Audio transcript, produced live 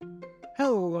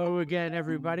Hello again,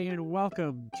 everybody, and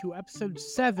welcome to episode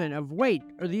 7 of Wait,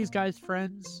 Are These Guys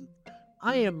Friends?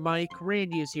 I am Mike.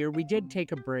 Randy is here. We did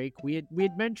take a break. We had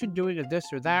mentioned doing a this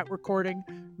or that recording.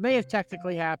 May have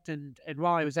technically happened, and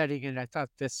while I was editing it, I thought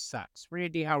this sucks.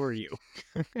 Randy, how are you?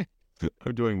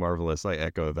 I'm doing marvelous. I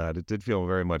echo that. It did feel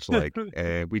very much like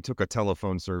we took a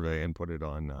telephone survey and put it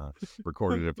on,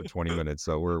 recorded it for 20 minutes.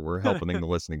 So we're helping the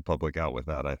listening public out with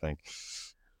that, I think.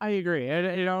 I agree.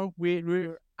 And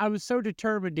I was so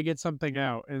determined to get something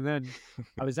out, and then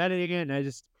I was editing it, and I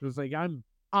just was like,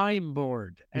 I'm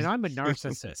bored, and I'm a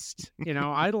narcissist.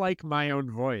 I like my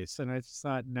own voice, and I just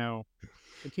thought, no,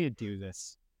 I can't do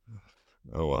this.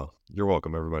 Oh, well, you're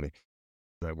welcome, everybody.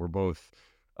 That we're both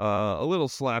a little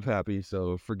slap happy,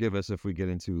 so forgive us if we get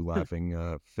into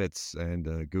laughing fits and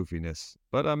goofiness.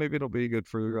 But maybe it'll be good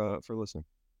for listening.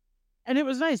 And it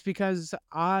was nice because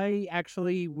we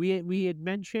had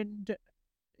mentioned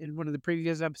in one of the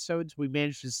previous episodes, we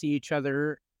managed to see each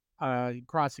other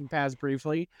crossing paths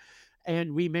briefly.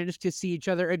 And we managed to see each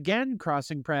other again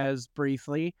crossing paths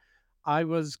briefly. I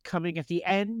was coming at the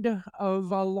end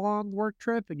of a long work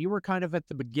trip, and you were kind of at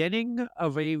the beginning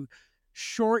of a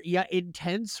short yet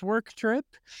intense work trip.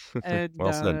 And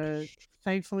Well said.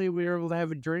 thankfully, we were able to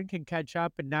have a drink and catch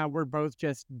up, and now we're both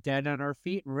just dead on our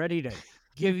feet and ready to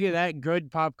give you that good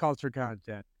pop culture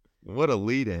content. What a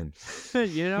lead in.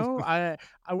 I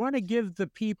want to give the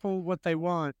people what they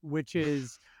want, which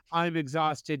is I'm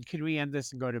exhausted. Can we end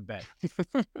this and go to bed?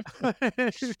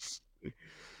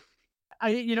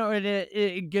 And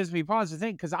it gives me pause to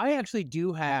think, because I actually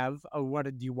do have a what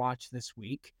did you watch this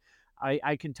week?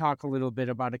 I can talk a little bit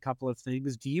about a couple of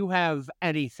things. Do you have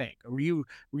anything? Were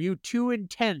you too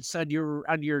intense on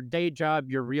your day job,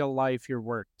 your real life, your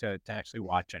work to actually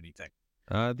watch anything?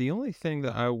 The only thing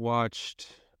that I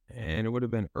watched, and it would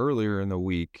have been earlier in the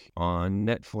week on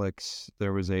Netflix,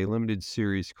 there was a limited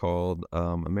series called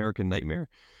American Nightmare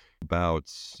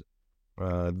about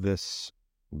this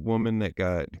woman that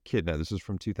got kidnapped. This is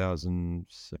from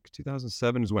 2006,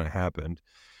 2007 is when it happened.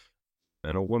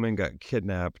 And a woman got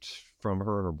kidnapped from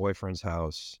her and her boyfriend's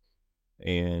house.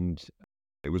 And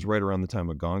it was right around the time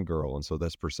of Gone Girl. And so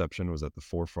this perception was at the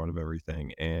forefront of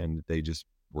everything. And they just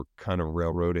were kind of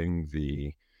railroading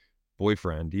the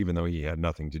boyfriend, even though he had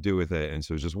nothing to do with it. And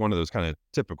so it's just one of those kind of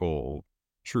typical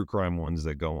true crime ones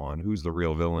that go on. Who's the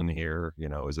real villain here?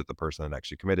 Is it the person that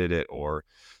actually committed it, or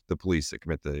the police that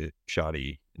commit the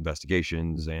shoddy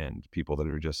investigations and people that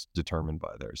are just determined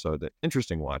by there? So the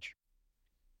interesting watch.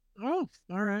 Oh,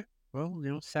 all right.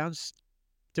 Well, sounds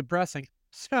depressing.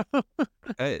 So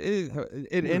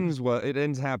it ends well. It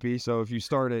ends happy. So if you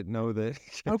start it, know that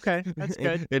okay, that's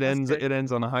good. It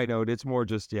ends on a high note. It's more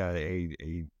just a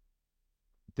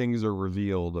things are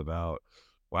revealed about.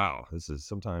 Wow, this is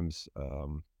sometimes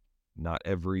not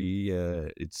every.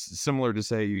 It's similar to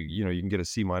say you can get a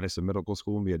C- in medical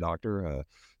school and be a doctor.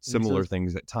 Similar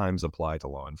things at times apply to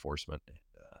law enforcement.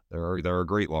 There are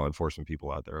great law enforcement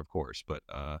people out there, of course, but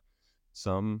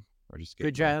some are just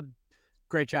good job.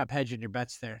 Great job hedging your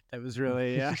bets there. That was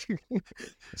really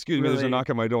excuse me, there's a knock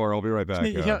on my door. I'll be right back.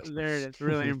 Yeah, there it is.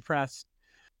 Really impressed.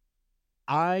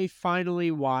 I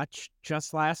finally watched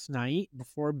just last night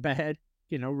before bed,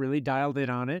 really dialed in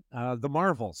on it. The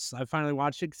Marvels. I finally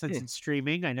watched it since it's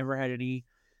streaming. I never had any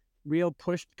real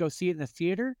push to go see it in the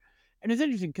theater. And it's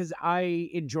interesting because I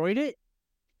enjoyed it.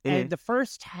 And the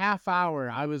first half hour,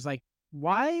 I was like,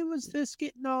 why was this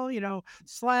getting all,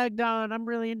 slagged on? I'm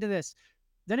really into this.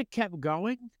 Then it kept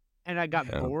going and I got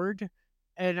bored.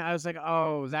 And I was like,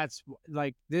 oh, that's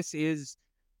like,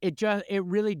 it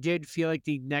really did feel like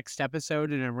the next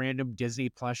episode in a random Disney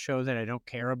Plus show that I don't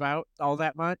care about all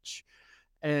that much.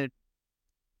 And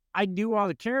I knew all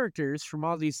the characters from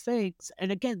all these things.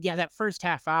 And again, yeah, that first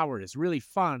half hour is really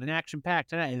fun and action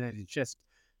packed. And then it's just,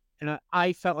 and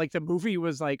I felt like the movie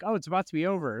was like, oh, it's about to be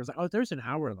over. I was like, oh, there's an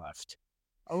hour left.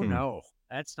 Oh, no,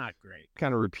 that's not great.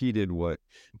 Kind of repeated what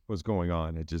was going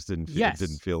on. It just didn't feel, it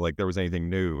didn't feel like there was anything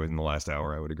new in the last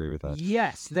hour. I would agree with that.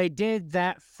 Yes, they did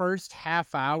that first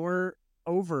half hour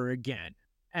over again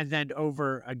and then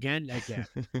over again.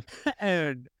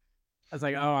 And I was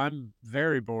like, oh, I'm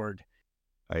very bored.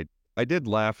 I did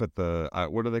laugh at the,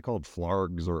 what are they called?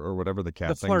 Flargs or whatever the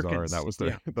cat things are. That was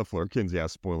the Flurkins. Yeah.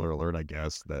 Spoiler alert, I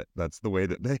guess that's the way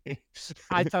that they,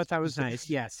 I thought that was nice.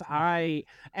 Yes. I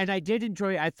did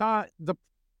enjoy,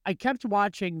 I kept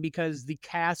watching because the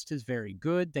cast is very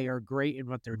good. They are great in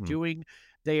what they're doing.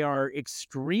 They are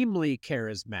extremely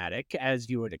charismatic, as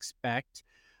you would expect.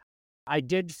 I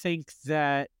did think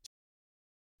that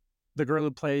the girl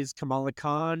who plays Kamala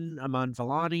Khan, Aman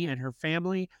Vellani, and her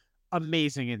family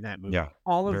amazing in that movie. Yeah,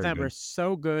 All of very them are good.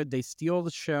 so good. They steal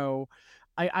the show.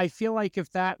 I feel like if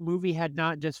that movie had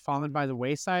not just fallen by the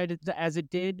wayside as it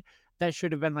did, that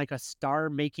should have been like a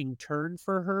star-making turn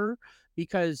for her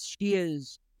because she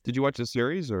is. Did you watch the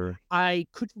series or? I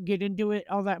couldn't get into it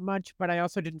all that much, but I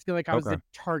also didn't feel like I was Okay. the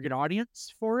target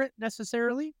audience for it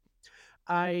necessarily.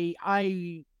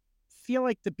 I feel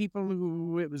like the people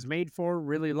who it was made for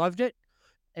really loved it,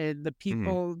 and the Mhm.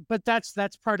 people. But that's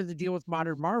part of the deal with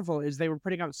modern Marvel is they were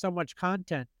putting out so much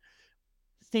content,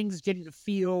 things didn't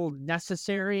feel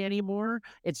necessary anymore.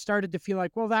 It started to feel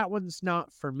like, well, that one's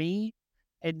not for me.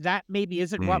 And that maybe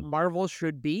isn't what Mhm. Marvel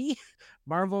should be.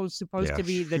 Marvel is supposed Yeah. to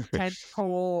be the tent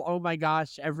pole. Oh my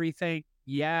gosh, everything.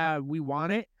 Yeah, we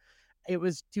want it. It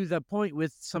was to the point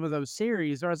with some of those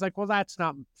series where I was like, well, that's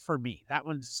not for me. That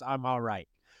one's, I'm all right.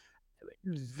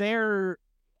 There,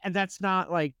 and that's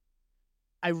not like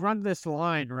I run this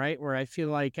line, right, where I feel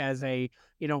like as a,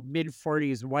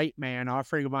 mid-40s white man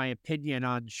offering my opinion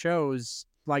on shows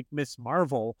like Miss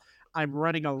Marvel, I'm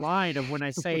running a line of when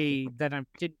I say that I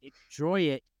didn't enjoy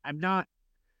it,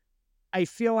 I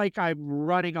feel like I'm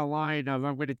running a line of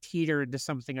I'm going to teeter into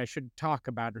something I shouldn't talk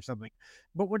about or something.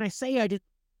 But when I say I didn't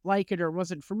like it or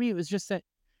wasn't for me, it was just that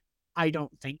I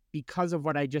don't think because of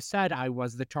what I just said, I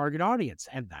was the target audience,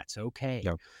 and that's okay.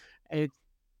 Yeah. It,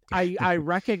 I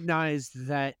recognize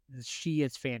that she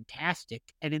is fantastic,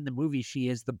 and in the movie, she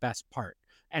is the best part.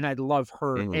 And I love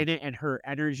her Mhm. in it and her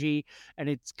energy. And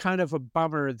it's kind of a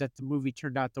bummer that the movie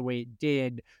turned out the way it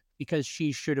did because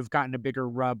she should have gotten a bigger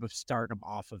rub of stardom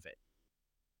off of it.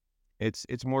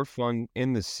 It's more fun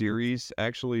in the series,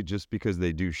 actually, just because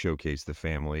they do showcase the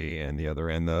family and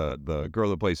the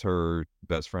girl that plays her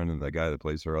best friend and the guy that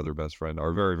plays her other best friend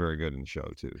are very, very good in the show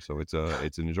too. So it's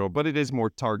an enjoyable, but it is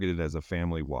more targeted as a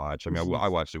family watch. I mean, I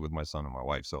watched it with my son and my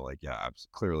wife, so like, yeah,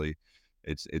 clearly,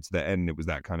 it's the end. It was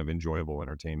that kind of enjoyable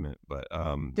entertainment, but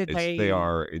Did it's they they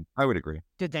are. I would agree.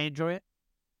 did they enjoy it?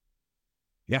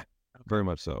 Yeah, Okay. very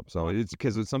much so. So Well, it's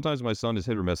because sometimes my son is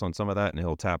hit or miss on some of that, and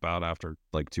he'll tap out after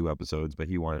like 2 episodes, but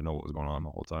he wanted to know what was going on the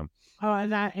whole time. oh,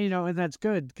 and and that's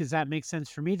good because that makes sense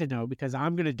for me to know because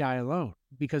I'm going to die alone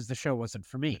because the show wasn't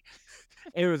for me.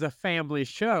 It was a family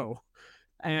show,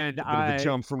 and A bit of a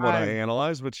jump from what I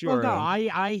analyzed, but well, sure. no,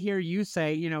 I hear you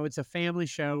say, it's a family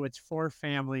show, it's for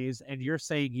families, and you're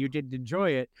saying you didn't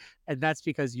enjoy it, and that's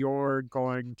because you're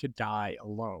going to die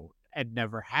alone and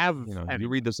never have You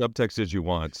anyone. read the subtext as you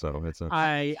want, so it's a.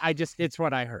 I just it's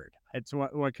what I heard. It's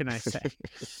what can I say?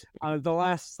 The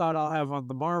last thought I'll have on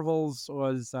the Marvels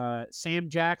was Sam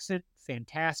Jackson,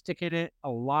 fantastic in it, a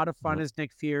lot of fun Yep. as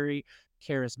Nick Fury,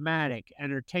 charismatic,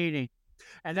 entertaining.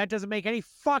 And that doesn't make any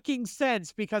fucking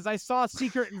sense because I saw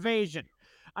Secret Invasion.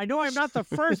 I know I'm not the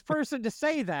first person to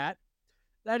say that.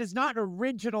 That is not an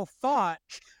original thought,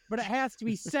 but it has to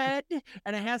be said,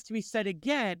 and it has to be said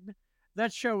again.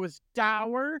 That show was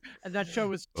dour, and that show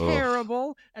was Ugh.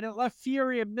 terrible, and it left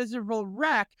Fury a miserable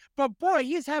wreck. But boy,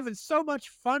 he's having so much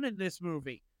fun in this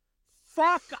movie.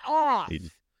 Fuck He, off.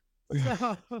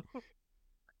 So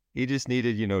he just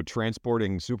needed,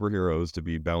 transporting superheroes to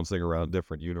be bouncing around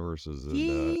different universes and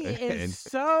he is and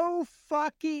so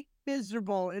fucking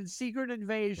miserable in Secret yeah.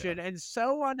 Invasion and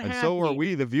so And so are unhappy.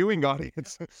 we, the viewing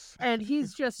audience. And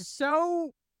he's just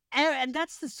so and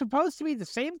that's supposed to be the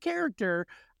same character,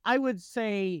 I would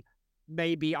say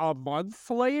maybe a month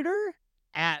later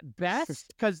at best,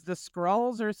 because the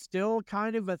Skrulls are still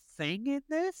kind of a thing in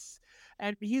this.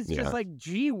 And he's just Yeah. like,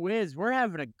 gee whiz, we're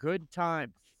having a good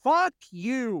time. Fuck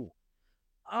you.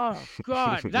 Oh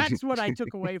God. That's what I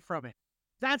took away from it.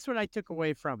 That's what I took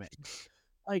away from it.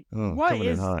 Like, Oh, coming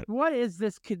in hot. what is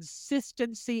this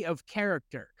consistency of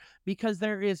character? Because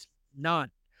there is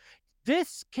none.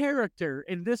 This character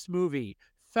in this movie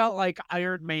felt like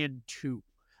Iron Man 2.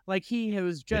 Like he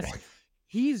was just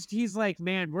he's like,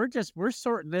 man, we're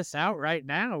sorting this out right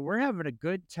now. We're having a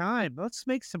good time. Let's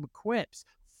make some quips.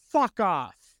 Fuck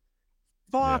off.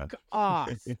 Yeah. Fuck off.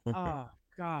 Oh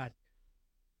God.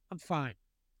 I'm fine.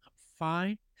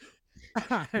 I'm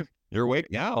fine. You're awake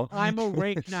now. I'm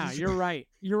awake now. You're right.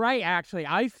 You're right, actually.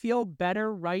 I feel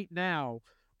better right now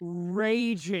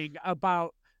raging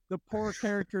about the poor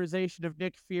characterization of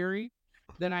Nick Fury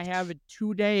than I have in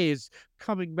 2 days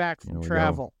coming back from There we go.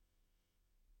 travel.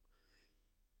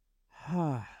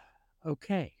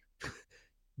 Okay.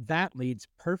 That leads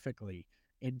perfectly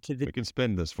into We can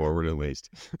spin this forward at least.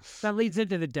 that leads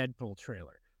into the Deadpool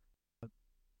trailer.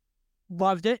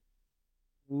 Loved it.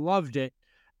 Loved it.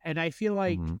 And I feel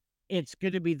like Mhm. it's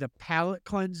going to be the palate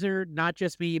cleanser, not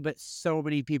just me, but so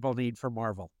many people need for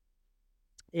Marvel.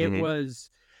 Mhm.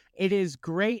 It is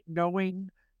great knowing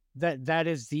That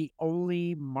is the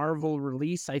only Marvel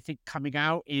release I think coming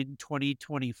out in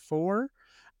 2024.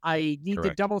 I need to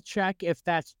Correct. double check if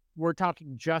that's we're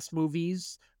talking just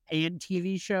movies and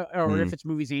TV show, or if Mm, it's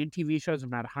movies and TV shows. I'm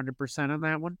not 100% on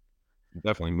that one.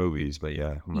 definitely movies, but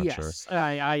yeah, I'm not sure. Yes,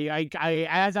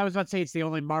 as I was about to say, it's the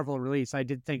only Marvel release. I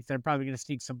did think they're probably going to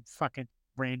sneak some fucking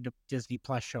random Disney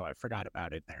Plus show I forgot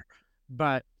about in there.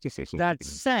 But that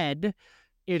said,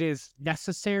 it is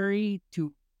necessary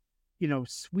to,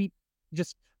 sweep,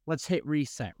 just let's hit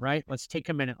reset, right? Let's take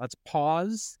a minute. Let's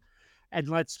pause and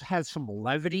let's have some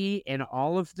levity in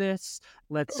all of this.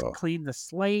 Let's Oh. clean the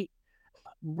slate.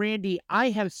 Randy, I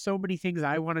have so many things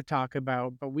I want to talk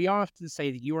about, but we often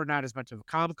say that you are not as much of a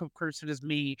comic book person as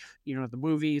me, the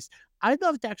movies. I'd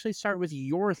love to actually start with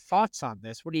your thoughts on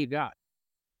this. What do you got?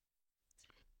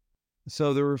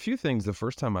 So there were a few things the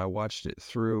first time I watched it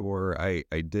through where I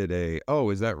did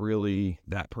oh, is that really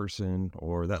that person?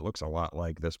 Or that looks a lot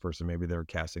like this person. Maybe they're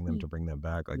casting them to bring them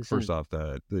back. Like first off,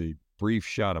 the brief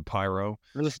shot of Pyro,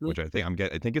 which I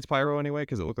think it's Pyro anyway,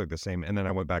 because it looked like the same. And then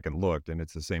I went back and looked, and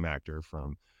it's the same actor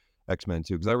from X-Men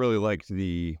 2, because I really liked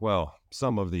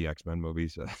some of the X-Men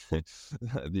movies,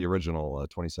 the original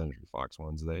 20th Century Fox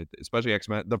ones. Especially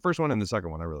X-Men, the first one and the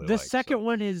second one I really The liked. second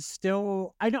one is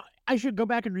still, I know I should go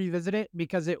back and revisit it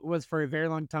because it was for a very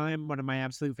long time one of my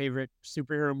absolute favorite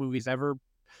superhero movies ever,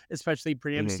 especially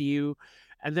pre MCU.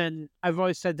 And then I've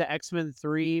always said that X-Men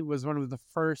 3 was one of the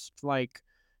first,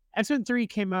 X-Men 3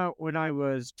 came out when I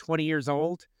was 20 years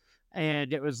old,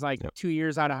 and it was like Yep. 2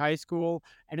 years out of high school.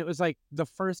 And it was like the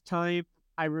first time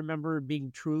I remember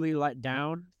being truly let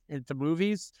down at the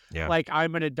movies. Yeah. Like,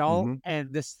 I'm an adult, Hmm.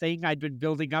 and this thing I'd been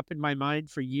building up in my mind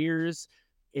for years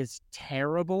is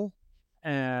terrible.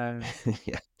 Uh,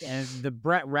 Yeah. and the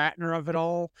Brett Ratner of it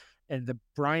all, and the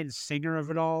Bryan Singer of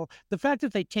it all. The fact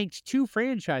that they tanked two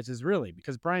franchises, really,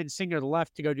 because Bryan Singer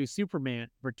left to go do Superman Yeah.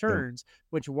 Returns,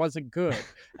 which wasn't good.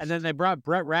 And then they brought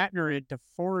Brett Ratner in to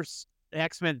force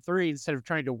X-Men 3 instead of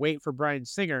trying to wait for Bryan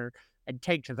Singer and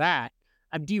tanked that.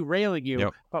 I'm derailing you,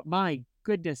 Yep. but my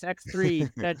goodness, X3,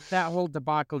 that whole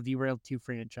debacle derailed two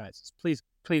franchises. Please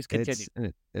continue.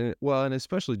 And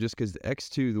especially just because the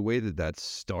X2, the way that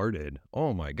started,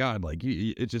 oh my God, like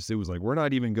it was like, we're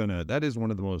not even gonna, that is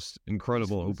one of the most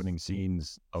incredible opening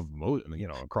scenes of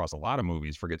across a lot of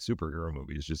movies, forget superhero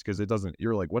movies, just because it doesn't,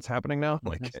 you're like, what's happening now?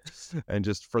 Like, and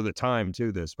just for the time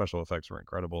too, the special effects were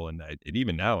incredible. And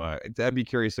even now, I'd be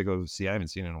curious to go see, I haven't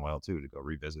seen it in a while too, to go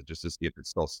revisit just to see if it's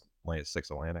still Six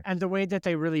Atlantic. And the way that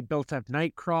they really built up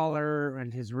Nightcrawler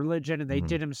and his religion, and they Mhm.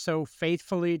 did him so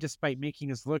faithfully despite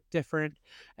making us look different.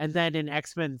 And then in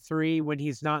X-Men 3, when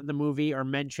he's not in the movie or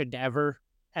mentioned ever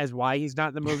as why he's not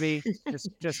in the movie,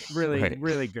 just really, Right.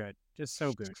 really good. Just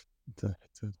so good.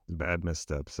 It's a bad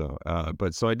misstep. So,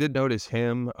 so I did notice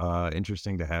him.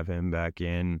 Interesting to have him back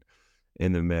in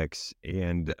the mix.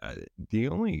 And the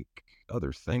only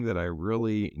other thing that I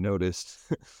really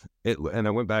noticed, and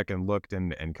I went back and looked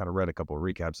and kind of read a couple of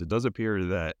recaps. It does appear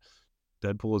that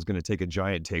Deadpool is going to take a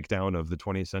giant takedown of the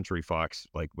 20th Century Fox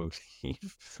movie.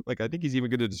 Like I think he's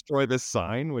even going to destroy this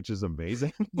sign, which is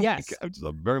amazing. Yes.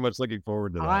 I'm very much looking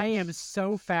forward to that. I am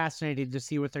so fascinated to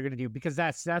see what they're going to do, because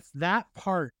that's that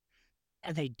part,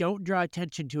 and they don't draw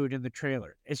attention to it in the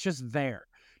trailer. It's just there.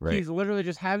 Right. He's literally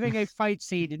just having a fight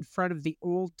scene in front of the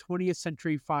old 20th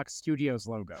Century Fox Studios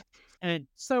logo. And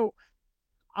so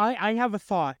I have a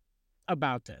thought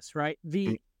about this, right?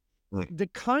 Mm. The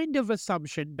kind of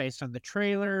assumption based on the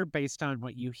trailer, based on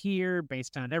what you hear,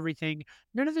 based on everything,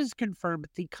 none of this is confirmed,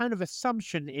 but the kind of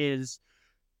assumption is,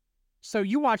 so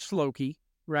you watched Loki,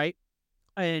 right?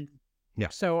 And Yeah.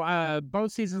 so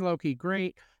both seasons of Loki,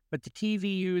 great. But the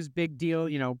TVU's big deal,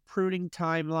 pruning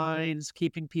timelines,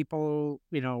 keeping people,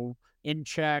 in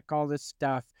check, all this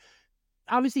stuff.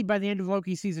 Obviously, by the end of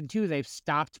Loki season 2, they've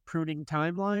stopped pruning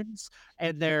timelines,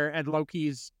 and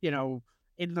Loki's,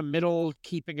 in the middle,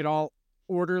 keeping it all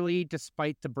orderly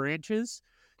despite the branches.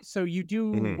 So you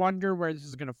do Mhm. wonder where this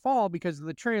is going to fall, because in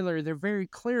the trailer, they're very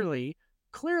clearly,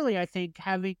 I think,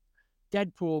 having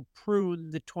Deadpool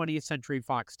prune the 20th Century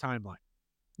Fox timeline.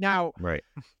 Now, Right.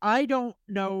 I don't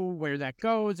know where that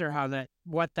goes or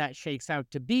what that shakes out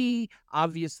to be,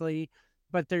 obviously,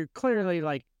 but they're clearly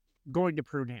going to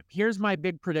prune him. Here's my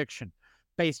big prediction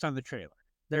based on the trailer.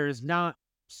 There is not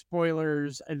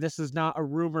spoilers, and this is not a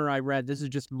rumor I read. This is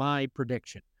just my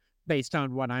prediction based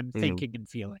on what I'm Mhm. thinking and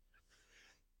feeling.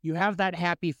 You have that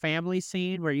happy family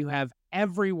scene where you have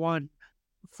everyone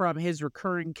from his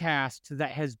recurring cast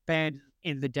that has been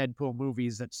in the Deadpool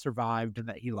movies that survived and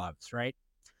that he loves, right?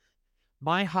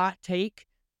 My hot take,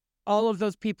 all of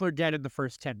those people are dead in the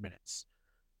first 10 minutes.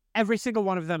 Every single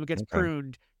one of them gets Okay.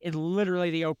 pruned in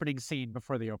literally the opening scene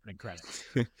before the opening credits.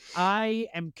 I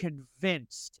am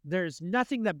convinced there's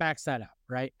nothing that backs that up,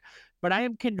 right? But I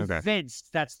am convinced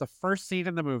that's the first scene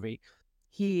in the movie.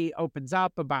 He opens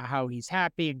up about how he's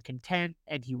happy and content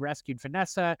and he rescued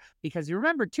Vanessa, because you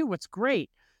remember too, what's great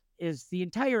is the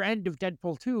entire end of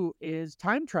Deadpool 2 is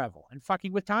time travel and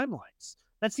fucking with timelines.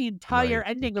 That's the entire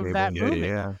ending of that movie.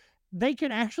 Yeah. They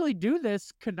can actually do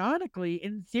this canonically,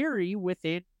 in theory,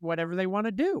 within whatever they want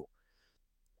to do.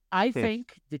 I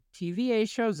think the TVA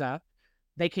shows up.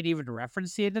 They can even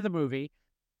reference the end of the movie.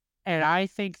 And I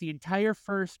think the entire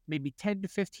first maybe 10 to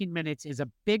 15 minutes is a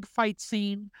big fight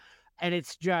scene. And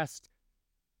it's just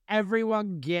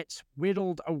everyone gets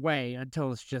whittled away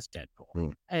until it's just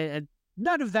Deadpool. And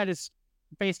none of that is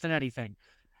based on anything.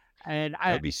 And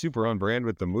that'd be super on brand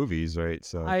with the movies, right?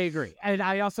 So I agree. And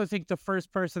I also think the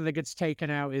first person that gets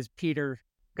taken out is Peter,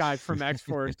 guy from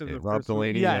X-Force. Rob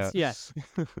Delaney. Yes.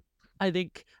 I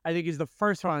think he's the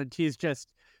first one. And he's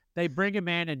just, they bring him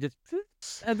in and just,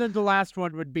 and then the last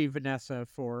one would be Vanessa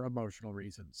for emotional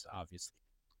reasons, obviously.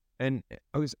 And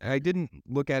I didn't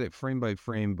look at it frame by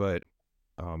frame, but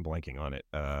I'm blanking on it.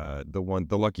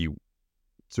 The lucky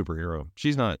superhero.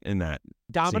 She's not in that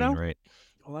Domino, scene, right?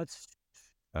 Well,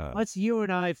 let's you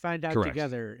and I find out correct.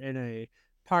 together in a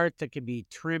part that can be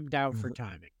trimmed out for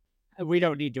timing. We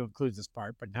don't need to include this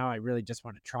part, but now I really just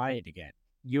want to try it again.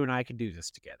 You and I can do this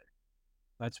together.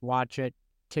 Let's watch it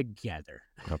together.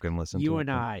 Okay, listen. You and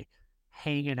I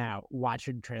hanging out,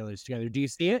 watching trailers together. Do you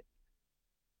see it?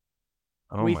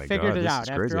 Oh we my figured God, it this out. is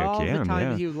After crazy. all the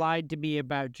times yeah. you lied to me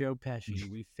about Joe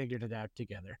Pesci, we figured it out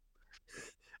together.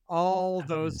 All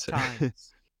those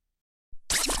times.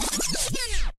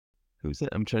 Who's it?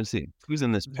 I'm trying to see. Who's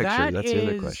in this picture? That's the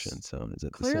other question. So is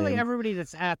it clearly the same? Everybody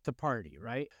that's at the party,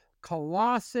 right?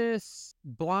 Colossus,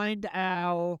 Blind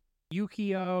Al,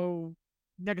 Yukio,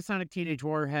 Negasonic Teenage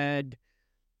Warhead.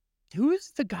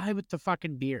 Who's the guy with the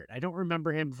fucking beard? I don't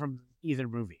remember him from either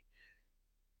movie.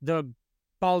 The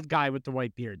bald guy with the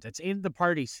white beard that's in the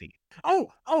party scene. Oh,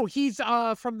 he's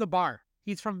from the bar.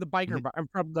 He's from the biker bar,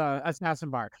 from the assassin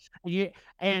bar.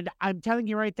 And I'm telling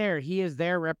you right there, he is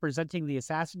there representing the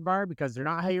assassin bar because they're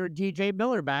not hiring TJ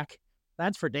Miller back.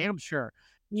 That's for damn sure.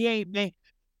 He ain't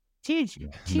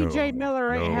TJ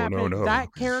Miller ain't happening. No. That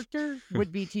character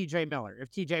would be TJ Miller if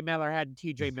TJ Miller hadn't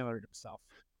TJ Millered himself.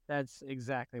 That's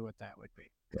exactly what that would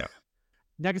be. Yeah.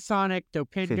 Negasonic,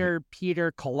 Dopinder,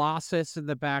 Peter, Colossus in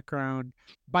the background,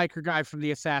 biker guy from the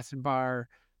assassin bar,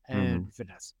 and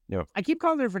Vanessa. Yep. I keep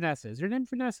calling her Vanessa. Is her name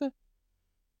Vanessa? What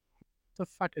the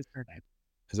fuck is her name?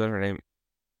 Is that her name?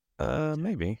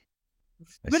 Maybe.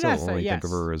 Vanessa, I still only yes. think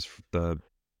of her as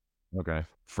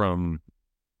from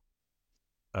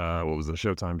what was the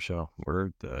Showtime show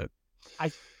where the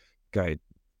guy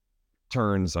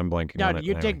turns. I'm blanking on it.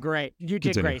 You did great.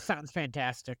 Continue. Great. Sounds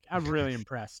fantastic. I'm really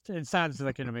impressed. It sounds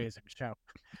like an amazing show.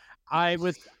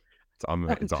 It's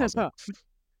awesome.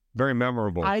 Very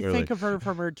memorable. I think of her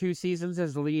from her 2 seasons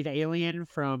as the lead alien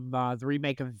from the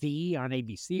remake of V on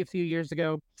ABC a few years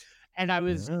ago. And I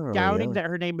was doubting that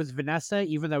her name was Vanessa,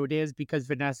 even though it is, because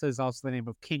Vanessa is also the name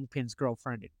of Kingpin's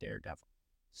girlfriend in Daredevil.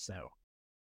 So.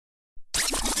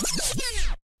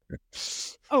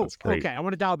 Oh, okay. I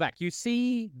want to dial back. You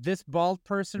see this bald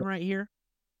person right here?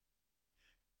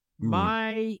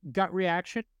 My gut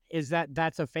reaction is that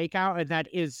that's a fake out, and that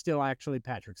is still actually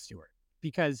Patrick Stewart,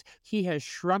 because he has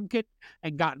shrunk it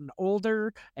and gotten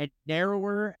older and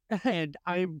narrower, and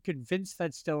I'm convinced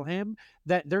that's still him,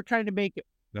 that they're trying to make it.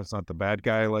 That's not the bad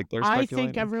guy like they're speculating? I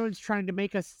think everyone's trying to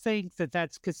make us think that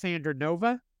that's Cassandra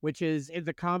Nova, which is in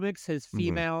the comics his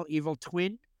female evil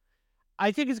twin.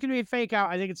 I think it's going to be a fake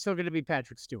out. I think it's still going to be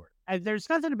Patrick Stewart. And there's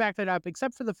nothing to back that up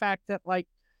except for the fact that, like,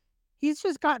 he's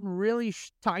just gotten really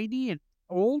tiny and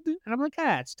old. And I'm like,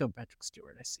 it's still Patrick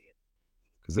Stewart. I see it.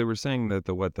 Because they were saying that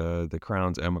the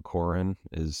Crown's Emma Corrin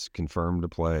is confirmed to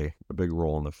play a big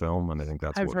role in the film, and I think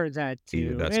that's I've heard that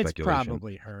too. It's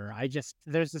probably her.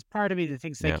 There's this part of me that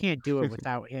thinks they can't do it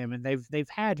without him, and they've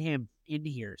had him in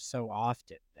here so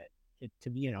often that to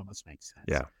me it almost makes sense.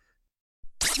 Yeah.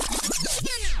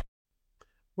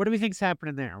 What do we think's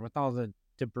happening there with all the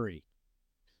debris?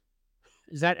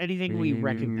 Is that anything we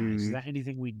recognize? Is that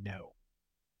anything we know?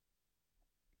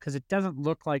 Because it doesn't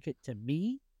look like it to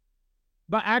me.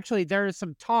 But actually, there is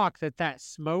some talk that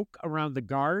smoke around the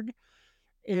guard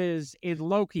is in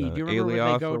Loki. Do you remember when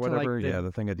they go to like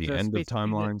the thing at the end of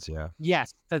timelines?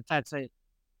 Yes, that's it.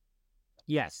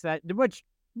 Yes, which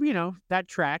that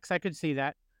tracks. I could see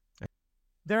that.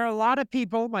 There are a lot of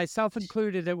people, myself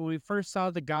included, that when we first saw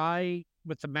the guy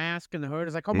with the mask and the hood,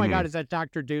 it's like, oh my God, is that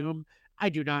Dr. Doom? I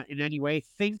do not in any way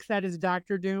think that is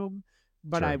Dr. Doom.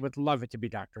 but I Sure. would love it to be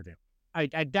Doctor Doom. I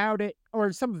doubt it,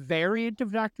 or some variant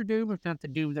of Doctor Doom, if not the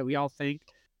Doom that we all think.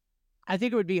 I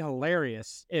think it would be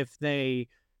hilarious if they.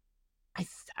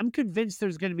 I'm convinced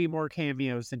there's going to be more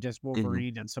cameos than just Hmm.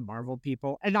 Wolverine and some Marvel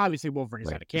people, and obviously Wolverine's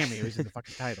not Right. a cameo; he's in the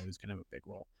fucking title. He's going to have a big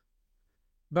role,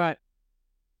 but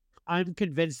I'm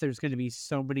convinced there's going to be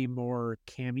so many more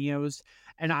cameos,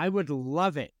 and I would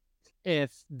love it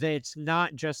if it's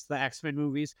not just the X-Men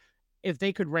movies. If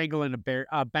they could wrangle in Ben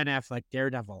Affleck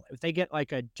Daredevil, if they get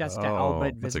like a Jessica Alba Oh,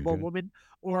 that's a Invisible good Woman,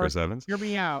 or Chris Evans. hear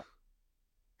me out.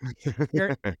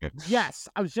 Here, yes,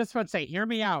 I was just about to say, hear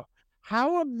me out.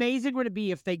 How amazing would it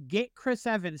be if they get Chris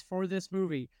Evans for this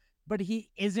movie, but he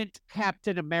isn't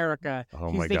Captain America? Oh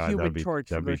He's my the God, Human Torch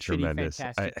from that'd be those shitty tremendous.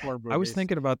 Fantastic Four I was movies.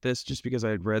 thinking about this just because I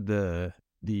had read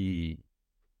the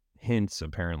hints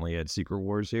apparently at Secret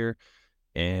Wars here,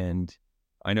 and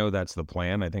I know that's the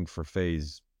plan. I think for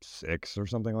Phase 6 or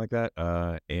something like that.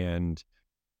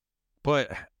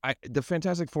 But the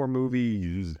Fantastic Four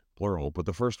movies, plural, but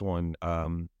the first one,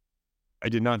 I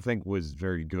did not think was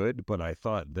very good, but I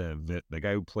thought the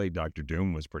guy who played Doctor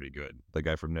Doom was pretty good. The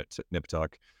guy from Nip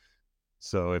Tuck.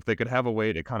 So if they could have a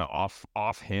way to kind of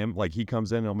off him, like he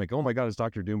comes in and I'm like, oh my God, it's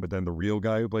Doctor Doom, but then the real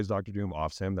guy who plays Doctor Doom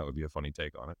offs him, that would be a funny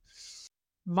take on it.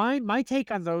 My take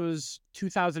on those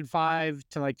 2005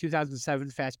 to like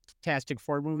 2007 Fantastic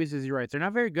Four movies is you're right. They're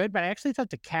not very good, but I actually thought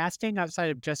the casting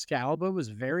outside of Jessica Alba was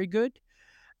very good.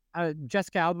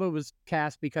 Jessica Alba was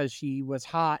cast because she was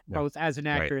hot Yeah. both as an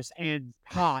Right. actress and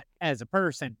hot as a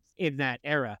person in that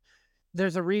era.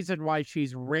 There's a reason why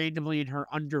she's randomly in her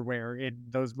underwear in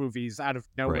those movies out of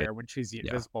Right. nowhere when she's the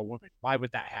Yeah. Invisible Woman. Why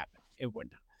would that happen? It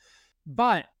wouldn't.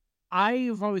 But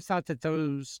I've always thought that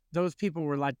those people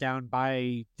were let down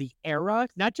by the era,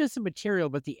 not just the material,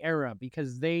 but the era,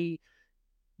 because they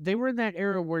were in that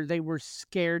era where they were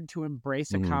scared to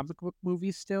embrace a Hmm. comic book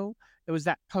movie still. It was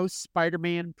that post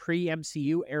Spider-Man, pre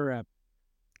MCU era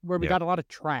where we Yeah. got a lot of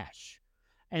trash.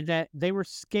 And that they were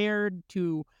scared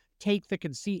to take the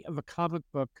conceit of a comic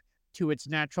book to its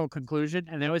natural conclusion,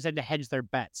 and they always had to hedge their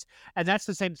bets. And that's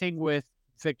the same thing with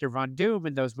Victor Von Doom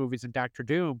in those movies and Doctor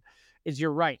Doom. Is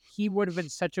you're right. He would have been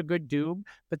such a good Doom,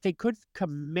 but they couldn't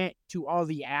commit to all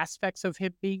the aspects of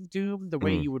him being Doom the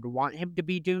way Hmm. you would want him to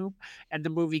be Doom. And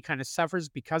the movie kind of suffers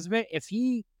because of it. If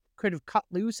he could have cut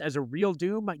loose as a real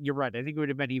Doom, you're right. I think it would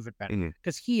have been even better Hmm.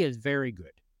 because he is very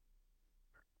good.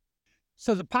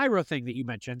 So the pyro thing that you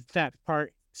mentioned, that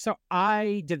part. So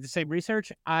I did the same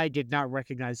research. I did not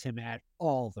recognize him at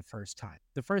all the first time.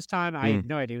 The first time I Hmm. had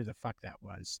no idea who the fuck that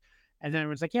was. And then it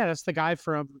was like, yeah, that's the guy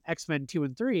from X-Men 2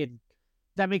 and 3. And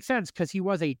that makes sense because he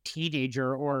was a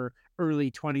teenager or early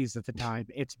 20s at the time.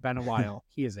 It's been a while.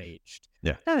 He has aged.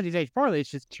 Yeah. Not that he's aged poorly,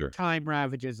 it's just Sure. time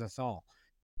ravages us all.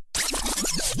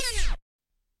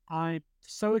 I'm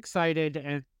so excited.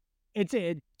 And it's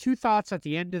two thoughts at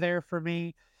the end of there for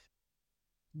me.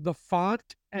 The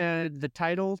font and the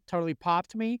title totally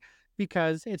popped me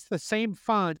because it's the same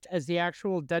font as the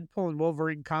actual Deadpool and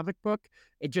Wolverine comic book.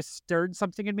 It just stirred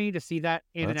something in me to see that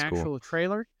in an That's cool. actual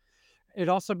trailer. It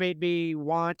also made me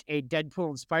want a Deadpool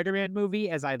and Spider-Man movie,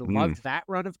 as I Mm. loved that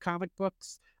run of comic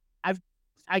books. I've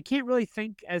I can't really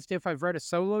think as to if I've read a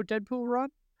solo Deadpool run.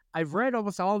 I've read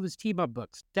almost all of his team up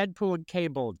books: Deadpool and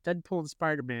Cable, Deadpool and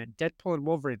Spider-Man, Deadpool and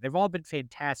Wolverine. They've all been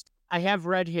fantastic. I have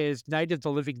read his Night of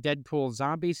the Living Deadpool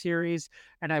zombie series,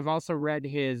 and I've also read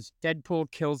his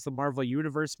Deadpool Kills the Marvel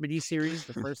Universe miniseries,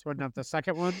 the first one, not the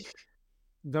second one.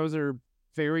 Those are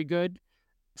very good.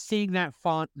 Seeing that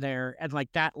font there and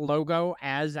like that logo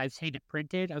as I've seen it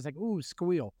printed, I was like, ooh,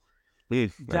 squeal.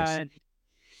 Nice. That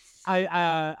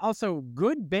I also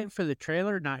good bit for the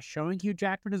trailer not showing Hugh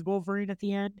Jackman as Wolverine at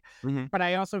the end, Hmm. but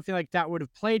I also feel like that would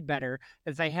have played better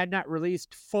if they had not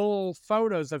released full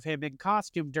photos of him in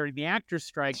costume during the actors'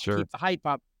 strike to Sure. keep the hype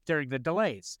up during the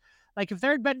delays. Like if there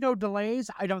had been no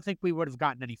delays, I don't think we would have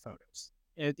gotten any photos.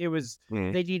 It was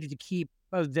Mm. they needed to keep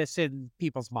this in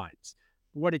people's minds.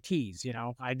 What a tease, you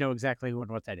know. I know exactly who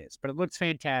and what that is, but it looks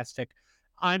fantastic.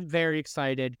 I'm very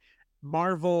excited.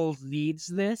 Marvel needs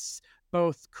this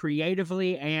both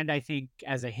creatively and I think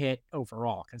as a hit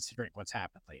overall, considering what's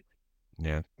happened lately.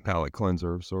 Yeah. Palate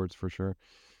cleanser of sorts for sure.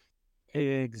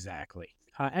 Exactly.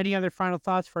 Any other final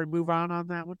thoughts before we move on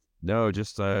that one? No,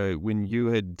 just when you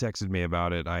had texted me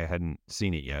about it, I hadn't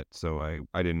seen it yet, so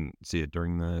I didn't see it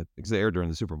because it aired during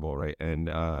the Super Bowl, right? And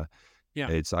Yeah,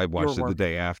 I you were watched it the working.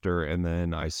 day after, and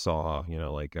then I saw,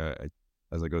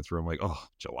 as I go through, I'm like, oh,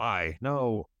 July,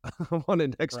 no, I want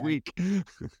it next Right. week.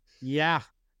 Yeah.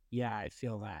 Yeah, I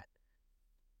feel that.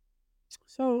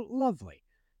 So lovely.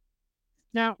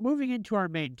 Now, moving into our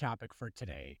main topic for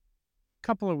today,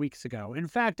 couple of weeks ago. In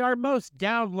fact, our most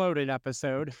downloaded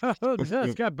episode,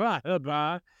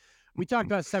 we talked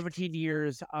about 17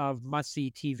 years of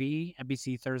must-see TV,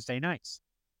 NBC Thursday nights.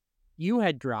 You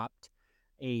had dropped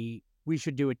we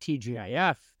should do a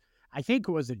TGIF. I think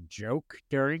it was a joke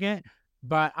during it,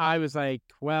 but I was like,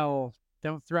 well,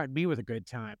 don't threaten me with a good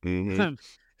time. Mhm.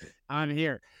 I'm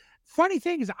here. Funny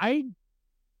thing is,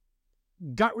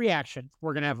 gut reaction,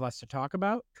 we're going to have less to talk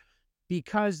about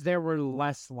because there were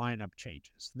less lineup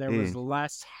changes. There was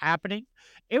less happening.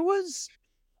 It was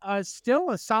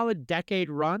still a solid decade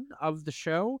run of the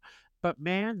show, but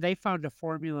man, they found a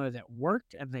formula that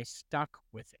worked and they stuck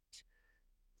with it.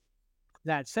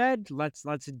 That said, let's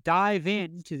dive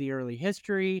into the early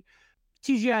history.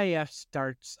 TGIF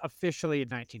starts officially in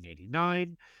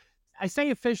 1989. I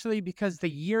say officially because the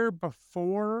year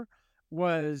before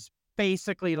was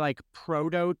basically like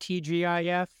proto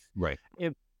TGIF. Right.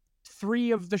 Three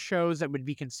of the shows that would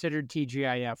be considered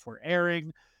TGIF were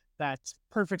airing. That's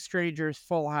Perfect Strangers,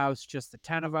 Full House, Just the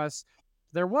 10 of Us.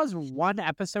 There was one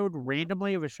episode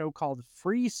randomly of a show called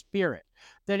Free Spirit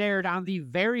that aired on the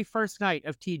very first night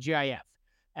of TGIF.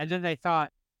 And then they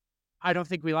thought, I don't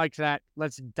think we liked that.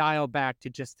 Let's dial back to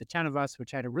Just the 10 of Us,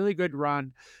 which had a really good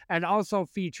run and also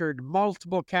featured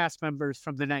multiple cast members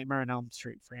from the Nightmare on Elm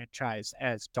Street franchise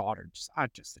as daughters on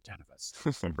Just the 10 of Us.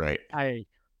 Right.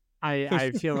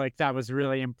 I feel like that was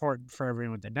really important for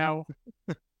everyone to know.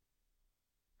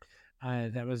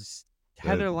 That was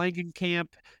Heather Langenkamp.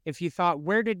 If you thought,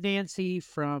 where did Nancy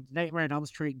from Nightmare on Elm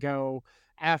Street go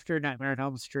after Nightmare on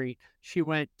Elm Street? She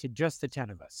went to Just the 10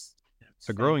 of Us.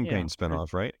 A Growing Pains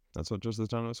spinoff, right? That's what Just the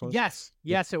 10 of Us was?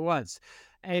 Yes, it was.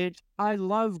 And I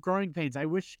love Growing Pains. I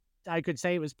wish I could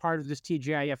say it was part of this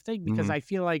TGIF thing because I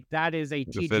feel like that is a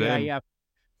TGIF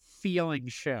feeling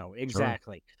show.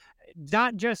 Exactly. Sure.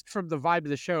 Not just from the vibe of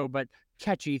the show, but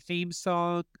catchy theme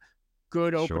song,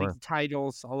 good opening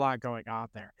titles, a lot going on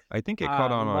there. I think it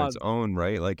caught on its own,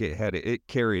 right? Like it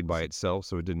carried by itself,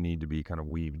 so it didn't need to be kind of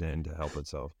weaved in to help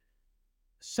itself.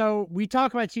 So we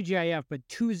talk about TGIF, but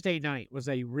Tuesday night was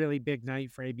a really big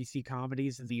night for ABC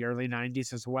comedies in the early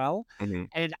 90s as well.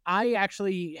 And I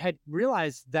actually had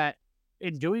realized that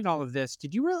in doing all of this,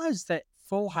 did you realize that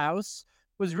Full House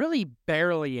was really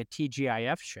barely a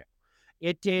TGIF show?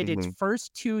 It did its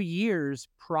first 2 years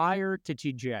prior to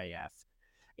TGIF.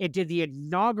 It did the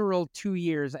inaugural 2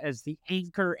 years as the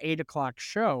anchor 8 o'clock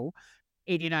show,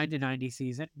 89 to 90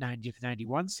 season, 90 to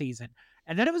 91 season.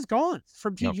 And then it was gone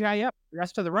from TGIF the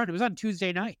rest of the run. It was on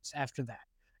Tuesday nights after that.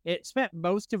 It spent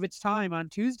most of its time on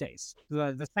Tuesdays,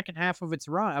 the second half of its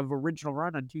run, of original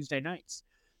run on Tuesday nights.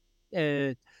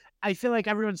 I feel like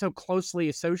everyone so closely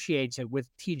associates it with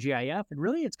TGIF, and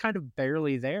really it's kind of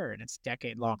barely there in its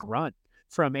decade-long run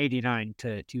from 89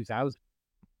 to 2000.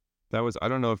 That was, I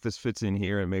don't know if this fits in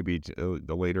here, and maybe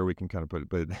the later we can kind of put it,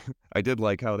 but I did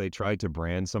like how they tried to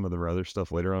brand some of the other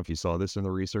stuff later on, if you saw this in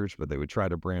the research, but they would try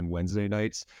to brand Wednesday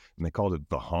nights, and they called it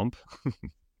The Hump.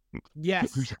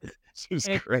 Yes. It's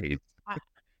great.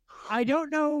 I don't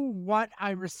know what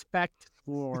I respect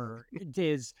for. It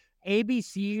is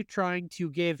ABC trying to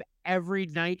give every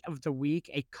night of the week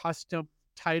a custom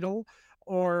title,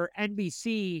 or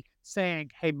NBC saying,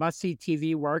 hey, must-see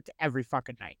TV worked every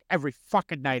fucking night. Every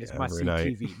fucking night is must-see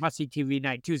TV. Must-see TV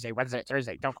night, Tuesday, Wednesday,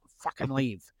 Thursday. Don't fucking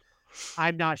leave.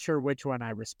 I'm not sure which one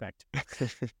I respect.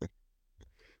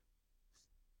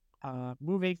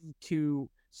 Moving to,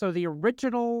 so the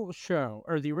original show,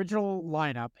 or the original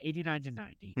lineup, 89 to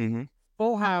 90,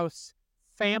 Full House,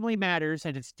 Family Matters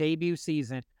in its debut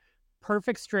season,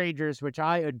 Perfect Strangers, which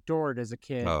I adored as a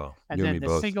kid, and then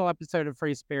the single episode of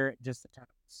Free Spirit, Just the 10 of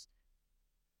Us.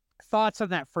 Thoughts on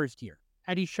that first year?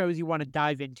 Any shows you want to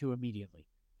dive into immediately?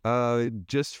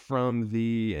 Just from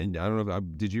and I don't know,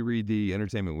 did you read the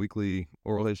Entertainment Weekly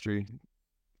oral history?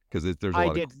 Because there's a lot.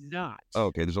 I did not. Oh,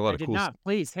 okay, there's a lot of cool.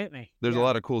 Please hit me. There's a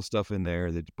lot of cool stuff in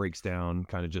there that breaks down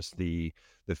kind of just the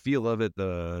feel of it,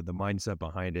 the mindset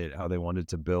behind it, how they wanted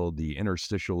to build the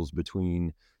interstitials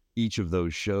between each of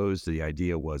those shows. The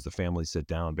idea was the family sit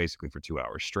down basically for 2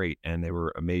 hours straight, and they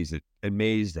were amazed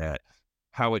at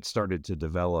how it started to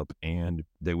develop, and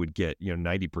they would get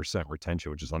 90%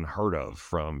 retention, which is unheard of,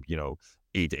 from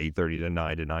 8 to 8:30 to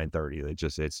 9 to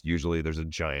 9:30. It's usually there's a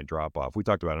giant drop off. We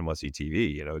talked about in must-see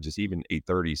TV, just even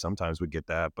 8:30 sometimes would get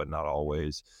that, but not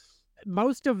always.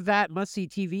 Most of that must-see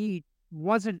TV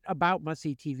wasn't about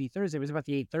must-see TV Thursday. It was about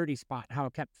the 8:30 spot and how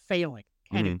it kept failing,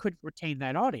 and it couldn't retain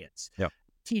that audience. Yeah.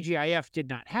 TGIF did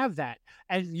not have that.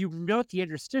 And you note the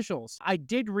interstitials. I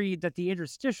did read that the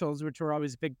interstitials, which were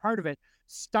always a big part of it,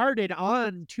 started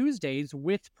on Tuesdays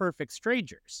with Perfect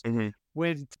Strangers. Mm-hmm.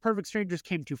 When Perfect Strangers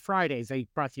came to Fridays, they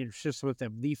brought the interstitials with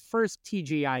them. The first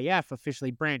TGIF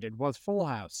officially branded was Full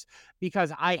House,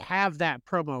 because I have that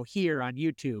promo here on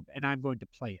YouTube and I'm going to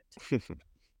play it.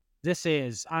 This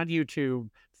is on YouTube,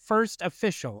 first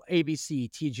official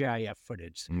ABC TGIF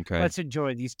footage. Okay. Let's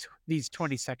enjoy these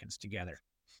 20 seconds together.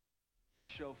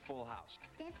 Show Full House.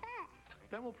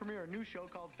 Then we'll premiere a new show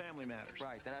called Family Matters.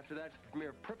 Right, then after that,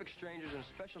 premiere Perfect Strangers and a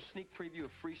special sneak preview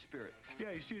of Free Spirit.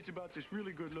 Yeah, you see, it's about this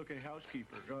really good-looking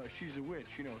housekeeper. She's a witch,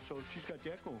 you know, so she's got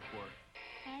that going for her.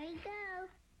 There we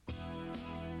go.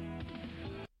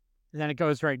 And then it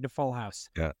goes right into Full House.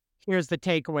 Yeah. Here's the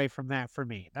takeaway from that for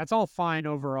me. That's all fine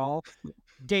overall.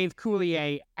 Dave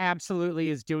Coulier absolutely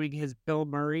is doing his Bill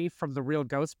Murray from the Real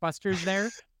Ghostbusters there,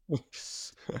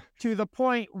 to the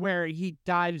point where he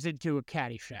dives into a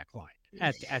Caddyshack line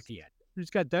at the end. He's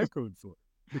got that going for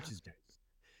it, which is nice.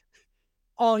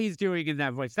 All he's doing in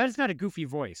that voice, that is not a goofy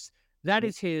voice. That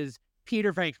is his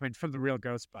Peter Venkman from the Real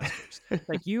Ghostbusters.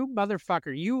 Like, you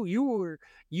motherfucker,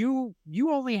 you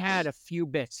only had a few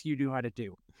bits you knew how to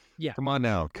do. Yeah. Come on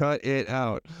now, cut it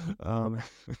out.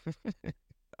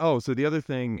 Oh, so the other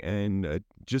thing, and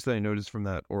just that I noticed from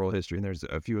that oral history, and there's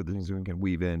a few other things we can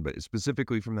weave in, but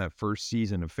specifically from that first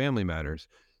season of Family Matters,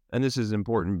 and this is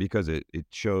important because it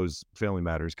shows Family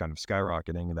Matters kind of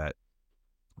skyrocketing, that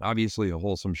obviously a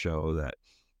wholesome show that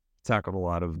tackled a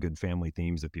lot of good family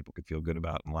themes that people could feel good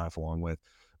about and laugh along with.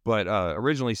 But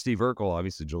originally, Steve Urkel,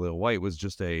 obviously Jaleel White, was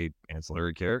just a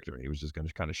ancillary character. He was just going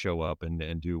to kind of show up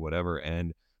and do whatever.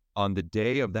 And on the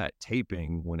day of that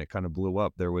taping, when it kind of blew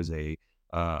up, there was a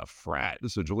frat.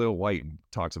 So Jaleel White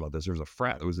talks about this. There was a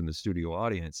frat that was in the studio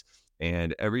audience,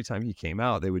 and every time he came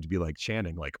out, they would be like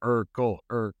chanting like Urkel,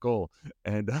 Urkel.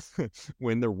 And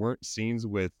when there weren't scenes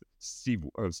with Steve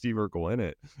Urkel in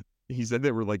it, he said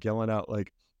they were like yelling out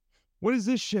like, "What is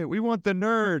this shit? We want the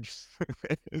nerds."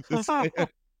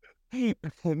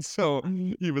 And so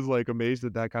he was like amazed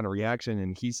at that kind of reaction.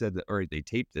 And he said that, all right, they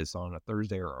taped this on a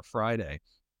Thursday or a Friday.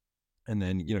 And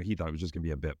then, he thought it was just going to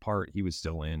be a bit part. He was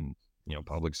still in,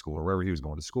 public school or wherever he was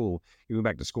going to school. He went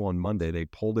back to school on Monday. They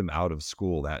pulled him out of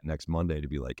school that next Monday to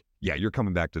be like, yeah, you're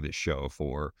coming back to this show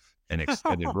for an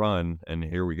extended run. And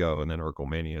here we go. And then Urkel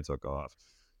Mania took off.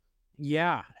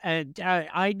 Yeah. And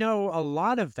I know a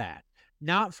lot of that,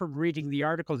 not from reading the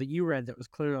article that you read that was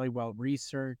clearly well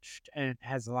researched and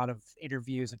has a lot of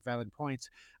interviews and valid points.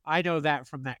 I know that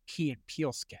from that Key and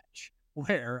Peele sketch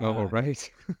where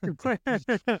right.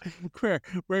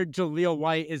 where Jaleel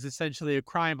White is essentially a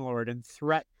crime lord and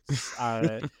threatens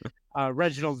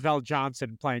Reginald Vell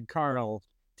Johnson playing Carl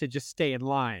to just stay in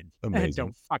line. Amazing. And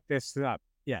don't fuck this up.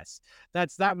 Yes,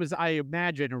 that was, I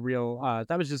imagine, a real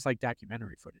that was just like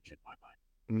documentary footage in my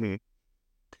mind. Mm-hmm.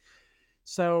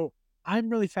 So I'm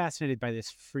really fascinated by this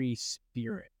Free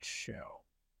Spirit show,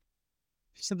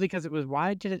 simply because it was,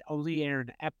 why did it only air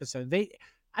an episode?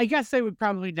 I guess they would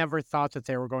probably never thought that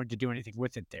they were going to do anything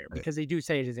with it there, because they do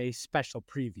say it is a special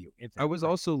preview. I was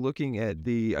also looking at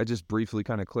I just briefly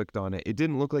kind of clicked on it. It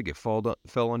didn't look like it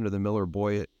fell under the Miller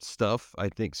Boyett stuff, I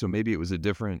think. So maybe it was a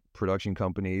different production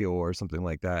company or something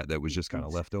like that was just kind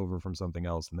of left over from something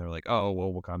else. And they're like, oh,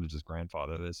 well, we'll kind of just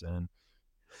grandfather this in.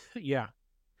 Yeah.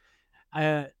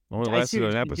 Only lasted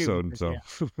an episode, so.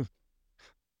 Yeah.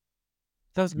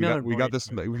 Those Miller we got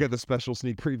the special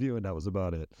sneak preview, and that was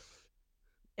about it.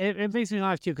 It makes me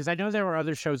laugh too, because I know there were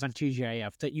other shows on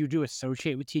TGIF that you do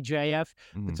associate with TGIF,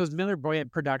 but those Miller Boyett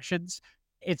productions,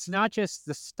 it's not just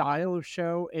the style of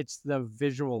show, it's the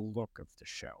visual look of the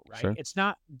show, right? Sure. It's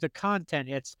not the content,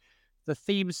 it's the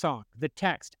theme song, the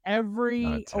text,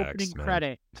 every opening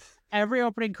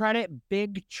credit,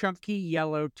 big chunky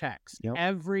yellow text. Yep.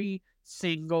 Every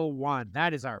single one.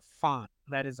 That is our font.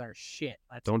 That is our shit.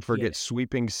 Don't forget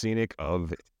sweeping scenic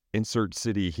of insert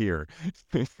city here.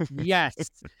 Yes.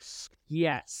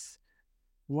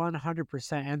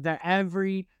 100%. And that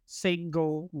every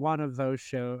single one of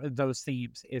those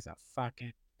themes is a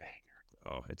fucking banger.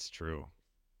 Oh, it's true.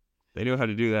 They knew how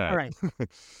to do that. All right.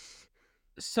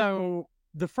 So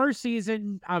the first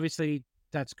season, obviously,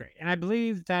 that's great. And I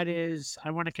believe that is,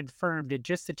 I want to confirm, did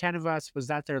just the 10 of us, was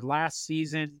that their last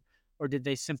season? Or did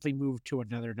they simply move to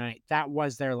another night? That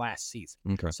was their last season.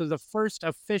 Okay. So the first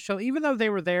official, even though they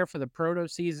were there for the proto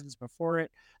seasons before it,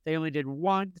 they only did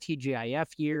one TGIF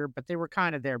year, but they were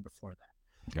kind of there before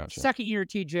that. Gotcha. Second year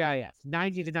TGIF,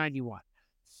 90 to 91.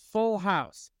 Full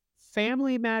House.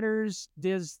 Family Matters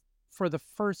is for the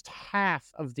first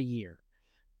half of the year.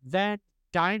 Then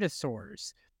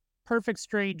Dinosaurs. Perfect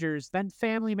Strangers, then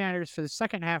Family Matters for the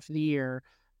second half of the year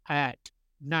at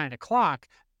 9 o'clock,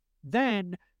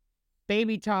 then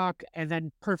Baby Talk, and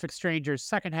then Perfect Strangers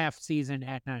second half season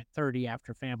at 9:30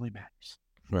 after Family Matters.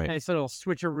 Right. Nice little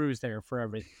switcheroos there for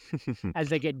everything as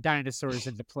they get dinosaurs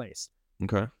into place.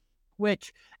 Okay.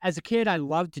 Which, as a kid, I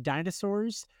loved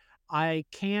dinosaurs. I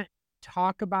can't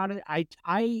talk about it.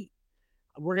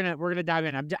 We're gonna dive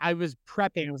in. I was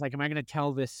prepping. I was like, am I gonna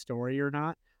tell this story or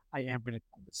not? I am gonna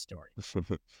tell this story.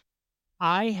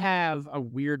 I have a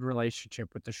weird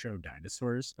relationship with the show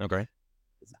Dinosaurs. Okay.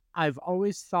 I've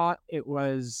always thought it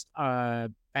was a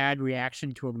bad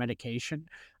reaction to a medication.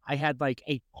 I had like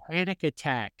a panic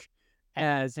attack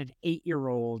as an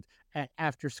 8-year-old at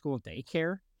after school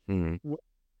daycare. Mm-hmm.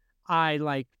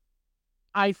 I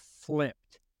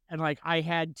flipped and like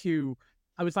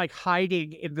I was like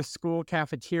hiding in the school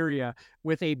cafeteria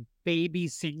with a baby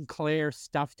Sinclair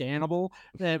stuffed animal.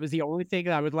 That was the only thing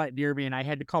that I would let near me, and I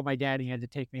had to call my dad and he had to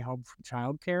take me home from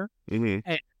childcare. Mm-hmm.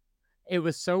 And it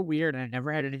was so weird, and I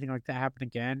never had anything like that happen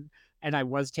again. And I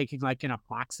was taking like an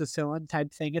amoxicillin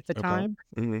type thing at the time.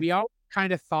 Mm-hmm. We all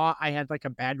kind of thought I had like a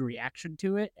bad reaction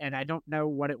to it, and I don't know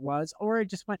what it was, or I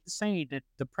just went insane and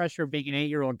the pressure of being an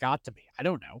 8-year-old got to me. I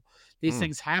don't know. These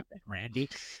things happen, Randy.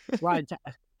 Well,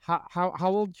 how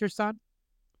old's your son?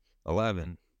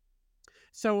 11.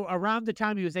 So around the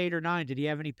time he was 8 or 9, did he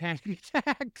have any panic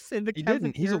attacks in the He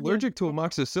didn't. He's cafeteria? allergic to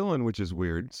amoxicillin, which is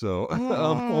weird. So,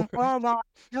 Oh my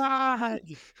God.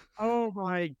 Oh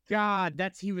my God.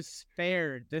 He was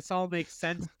spared. This all makes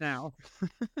sense now.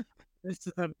 This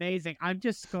is amazing. I'm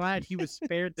just glad he was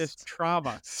spared this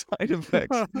trauma. side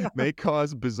effects may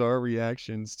cause bizarre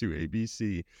reactions to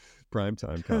ABC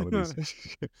primetime comedies.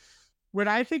 When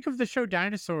I think of the show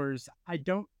Dinosaurs, I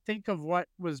don't think of what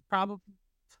was probably.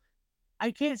 I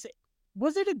can't say.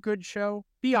 Was it a good show?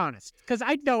 Be honest, because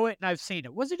I know it and I've seen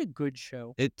it. Was it a good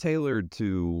show? It tailored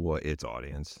to its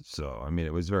audience. So, I mean,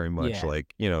 it was very much Yeah.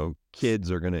 like,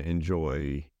 kids are going to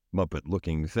enjoy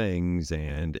Muppet-looking things,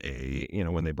 and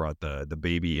when they brought the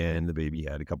baby in, the baby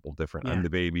had a couple different "I'm the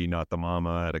baby, not the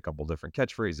mama," had a couple different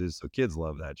catchphrases, so kids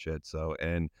love that shit. So,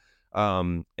 and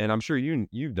I'm sure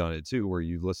you've done it too, where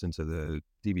you listen to the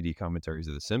DVD commentaries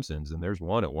of The Simpsons, and there's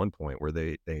one at one point where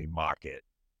they mock it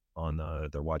on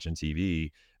they're watching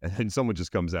TV, and then someone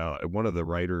just comes out, one of the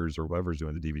writers or whoever's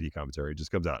doing the DVD commentary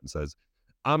just comes out and says,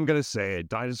 I'm gonna say it,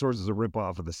 Dinosaurs is a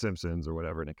ripoff of The Simpsons or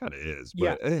whatever, and it kind of is.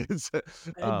 But it's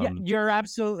You're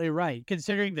absolutely right.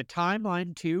 Considering the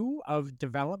timeline too of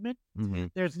development,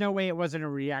 there's no way it wasn't a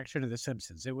reaction to The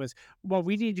Simpsons. It was, well,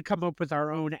 we need to come up with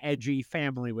our own edgy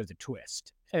family with a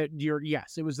twist.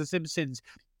 Yes, it was The Simpsons.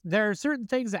 There are certain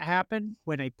things that happen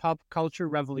when a pop culture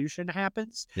revolution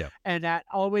happens, and that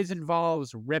always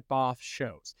involves rip-off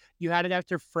shows. You had it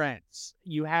after Friends.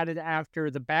 You had it after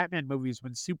the Batman movies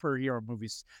when superhero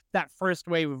movies, that first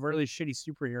wave of really shitty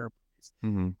superhero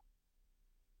movies.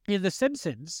 In The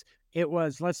Simpsons, it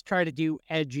was, let's try to do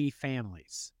edgy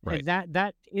families. Right. And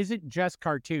that isn't just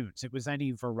cartoons. It was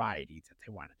any variety that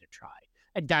they wanted to try.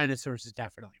 And Dinosaurs is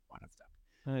definitely one of them.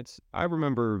 I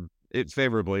remember it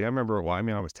favorably. I remember,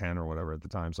 I was 10 or whatever at the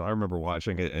time, so I remember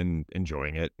watching it and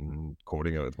enjoying it and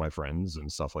quoting it with my friends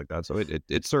and stuff like that. So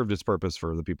it served its purpose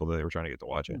for the people that they were trying to get to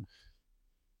watch it.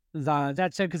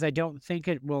 That said, because I don't think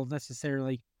it will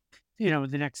necessarily,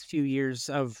 in the next few years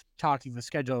of talking the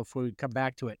schedule, if we come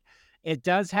back to it, it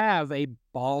does have a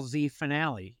ballsy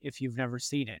finale. If you've never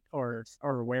seen it or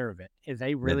aware of it,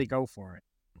 they really go for it.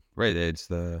 Right. Is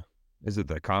it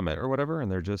the comet or whatever?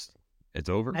 And they're just. It's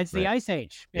over. It's the Ice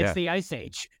Age. It's the Ice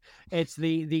Age. It's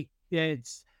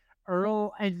it's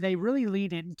Earl, and they really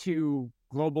lead into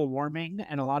global warming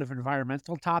and a lot of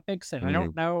environmental topics. And I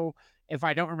don't know if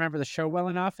I don't remember the show well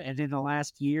enough, and in the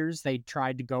last years they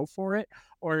tried to go for it,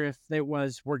 or if it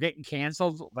was, we're getting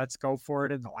canceled, let's go for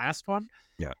it in the last one.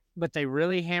 Yeah. But they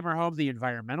really hammer home the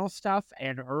environmental stuff,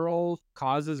 and Earl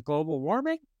causes global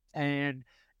warming, and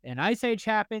an Ice Age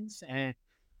happens, and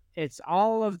it's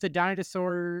all of the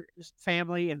dinosaur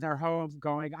family in their home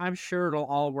going, I'm sure it'll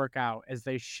all work out, as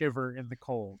they shiver in the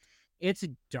cold. It's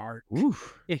dark.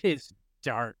 Oof. It is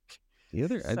dark. The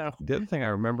other thing I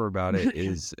remember about it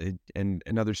is, and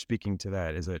another speaking to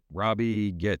that, is that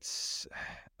Robbie gets,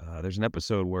 there's an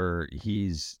episode where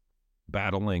he's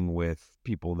battling with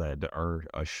people that are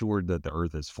assured that the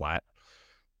earth is flat.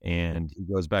 And he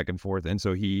goes back and forth. And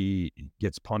so he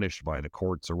gets punished by the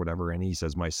courts or whatever. And he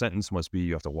says, my sentence must be,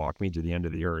 you have to walk me to the end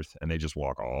of the earth. And they just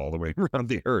walk all the way around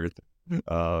the earth.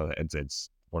 It's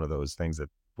one of those things that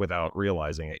without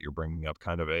realizing it, you're bringing up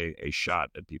kind of a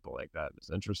shot at people like that. It's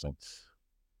interesting.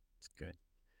 It's good.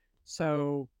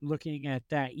 So looking at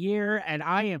that year, and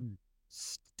I am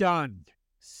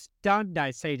stunned,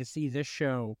 I say, to see this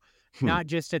show, not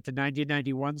just at the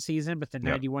 1991 season, but the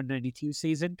 91-92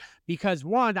 season, because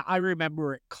one, I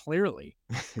remember it clearly.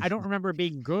 I don't remember it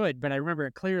being good, but I remember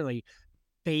it clearly.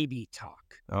 Baby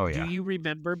Talk. Oh, Do yeah. you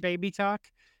remember Baby Talk?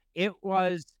 It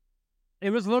was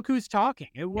Look Who's Talking.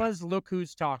 It was Look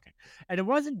Who's Talking. And it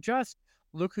wasn't just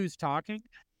Look Who's Talking.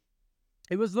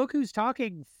 It was Look Who's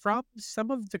Talking from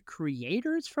some of the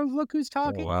creators from Look Who's Oh,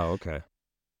 Talking. wow. Okay.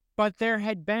 But there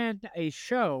had been a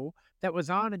show that was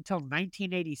on until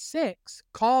 1986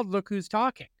 called Look Who's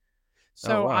Talking.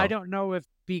 So I wow. don't know if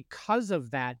because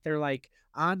of that, they're like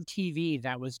on TV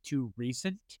that was too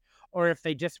recent, or if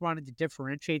they just wanted to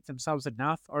differentiate themselves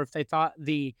enough, or if they thought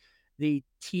the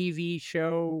TV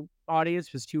show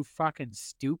audience was too fucking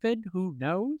stupid. Who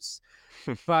knows?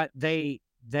 But they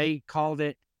called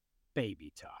it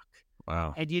Baby Talk.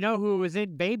 Wow. And you know who was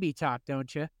in Baby Talk,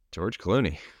 don't you? George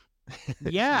Clooney.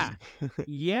 Yeah.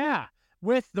 Yeah.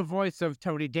 With the voice of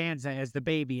Tony Danza as the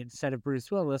baby instead of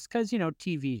Bruce Willis, because, you know,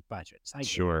 TV budgets. I get it.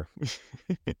 Sure.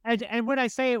 And when I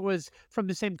say it was from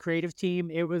the same creative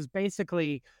team, it was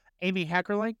basically Amy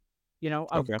Heckerling, you know,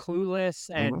 of Okay.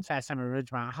 Clueless and Fast Time at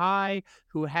Ridgemont High,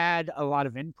 who had a lot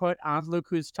of input on Look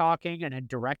Who's Talking and had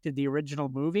directed the original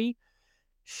movie.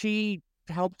 She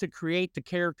helped to create the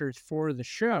characters for the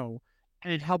show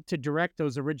and helped to direct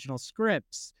those original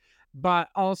scripts. But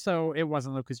also, it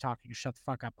wasn't Look Who's Talking. Shut the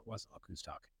fuck up. It wasn't Look Who's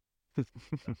Talking.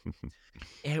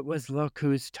 It was Look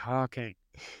Who's Talking.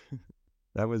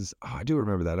 That was, I do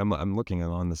remember that. I'm looking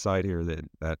on the side here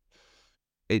that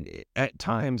at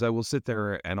times I will sit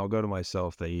there and I'll go to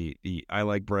myself, I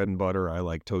like bread and butter, I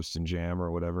like toast and jam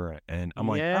or whatever. And I'm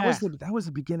like, that was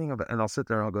the beginning of it. And I'll sit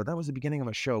there and I'll go, that was the beginning of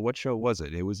a show. What show was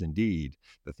it? It was indeed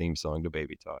the theme song to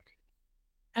Baby Talk.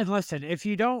 And listen, if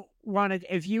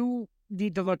you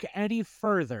need to look any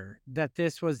further, that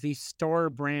this was the store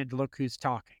brand Look Who's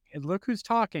Talking. And Look Who's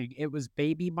Talking, it was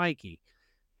Baby Mikey.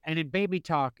 And in Baby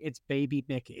Talk, it's Baby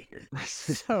Mickey.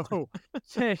 So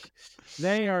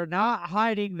they are not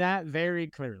hiding that very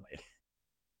clearly.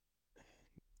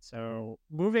 So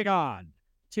moving on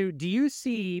to, did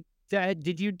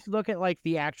you look at like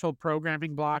the actual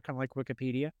programming block on like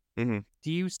Wikipedia? Mm-hmm.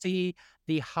 Do you see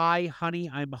the Hi Honey,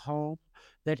 I'm Home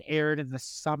that aired in the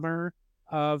summer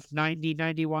of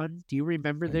 1991? Do you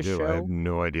remember this show? I have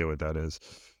no idea what that is.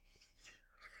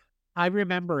 I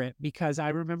remember it because I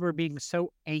remember being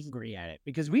so angry at it,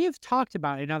 because we have talked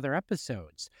about in other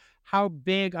episodes how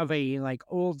big of a like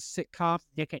old sitcom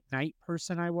Nick at Night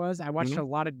person I was. I watched a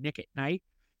lot of Nick at Night.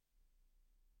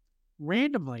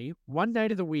 Randomly, one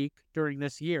night of the week during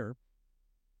this year,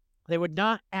 they would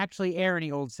not actually air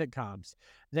any old sitcoms.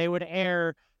 They would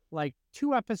air like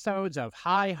 2 episodes of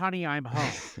Hi Honey, I'm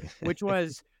Home, which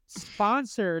was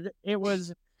sponsored. It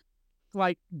was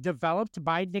like developed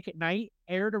by Nick at Night,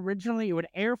 aired originally. It would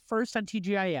air first on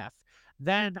TGIF.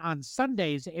 Then on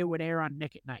Sundays, it would air on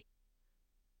Nick at Night.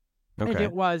 Okay. And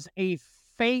it was a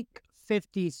fake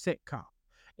 50s sitcom.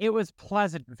 It was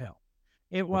Pleasantville.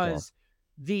 It was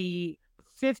the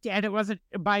 50, and it wasn't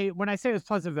when I say it was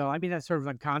Pleasantville, I mean that sort of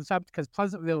a concept, because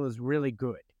Pleasantville is really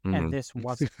good, and this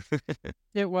wasn't.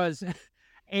 It was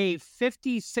a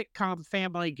 50s sitcom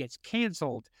family gets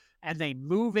canceled, and they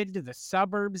move into the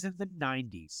suburbs in the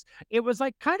 90s. It was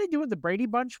like kind of doing the Brady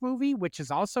Bunch movie, which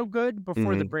is also good,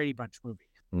 before the Brady Bunch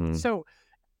movie. So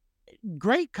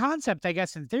great concept, I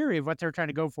guess, in theory of what they're trying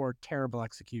to go for. Terrible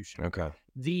execution. Okay.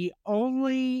 The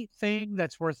only thing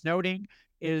that's worth noting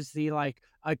is the like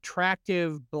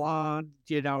attractive blonde,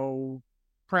 you know,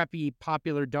 preppy,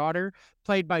 popular daughter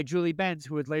played by Julie Benz,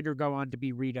 who would later go on to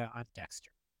be Rita on Dexter.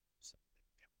 So,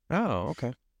 oh,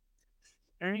 okay.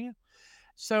 There you go.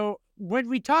 So when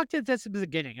we talked at this at the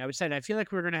beginning, I said I feel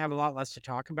like we're going to have a lot less to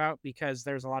talk about because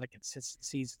there's a lot of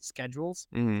consistencies and schedules.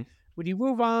 Mm-hmm. When you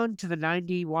move on to the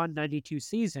 91-92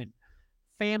 season,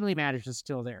 Family Matters is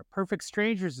still there. Perfect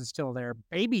Strangers is still there.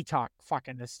 Baby Talk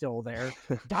fucking is still there.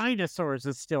 Dinosaurs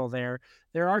is still there.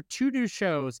 There are 2 new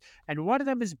shows, and one of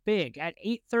them is big. At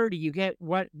 8:30, you get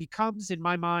what becomes, in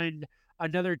my mind,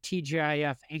 another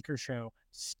TGIF anchor show,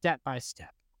 Step by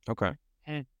Step. Okay.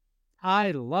 And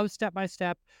I love Step by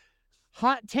Step.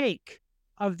 Hot take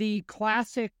of the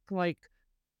classic, like,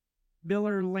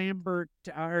 Miller Lambert,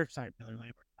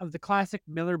 of the classic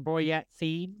Miller Boyette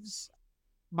themes,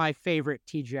 my favorite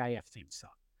TGIF theme song.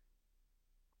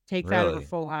 Take that over Really?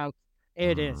 Full House.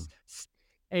 It is.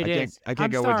 I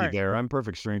can't go with you there. I'm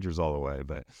Perfect Strangers all the way,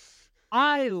 but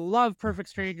I love Perfect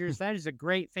Strangers. That is a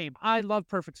great theme. I love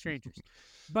Perfect Strangers.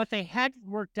 But they hadn't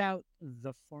worked out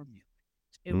the formula.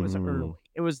 It was early.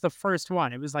 It was the first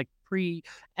one. It was like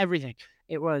pre-everything.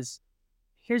 It was,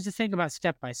 here's the thing about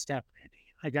Step by Step, Randy.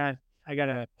 I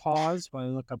gotta pause while I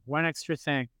look up one extra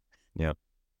thing. Yep.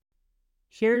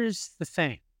 Here's the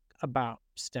thing about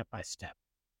Step by Step.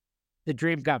 The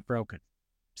dream got broken.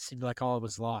 Seemed like all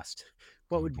was lost.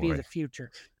 What Oh, would be boy. the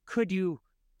future? Could you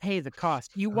pay the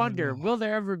cost? You I wonder, know. will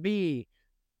there ever be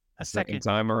a second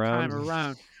time around. time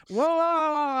around? Whoa, whoa,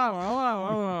 whoa, whoa, whoa,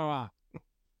 whoa, whoa, whoa.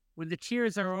 When the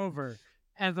cheers are over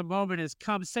and the moment has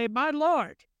come, say, my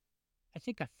Lord, I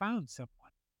think I found someone.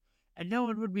 And no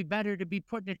one would be better to be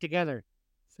putting it together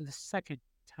for the second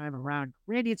time around.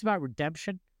 Randy, it's about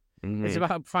redemption. It's Mhm.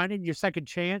 about finding your second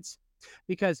chance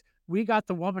because we got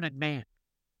the woman and man.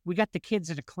 We got the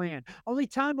kids in a clan. Only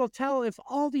time will tell if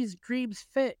all these dreams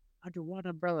fit under one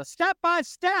umbrella, step by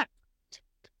step,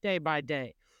 day by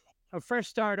day. A fresh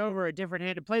start over, a different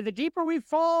hand to play. The deeper we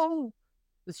fall,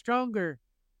 the stronger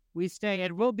we stay,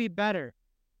 and we'll be better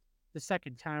the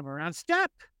second time around.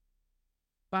 Step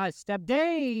by step,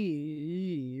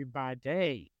 day by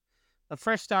day. A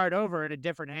fresh start over and a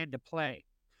different hand to play.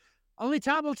 Only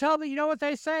time will tell me, you know what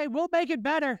they say, we'll make it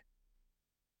better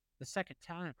the second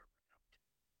time.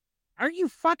 Aren't you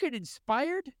fucking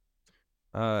inspired?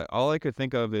 All I could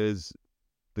think of is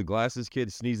the glasses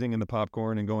kid sneezing in the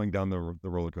popcorn and going down the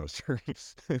roller coaster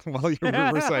while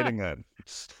you're reciting that.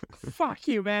 Fuck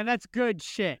you, man. That's good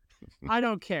shit. I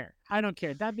don't care.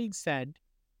 That being said,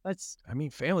 let's I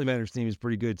mean, Family Matters theme is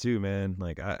pretty good too, man.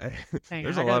 Like hang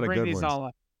there's on. a I gotta lot of bring good these ones. all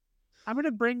up. I'm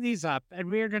gonna bring these up, and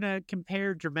we're gonna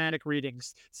compare dramatic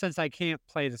readings since I can't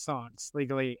play the songs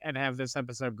legally and have this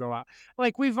episode go out.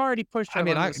 Like we've already pushed our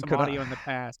limit with some audio in the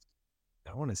past.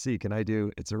 I want to see. Can I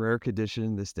do? It's a rare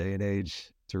condition this day and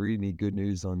age to read any good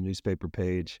news on newspaper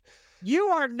page. You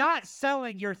are not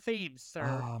selling your themes, sir.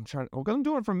 I'm trying. Well, I'm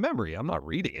doing it from memory. I'm not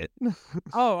reading it.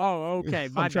 Okay.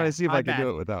 I'm trying to see if my I can bad. do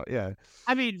it without. Yeah.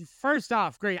 I mean, first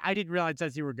off, great. I didn't realize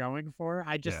that's you were going for.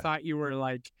 I just Yeah. thought you were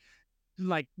like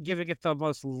giving it the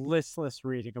most listless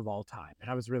reading of all time, and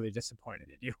I was really disappointed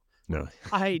in you. No.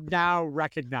 I now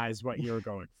recognize what you were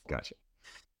going for. Gotcha.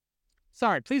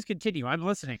 Sorry, please continue. I'm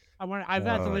listening. I've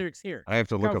got the lyrics here. I have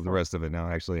to look Go up the for it. rest of it now.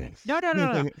 Actually. No.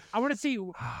 I want to see.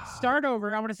 Start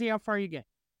over. I want to see how far you get.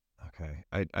 Okay.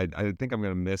 I think I'm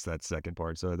gonna miss that second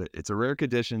part. So it's a rare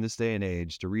condition this day and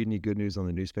age to read any good news on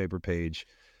the newspaper page.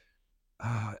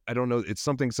 I don't know. It's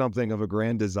something of a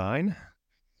grand design.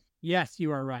 Yes,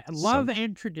 you are right. Love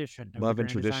and tradition. Love and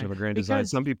tradition of a grand design.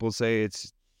 Some people say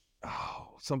it's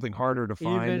something harder to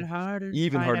find.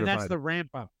 Even harder. And that's the ramp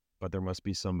up. But there must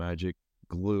be some magic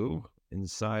glue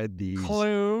inside these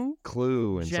Clue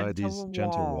inside these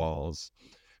gentle walls.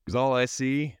 Because all I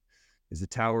see is the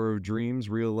Tower of Dreams,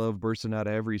 real love bursting out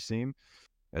of every seam.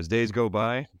 As days go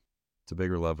by, it's a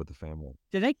bigger love with the family.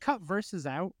 Did they cut verses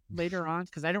out later on?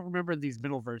 Because I don't remember these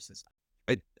middle verses.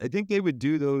 I think they would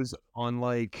do those on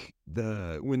like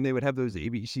when they would have those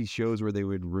ABC shows where they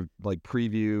would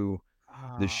preview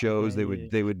the shows. They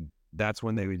would that's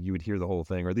when you would hear the whole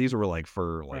thing. Or these were like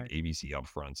for like ABC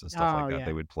upfronts and stuff like that. Yeah.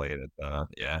 They would play it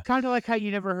at kind of like how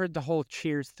you never heard the whole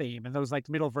Cheers theme, and those like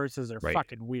middle verses are Right.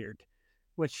 fucking weird,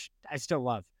 which I still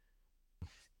love.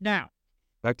 Now,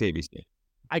 back to ABC.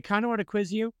 I kind of want to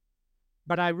quiz you,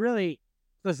 but I really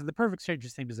listen. The Perfect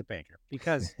Strangers theme is a banger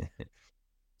because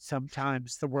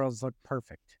sometimes the worlds look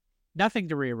perfect, nothing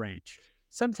to rearrange.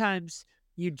 Sometimes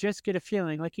you just get a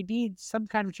feeling like you need some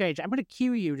kind of change. I'm going to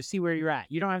cue you to see where you're at.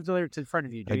 You don't have the lyrics in front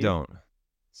of you, do you? I don't.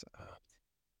 So,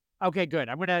 okay, good.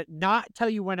 I'm going to not tell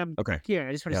you when I'm here.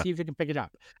 I just want to see if you can pick it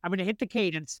up. I'm going to hit the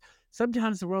cadence.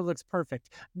 Sometimes the world looks perfect,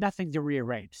 nothing to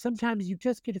rearrange. Sometimes you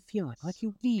just get a feeling like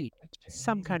you need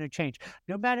some kind of change.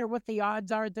 No matter what the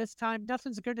odds are this time,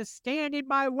 nothing's going to stand in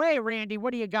my way, Randy.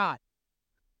 What do you got?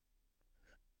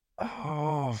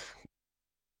 Oh,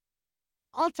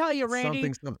 I'll tell you, Randy.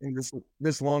 Something.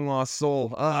 This long lost soul.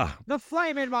 The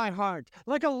flame in my heart,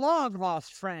 like a long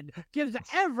lost friend, gives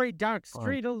every dark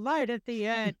street a light at the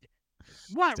end.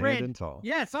 What, Standing Randy? tall.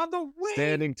 Yes, on the wings.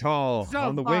 Standing tall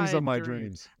on the wings of my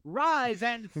dreams. Rise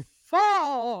and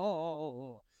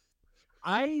fall.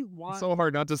 It's so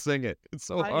hard not to sing it. It's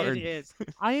so hard. It is.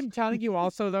 I am telling you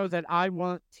also, though, that I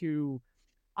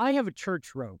have a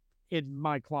church robe in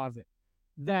my closet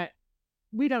that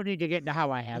we don't need to get into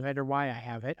how I have it or why I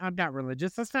have it. I'm not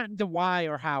religious. That's not the why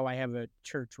or how I have a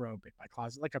church robe in my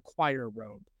closet, like a choir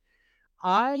robe.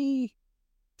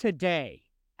 Today,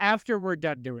 after we're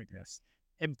done doing this,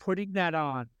 am putting that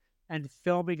on and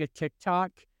filming a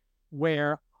TikTok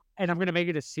and I'm going to make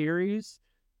it a series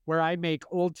where I make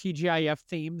old TGIF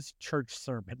themes church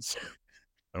sermons.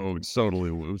 Oh,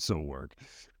 it would so work.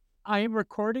 I am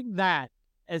recording that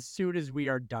as soon as we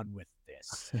are done with this.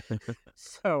 this.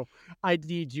 So I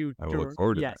need you I will to, look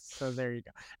forward to yes. So there you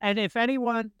go. And if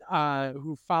anyone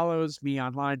who follows me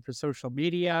online for social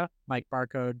media, Mike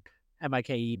Barcode,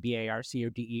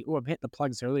 MikeBarcode. Oh, I'm hitting the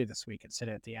plugs early this week instead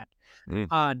of at the end. Mm.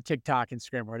 On TikTok,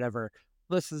 Instagram, whatever,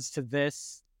 listens to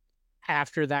this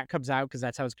after that comes out, because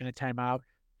that's how it's going to time out.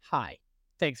 Hi.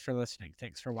 Thanks for listening.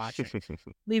 Thanks for watching.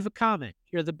 Leave a comment.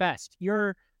 You're the best.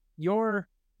 You're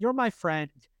my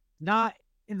friend. Not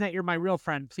in that you're my real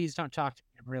friend. Please don't talk to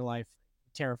me in real life.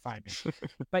 You terrify me.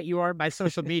 But you are my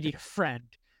social media friend,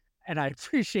 and I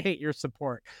appreciate your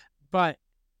support. But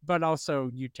also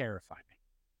you terrify me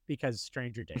because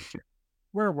stranger danger.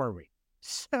 Where were we?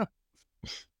 So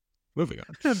Moving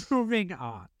on. moving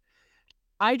on.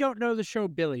 I don't know the show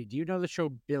Billy. Do you know the show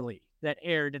Billy that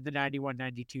aired in the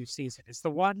 91-92 season? It's the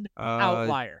one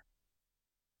outlier.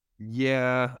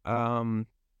 Yeah.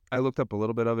 I looked up a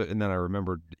little bit of it, and then I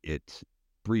remembered it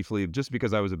briefly, just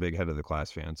because I was a big Head of the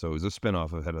Class fan. So it was a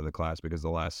spinoff of Head of the Class, because the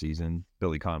last season,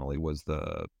 Billy Connolly was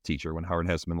the teacher when Howard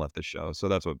Hesseman left the show. So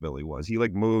that's what Billy was. He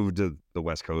moved to the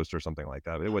West Coast or something like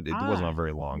that. It wasn't on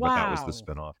very long, but that was the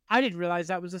spinoff. I didn't realize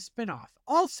that was a spinoff.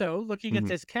 Also, looking at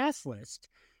this cast list,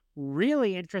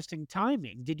 really interesting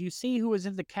timing. Did you see who was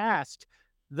in the cast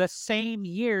the same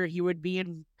year he would be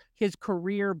in his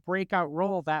career breakout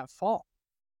role that fall?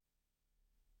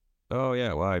 Oh,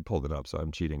 yeah. Well, I pulled it up, so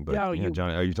I'm cheating. But No,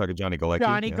 Johnny, are you talking Johnny Galecki?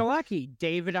 Johnny Galecki,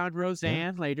 David on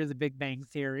Roseanne, later The Big Bang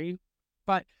Theory.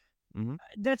 But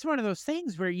that's one of those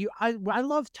things where I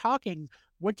love talking.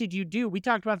 What did you do? We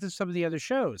talked about this in some of the other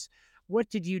shows. What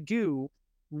did you do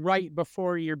right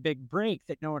before your big break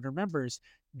that no one remembers?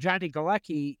 Johnny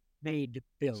Galecki made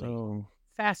Billy. So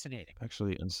fascinating.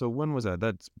 Actually, and so when was that?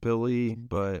 That's Billy,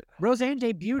 but Roseanne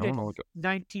debuted in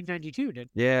 1992,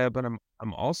 didn't? Yeah, but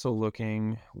I'm also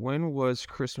looking. When was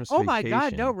Christmas Oh Vacation? my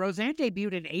God, no! Roseanne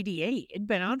debuted in '88. It'd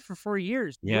been on for 4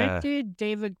 years. Yeah.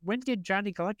 When did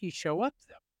Johnny Galecki show up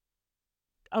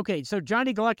though? Okay, so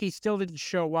Johnny Galecki still didn't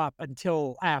show up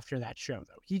until after that show,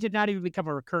 though. He did not even become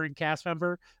a recurring cast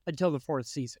member until the 4th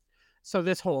season. So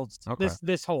this holds. Okay.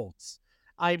 This holds.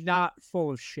 I'm not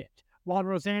full of shit. While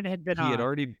Roseanne had been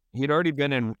he'd already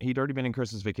been in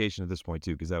Christmas Vacation at this point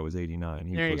too, because that was '89.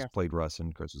 He played Russ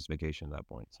in Christmas Vacation at that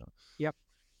point. So yep.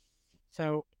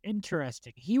 So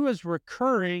interesting. He was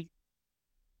recurring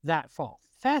that fall.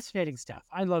 Fascinating stuff.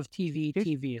 I love TV.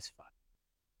 TV is fun.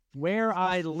 Where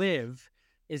I Live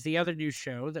is the other new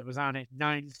show that was on at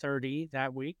 9:30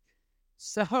 that week.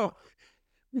 So,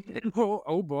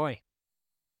 oh boy.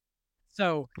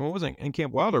 So what was it? And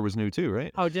Camp Wilder was new too,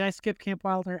 right? Oh, did I skip Camp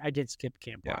Wilder? I did skip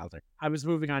Camp Wilder. I was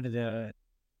moving on to the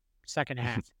second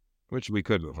half. Which we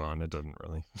could move on. It doesn't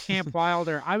really. Camp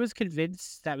Wilder. I was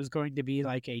convinced that was going to be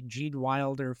like a Gene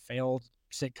Wilder failed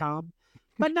sitcom.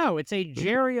 But no, it's a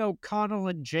Jerry O'Connell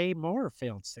and Jay Moore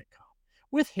failed sitcom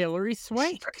with Hilary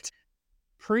Swank.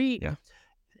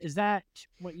 Is that,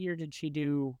 what year did she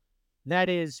do? That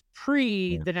is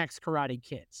The Next Karate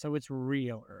Kid. So it's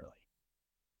real early.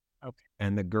 Okay.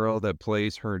 And the girl that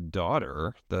plays her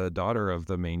daughter, the daughter of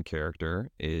the main character,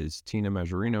 is Tina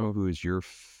Majorino, who is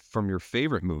from your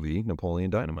favorite movie, Napoleon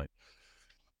Dynamite.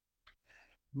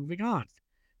 Moving on.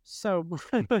 So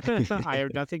I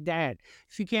have nothing to add.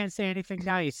 If you can't say anything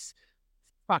nice,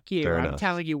 fuck you. Fair I'm enough.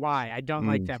 telling you why. I don't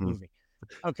like that movie.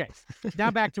 Okay. Now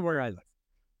back to Where I Live.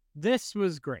 This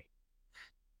was great.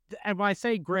 And when I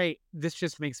say great, this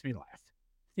just makes me laugh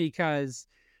because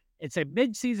it's a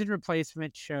mid-season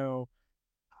replacement show.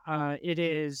 It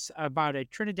is about a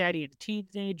Trinidadian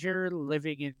teenager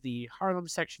living in the Harlem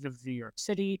section of New York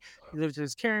City. He lives with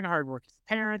his caring, hardworking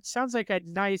parents. Sounds like a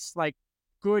nice,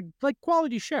 good,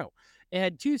 quality show. It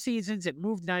had 2 seasons. It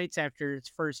moved nights after its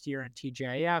first year on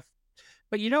TGIF.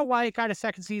 But you know why it got a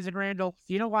second season, Randall?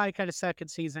 You know why it got a second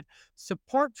season?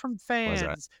 Support from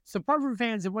fans. Support from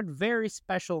fans and one very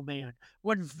special man.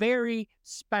 One very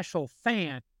special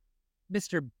fan.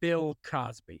 Mr. Bill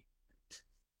Cosby.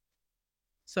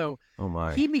 So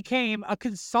he became a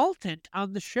consultant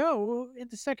on the show in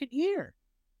the second year.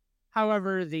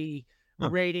 However, the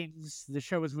ratings, the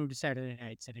show was moved to Saturday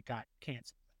nights and it got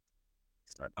canceled.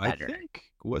 I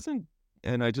think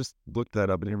and I just looked that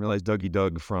up and didn't realize Dougie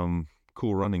Doug from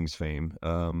Cool Runnings fame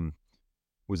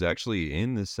was actually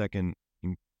in the second,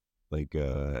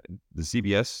 the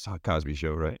CBS Cosby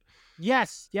Show, right?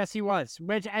 Yes, he was.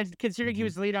 And considering he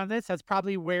was the lead on this, that's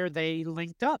probably where they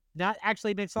linked up. That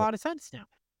actually makes a lot of sense now.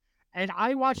 And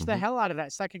I watched the hell out of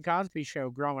that second Cosby Show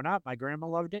growing up. My grandma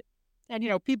loved it. And,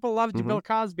 people loved Bill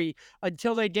Cosby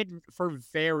until they didn't for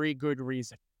very good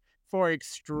reason. For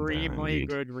extremely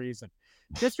good reason.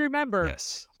 Just remember,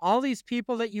 all these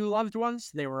people that you loved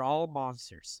once, they were all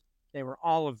monsters. They were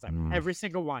all of them, Mm, every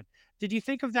single one. Did you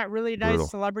think of that really nice brutal.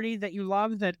 celebrity that you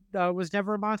love that was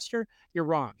never a monster? You're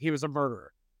wrong. He was a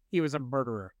murderer. He was a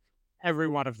murderer. Every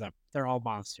one of them. They're all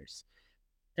monsters.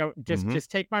 Don't Hmm.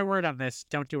 just take my word on this.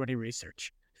 Don't do any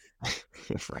research.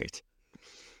 Right.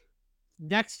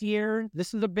 Next year,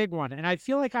 this is a big one. And I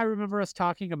feel like I remember us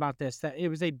talking about this, that it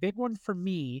was a big one for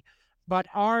me, but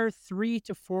our 3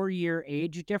 to 4 year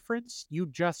age difference, you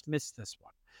just missed this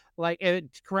one. Like,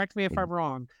 correct me if I'm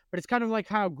wrong, but it's kind of like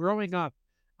how growing up,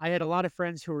 I had a lot of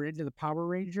friends who were into the Power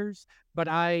Rangers, but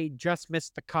I just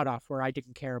missed the cutoff where I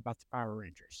didn't care about the Power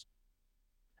Rangers.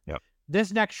 Yep.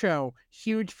 This next show,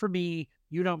 huge for me.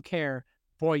 You don't care.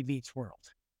 Boy Meets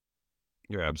World.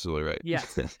 You're absolutely right.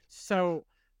 Yes. So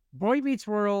Boy Meets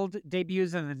World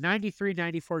debuts in the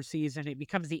 93-94 season. It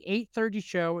becomes the 8:30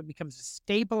 show. It becomes a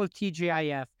staple of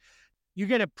TGIF. You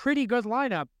get a pretty good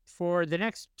lineup for the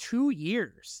next 2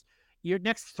 years. Your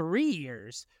next 3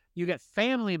 years, you get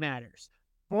Family Matters,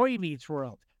 Boy Meets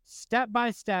World, Step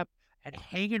by Step, and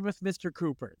Hanging with Mr.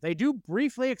 Cooper. They do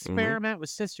briefly experiment with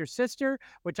Sister Sister,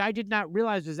 which I did not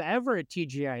realize was ever a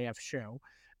TGIF show,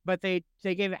 but they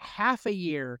gave it half a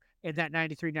year in that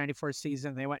 93-94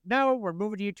 season. They went, no, we're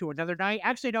moving you to another night.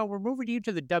 Actually, no, we're moving you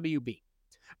to the WB.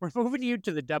 We're moving you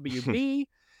to the WB,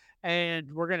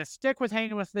 and we're going to stick with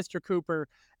Hanging with Mr. Cooper.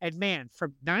 And man,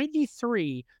 from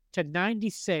 93 to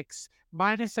 96,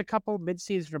 minus a couple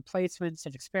mid-season replacements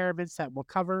and experiments that we'll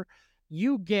cover,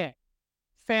 you get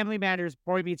Family Matters,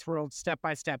 Boy Meets World, Step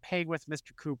by Step, Hang with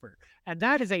Mr. Cooper. And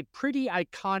that is a pretty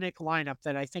iconic lineup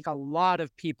that I think a lot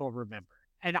of people remember.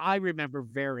 And I remember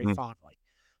very fondly.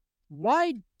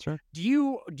 Why Sure. do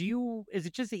you is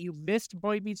it just that you missed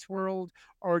Boy Meets World,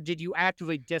 or did you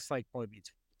actively dislike Boy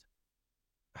Meets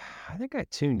I think I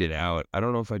tuned it out. I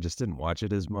don't know if I just didn't watch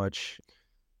it as much.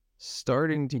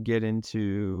 Starting to get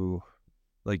into,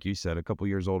 like you said, a couple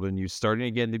years old, and you starting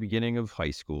to get in the beginning of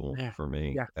high school Yeah. for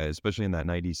me, Yeah. especially in that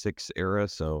 96 era.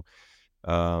 So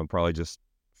probably just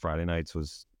Friday nights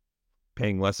was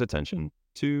paying less attention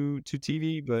to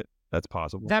TV, but that's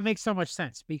possible. That makes so much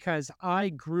sense because I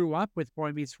grew up with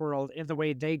Boy Meets World in the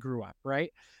way they grew up,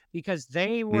 right? Because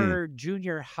they were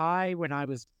junior high when I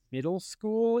was middle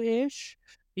school-ish.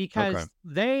 Because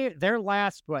their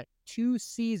last 2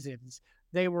 seasons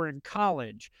they were in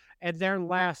college, and their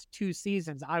last 2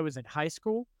 seasons I was in high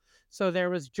school. So there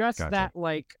was just Gotcha. that,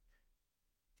 like,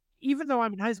 even though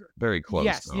I'm in high school, Very close.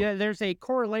 yes, though. yeah, there's a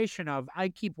correlation of I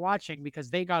keep watching because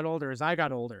they got older as I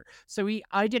got older. So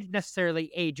I didn't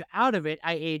necessarily age out of it.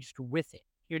 I aged with it,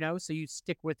 so you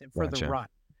stick with it for the Gotcha. run.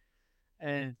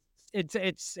 And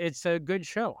it's a good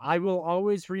show. I will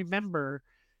always remember.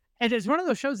 And it's one of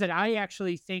those shows that I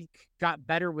actually think got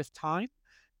better with time,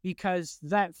 because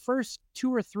that first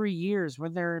 2 or 3 years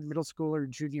when they're in middle school or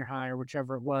junior high or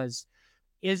whichever it was,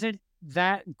 isn't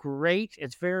that great.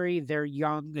 They're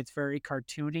young, it's very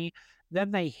cartoony. Then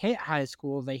they hit high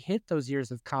school, they hit those years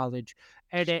of college,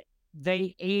 and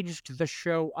they aged the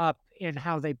show up in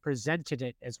how they presented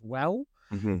it as well.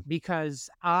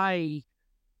 Because I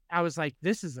was like,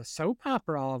 this is a soap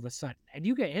opera all of a sudden. And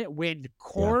you get hit when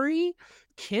Corey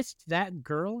kissed that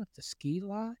girl at the ski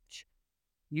lodge.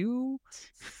 You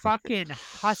fucking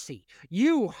hussy.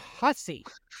 You hussy.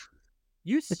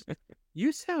 You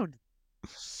sound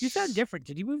different.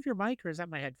 Did you move your mic, or is that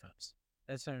my headphones?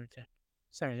 That's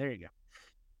sorry, there you go.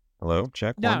 Hello,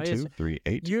 check. No, 1, 2, 3,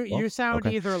 8. You sound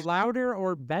okay. either louder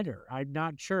or better. I'm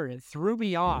not sure. It threw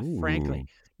me off, frankly. Ooh.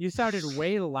 You sounded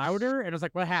way louder, and I was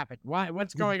like, what happened?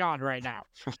 What's going on right now?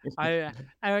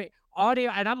 Audio,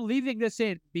 and I'm leaving this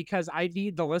in because I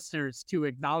need the listeners to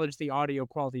acknowledge the audio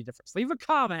quality difference. Leave a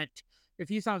comment if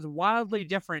he sounds wildly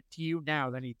different to you now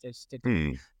than he just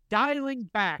did. Dialing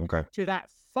back to that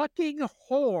fucking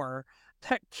whore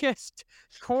that kissed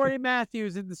Corey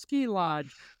Matthews in the ski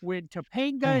lodge when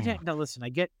Topanga. Now listen, I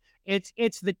get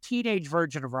it's the teenage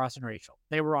version of Ross and Rachel.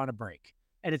 They were on a break,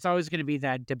 and it's always going to be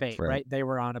that debate, right? They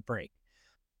were on a break,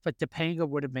 but Topanga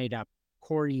would have made up.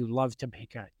 Corey, you love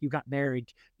Topanga. You got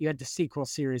married. You had the sequel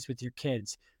series with your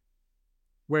kids,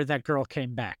 where that girl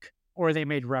came back, or they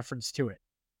made reference to it.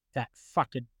 That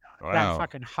fucking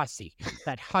hussy.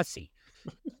 That hussy.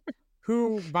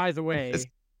 Who, by the way,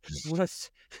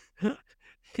 was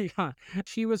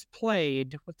she was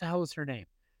played. What the hell is her name?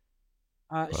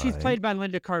 She's played by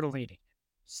Linda Cardellini.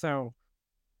 So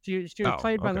she was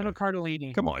played by Linda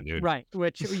Cardellini. Come on, dude. Right.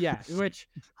 Which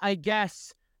I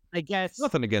guess.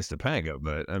 Nothing against Topanga,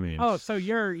 but I mean. Oh, so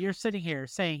you're sitting here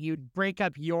saying you'd break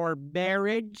up your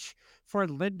marriage for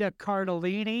Linda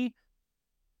Cardellini?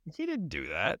 He didn't do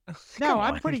that. No, Come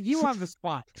I'm on. putting you on the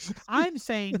spot. I'm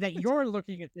saying that you're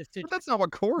looking at this. But that's not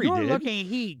what Corey You're did. looking.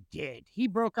 He did. He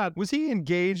broke up. Was he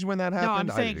engaged when that No,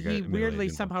 happened? I'm saying he weirdly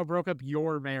didn't somehow broke up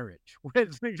your marriage.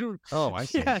 With- Oh, I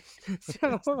see. Yeah.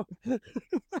 So,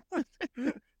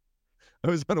 I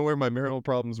was unaware my marital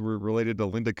problems were related to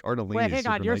Linda Cardellini. wait, hang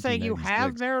on. You're saying you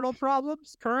have marital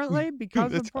problems currently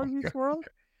because of Boy Meets World?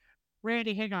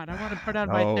 Randy, hang on. I want to put on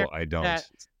my No, I don't. that-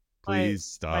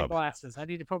 Please my stop. glasses. I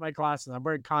need to put my glasses. I'm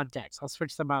wearing contacts. I'll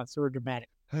switch them out so we're dramatic.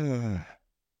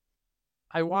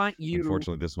 I want you.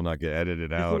 Unfortunately, this will not get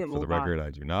edited out. It For will the not. record,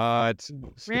 I do not.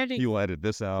 Randy- You'll edit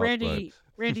this out. Randy,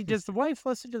 does the wife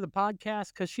listen to the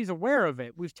podcast? Because she's aware of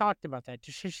it. We've talked about that.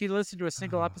 Has she listened to a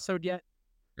single episode yet?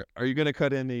 Are you going to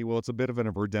cut in the, well, it's a bit of a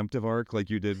redemptive arc like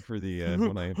you did for the,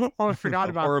 when I Oh, I forgot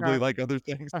about horribly that. like other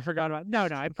things? I forgot about. No,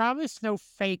 I promise no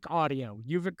fake audio.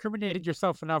 You've incriminated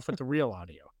yourself enough with the real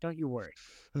audio. Don't you worry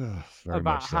Very about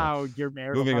much so. how you're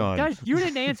married. Moving on. Guys, you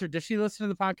didn't answer. Does she listen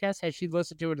to the podcast? Has she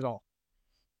listened to it at all?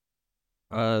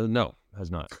 No, has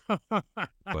not.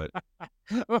 But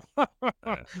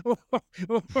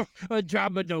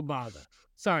Jabba no bother.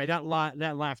 Sorry, that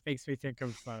laugh makes me think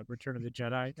of Return of the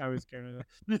Jedi. I was going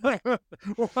to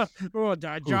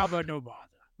Jabba no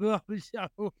bother.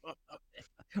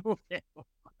 All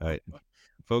right.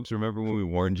 Folks, remember when we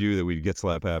warned you that we'd get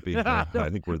slap happy? I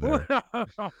think we're there.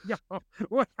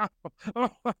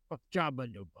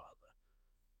 Jabba no bother.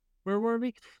 Where were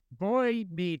we? Boy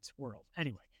Meets World.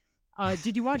 Anyway,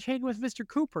 did you watch Hang with Mr.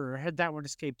 Cooper, or had that one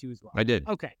escaped you as well? I did.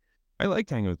 Okay. I liked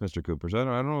hanging with Mr. Cooper's. I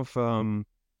don't know if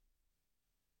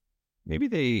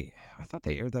maybe I thought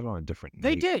they aired that on a different night.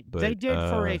 They did. But, They did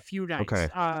for a few nights.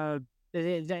 Okay.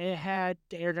 It had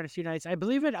aired on a few nights. I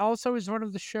believe it also is one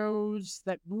of the shows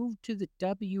that moved to the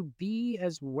WB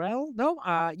as well. No?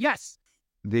 Yes.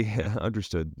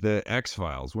 Understood. The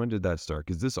X-Files, when did that start?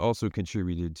 Because this also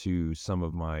contributed to some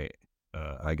of my,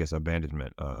 I guess,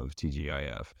 abandonment of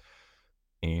TGIF.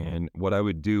 And what I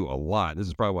would do a lot, this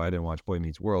is probably why I didn't watch Boy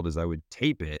Meets World, is I would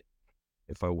tape it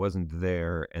if I wasn't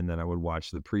there, and then I would watch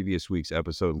the previous week's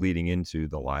episode leading into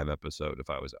the live episode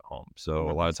if I was at home. So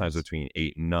a lot of times between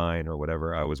 8 and 9 or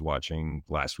whatever, I was watching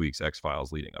last week's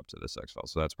X-Files leading up to this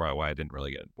X-Files. So that's probably why I didn't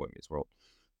really get into Boy Meets World.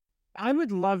 I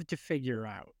would love to figure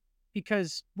out,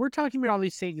 because we're talking about all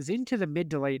these things into the mid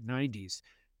to late 90s.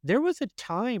 There was a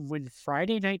time when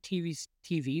Friday night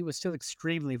TV was still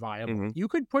extremely viable. Mhm. You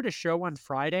could put a show on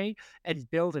Friday and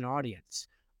build an audience.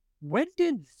 When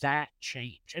did that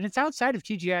change? And it's outside of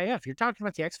TGIF. You're talking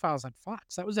about the X-Files on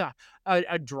Fox. That was a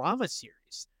drama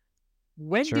series.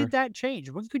 When Sure. did that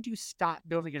change? When could you stop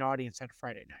building an audience on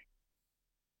Friday night?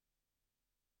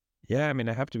 Yeah, I mean,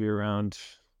 I have to be around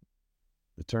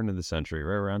the turn of the century,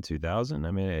 right around 2000.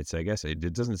 I mean, I guess it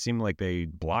doesn't seem like they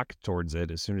blocked towards it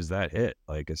as soon as that hit.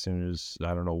 Like as soon as,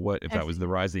 I don't know what, if that was the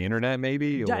rise of the internet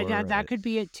maybe? Or, that could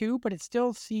be it too, but it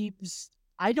still seems,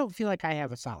 I don't feel like I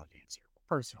have a solid answer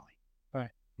personally.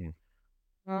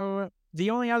 But the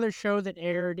only other show that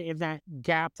aired in that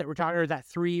gap that we're talking, or that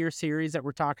 3-year series that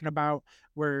we're talking about,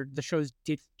 where the shows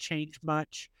didn't change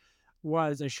much,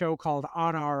 was a show called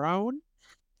On Our Own.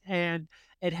 And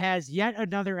it has yet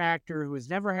another actor who has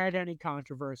never had any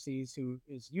controversies, who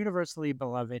is universally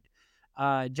beloved,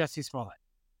 Jussie Smollett.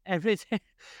 And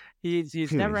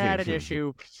he's never had an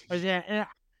issue.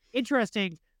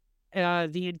 Interesting,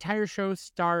 the entire show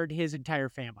starred his entire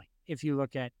family, if you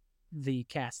look at the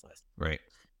cast list. Right.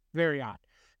 Very odd,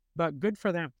 but good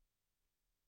for them.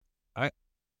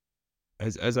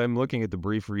 As I'm looking at the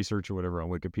brief research or whatever on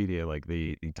Wikipedia, like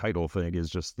the title thing is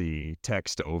just the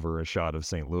text over a shot of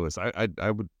St. Louis.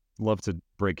 I would love to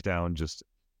break down just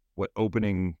what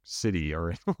opening city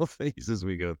are in all these as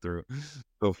we go through.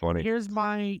 So funny. Here's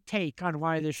my take on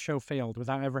why this show failed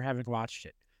without ever having watched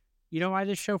it. You know why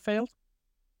this show failed?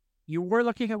 You were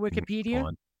looking at Wikipedia.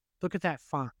 Font. Look at that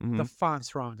font. Mhm. The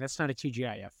font's wrong. That's not a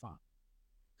TGIF font.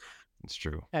 It's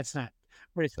true. That's not.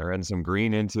 What is, They're adding some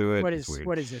green into it. It's weird.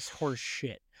 what is this horse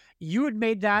shit? You had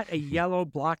made that a yellow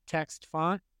block text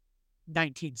font,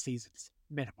 19 seasons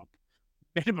minimum.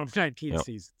 Minimum 19 Yep.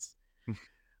 seasons.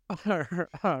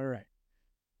 All right.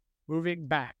 Moving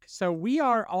back. So we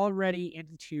are already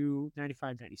into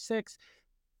 95, 96.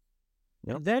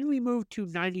 Yep. Then we move to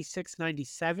 96,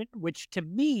 97, which to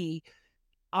me,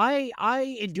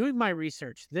 I in doing my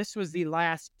research, this was the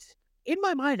last, in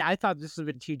my mind, I thought this was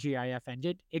when TGIF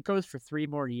ended. It goes for 3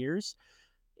 more years.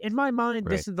 In my mind,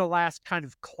 this is the last kind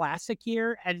of classic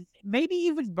year, and maybe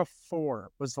even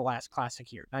before was the last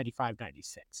classic year, 95,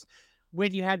 96.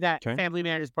 When you had that Family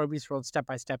Matters, Boy Meets World, Step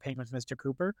by Step, Hang with Mr.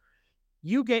 Cooper.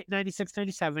 You get 96,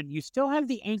 97. You still have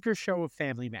the anchor show of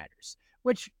Family Matters,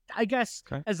 which I guess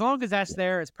Okay. as long as that's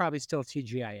there, it's probably still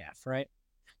TGIF, right?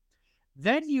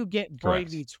 Then you get Boy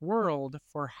Correct. Meets World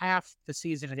for half the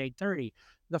season at 8:30.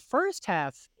 The first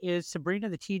half is Sabrina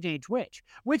the Teenage Witch,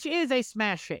 which is a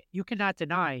smash hit. You cannot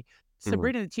deny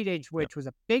Sabrina the Teenage Witch was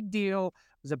a big deal,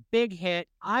 was a big hit.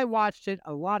 I watched it.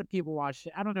 A lot of people watched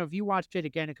it. I don't know if you watched it.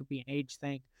 Again, it could be an age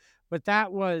thing. But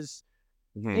that was,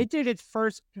 Mhm. it did its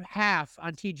first half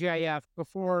on TGIF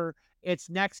before its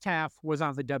next half was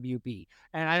on the WB.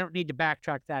 And I don't need to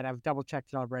backtrack that. I've double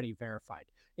checked it already, verified.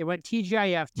 It went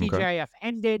TGIF, Okay. TGIF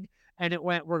ended, and it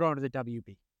went, we're going to the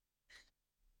WB.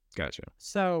 Gotcha.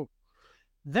 So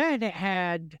then it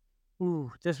had,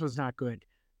 this was not good.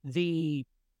 The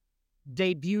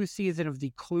debut season of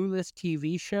the Clueless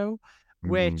TV show,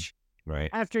 which Right.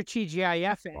 after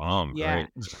TGIF, Bomb, yeah, right?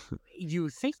 you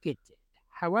think it did.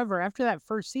 However, after that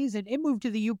first season, it moved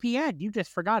to the UPN. You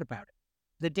just forgot about it.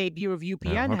 The debut of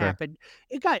UPN okay. happened.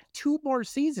 It got 2 more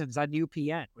seasons on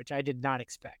UPN, which I did not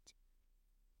expect.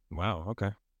 Wow,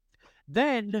 okay.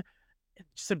 Then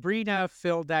Sabrina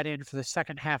filled that in for the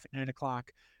second half at 9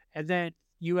 o'clock. And then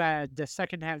you had the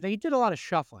second half. They did a lot of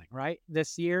shuffling, right,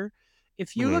 this year.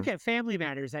 If you look at Family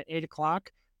Matters at 8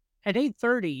 o'clock, at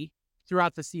 8:30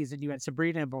 throughout the season, you had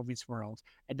Sabrina and Boy Meets World.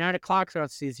 At 9 o'clock throughout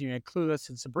the season, you had Clueless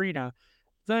and Sabrina.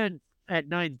 Then at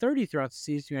 9:30 throughout the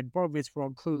season, you had Boy Meets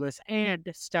World, Clueless,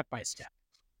 and Step by Step.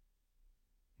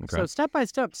 Okay. So Step by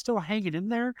Step still hanging in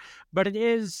there, but it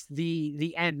is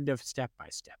the end of Step by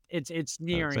Step. It's I'd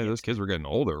nearing say those its kids were getting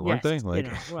older, weren't yes, they? Like,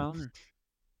 well,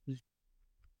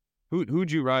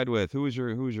 who'd you ride with? Who was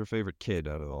your favorite kid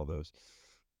out of all those?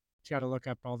 got to look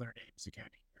up all their names again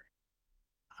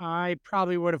here. I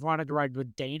probably would have wanted to ride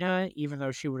with Dana, even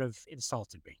though she would have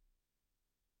insulted me.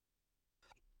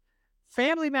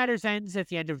 Family Matters ends at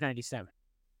the end of 97.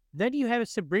 Then you have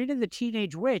Sabrina the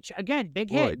Teenage Witch. Again, big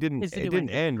hit. Well, it didn't is the it new didn't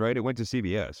ending. end, right? It went to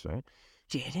CBS, right?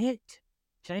 Did it?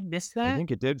 Did I miss I that?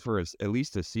 think it did for at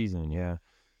least a season, yeah.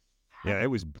 Yeah, it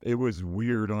was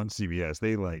weird on CBS.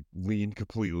 They like leaned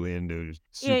completely into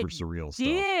super surreal stuff.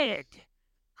 Did.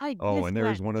 I Oh, missed and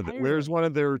there's that one of entirely.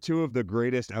 there are two of the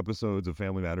greatest episodes of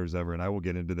Family Matters ever, and I will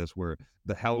get into this where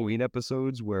the Halloween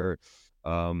episodes where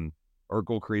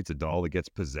Urkel creates a doll that gets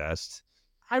possessed.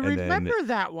 I and then- remember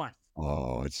that one.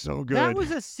 Oh, it's so good. That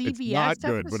was a It's CBS not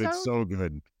good, but it's episode? so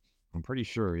good. I'm pretty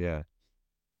sure, yeah.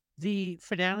 The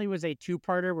finale was a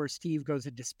 2-parter where Steve goes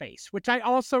into space, which I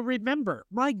also remember.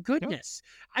 My goodness.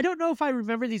 I don't know if I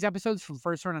remember these episodes from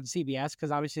first run on CBS,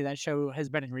 because obviously that show has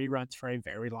been in reruns for a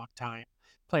very long time,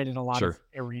 played in a lot of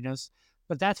arenas.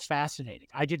 But that's fascinating.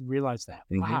 I didn't realize that.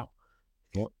 Wow.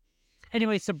 Yep.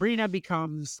 Anyway, Sabrina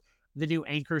becomes the new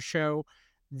anchor show.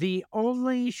 The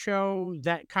only show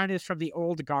that kind of is from the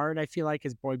old guard, I feel like,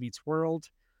 is Boy Meets World.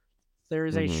 There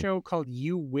is a show called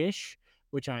You Wish,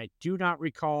 which I do not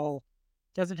recall.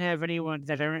 Doesn't have anyone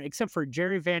that I except for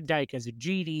Jerry Van Dyke as a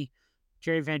genie.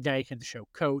 Jerry Van Dyke in the show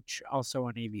Coach, also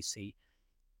on ABC.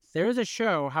 There is a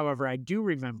show, however, I do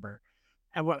remember,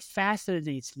 and what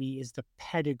fascinates me is the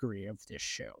pedigree of this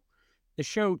show. The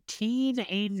show Teen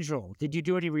Angel. Did you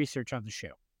do any research on the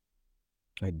show?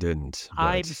 I didn't. But...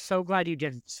 I'm so glad you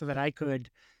didn't, so that I could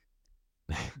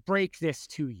break this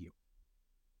to you.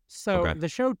 So the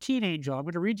show Teen Angel, I'm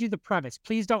going to read you the premise.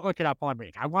 Please don't look it up while I'm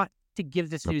reading. I want to give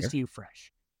this news to you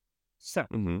fresh. So,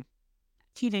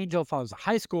 Teen Angel follows a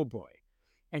high school boy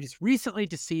and his recently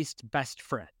deceased best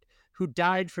friend who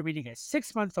died from eating a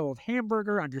 6-month-old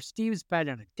hamburger under Steve's bed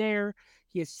on a dare.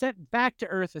 He is sent back to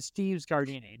Earth as Steve's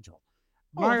guardian angel.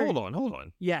 hold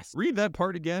on. Yes. Read that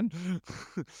part again.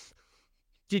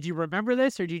 Did you remember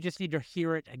this, or do you just need to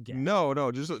hear it again?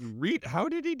 No, just read. How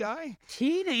did he die?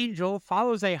 Teen Angel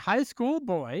follows a high school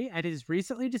boy and his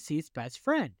recently deceased best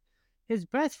friend. His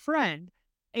best friend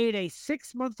ate a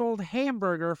 6-month-old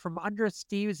hamburger from under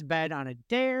Steve's bed on a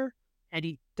dare, and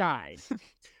he died.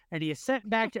 And he is sent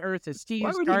back to Earth as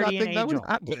Steve's guardian angel. That would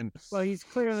happen? Well, he's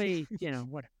clearly,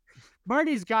 whatever.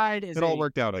 Marty's guide is it all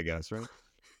worked out, I guess, right?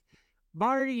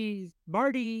 Marty,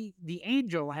 the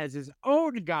angel, has his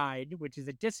own guide, which is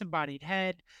a disembodied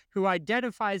head, who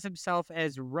identifies himself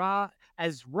as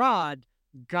Rod,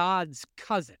 God's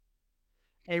cousin.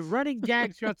 A running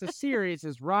gag throughout the series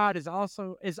is Rod is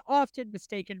often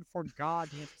mistaken for God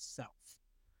himself.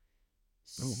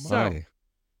 Oh my. So,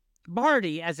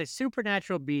 Marty, as a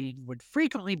supernatural being, would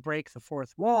frequently break the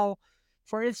fourth wall.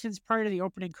 For instance, prior to the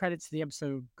opening credits of the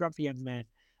episode Grumpy Young Man,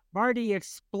 Marty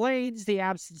explains the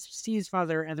absence of Steve's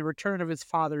mother and the return of his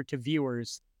father to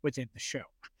viewers within the show.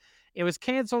 It was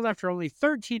canceled after only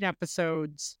 13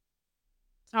 episodes.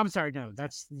 I'm sorry, no,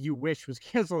 that's You Wish was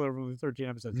canceled over only 13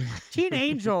 episodes. Teen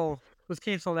Angel was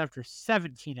canceled after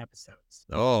 17 episodes.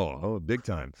 Oh, big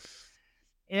time.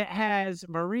 It has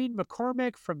Maureen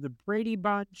McCormick from the Brady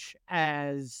Bunch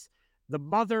as the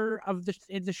mother of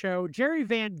in the show. Jerry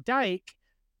Van Dyke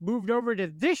moved over to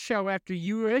this show after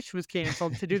You-ish was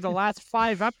canceled to do the last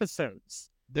 5 episodes.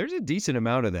 There's a decent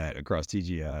amount of that across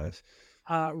TGIF.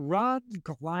 Ron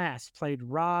Glass played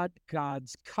Rod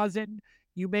God's cousin.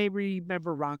 You may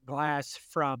remember Ron Glass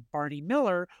from Barney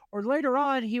Miller, or later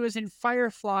on he was in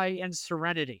Firefly and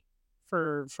Serenity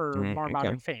for more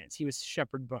modern fans. He was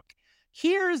Shepherd Book.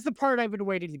 Here's the part I've been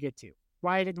waiting to get to.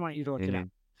 Why I didn't want you to look it up.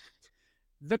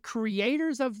 The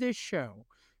creators of this show,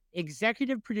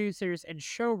 executive producers and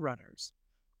showrunners,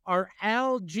 are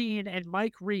Al Jean and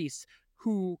Mike Reiss,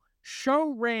 who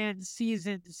show ran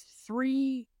seasons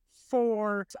 3,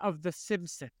 4 of The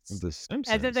Simpsons.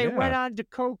 And then they went on to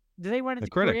create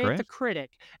The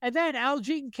Critic. And then Al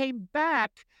Jean came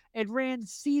back and ran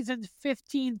seasons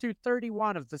 15 through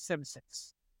 31 of The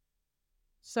Simpsons.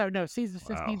 So, no, seasons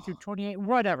 15 through 28,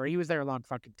 whatever. He was there a long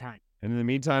fucking time. And in the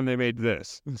meantime, they made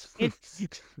this. It's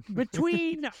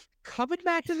between coming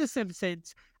back to The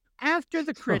Simpsons, after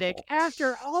The Critic,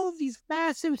 after all of these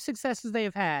massive successes they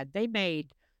have had, they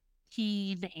made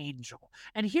Teen Angel.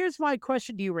 And here's my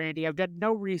question to you, Randy. I've done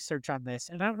no research on this,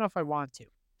 and I don't know if I want to.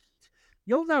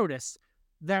 You'll notice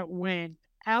that when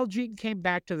Al Jean came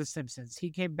back to The Simpsons, he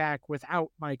came back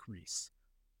without Mike Reiss.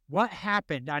 What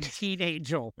happened on Teen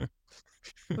Angel?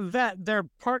 That their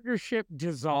partnership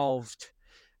dissolved.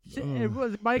 It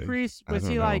was Mike Reiss. Was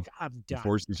he like, I'm done?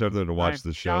 Forced each other to watch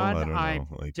the show. I don't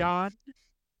know.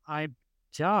 I'm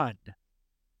done.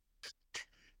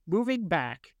 Moving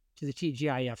back to the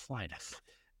TGIF lineup,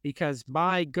 because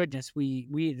my goodness,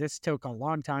 we this took a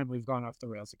long time. We've gone off the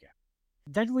rails again.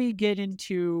 Then we get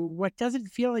into what doesn't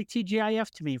feel like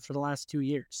TGIF to me for the last 2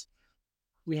 years.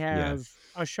 We have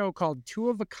a show called Two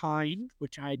of a Kind,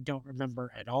 which I don't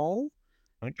remember at all.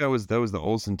 I think that was the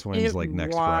Olsen twins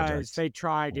next project. They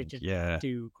tried it to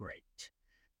do great.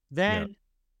 Then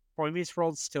Boy Meets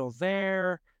World's still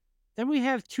there. Then we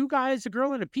have Two Guys, a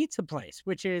Girl, and a Pizza Place,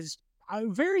 which is a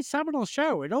very seminal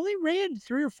show. It only ran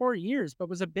 3 or 4 years, but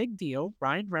was a big deal.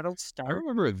 Ryan Reynolds starred. I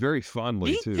remember it very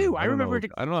fondly, Me too. I remember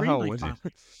it. I don't know how it went.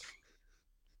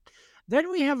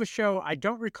 Then we have a show I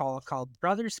don't recall called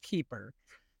Brothers Keeper,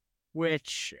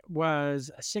 which was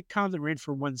a sitcom that ran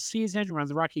for 1 season around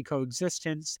the rocky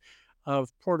coexistence of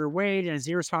Porter Wade and his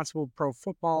irresponsible pro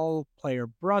football player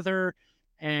brother,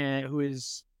 and who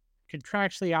is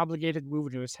contractually obligated to move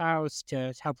into his house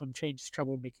to help him change his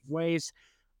troublemaking ways.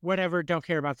 Whatever, don't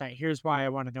care about that. Here's why I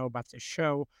want to know about this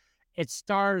show. It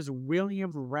stars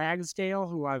William Ragsdale,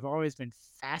 who I've always been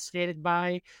fascinated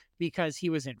by because he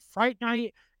was in Fright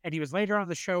Night and he was later on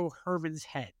the show Herman's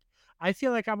Head. I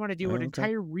feel like I want to do an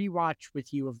entire rewatch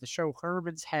with you of the show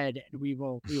Herman's Head, and we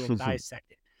will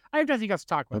dissect it. I have nothing else to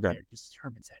talk about there, just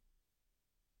Herman's Head.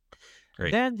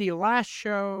 Great. Then the last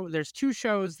show, there's 2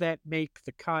 shows that make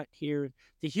the cut here.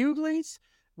 The Hughleys,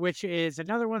 which is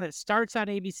another one that starts on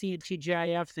ABC and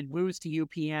TGIF, then moves to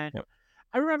UPN. Yep.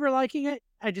 I remember liking it.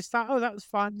 I just thought, that was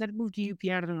fun. Then it moved to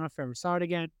UPN. I don't know if I ever saw it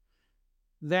again.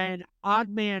 Then Odd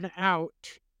Man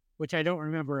Out, which I don't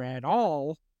remember at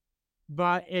all.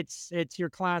 But it's your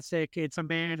classic, it's a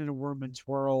man in a woman's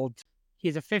world.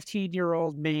 He's a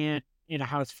 15-year-old man in a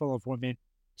house full of women,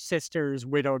 sisters,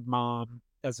 widowed mom,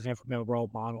 doesn't have a male role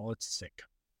model, it's sick.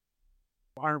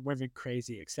 Aren't women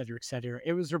crazy, etc., etc.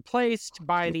 It was replaced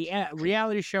by the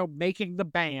reality show Making the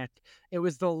Band. It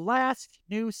was the last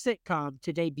new sitcom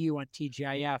to debut on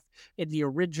TGIF in the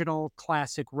original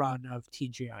classic run of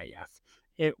TGIF.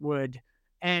 It would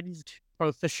end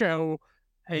both the show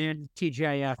and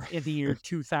TGIF in the year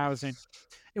 2000.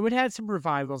 It would have some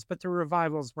revivals, but the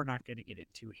revivals we're not going to get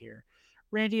into here.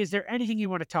 Randy, is there anything you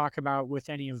want to talk about with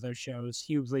any of those shows?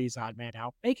 Hughleys, Odd Man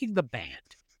Out, Making the Band.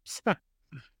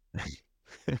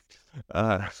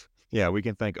 We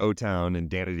can thank O-Town and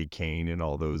Danity Kane and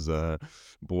all those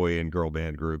boy and girl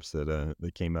band groups that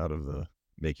came out of the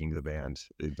Making the Band.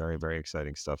 Very, very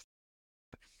exciting stuff.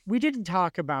 We didn't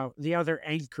talk about the other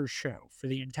anchor show for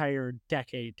the entire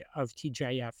decade of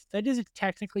TGIF. That isn't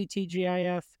technically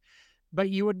TGIF, but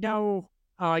you would know,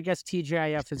 I guess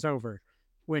TGIF is over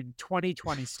when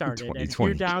 2020 started. And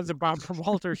Hugh Downs and Bob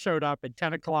Peralta showed up at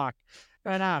 10 o'clock.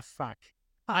 And fuck.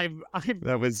 I'm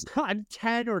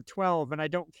 10 or 12 and I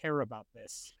don't care about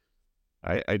this.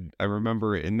 I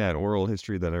remember in that oral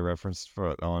history that I referenced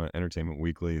on Entertainment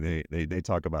Weekly, they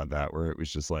talk about that, where it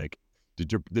was just like,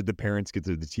 did the parents get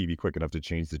to the TV quick enough to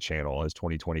change the channel as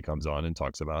 2020 comes on and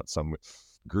talks about some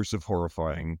gruesome,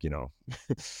 horrifying,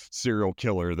 serial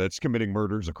killer that's committing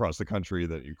murders across the country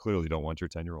that you clearly don't want your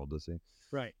 10-year-old to see.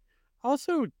 Right.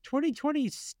 Also, 2020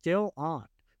 is still on.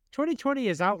 2020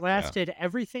 has outlasted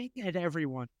everything and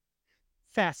everyone.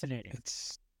 Fascinating.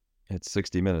 It's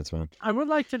 60 minutes, man. I would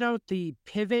like to note the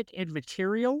pivot in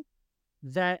material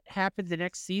that happened the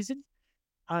next season.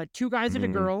 Two guys and a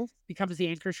girl becomes the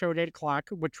anchor show at 8 o'clock,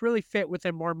 which really fit with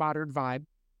a more modern vibe.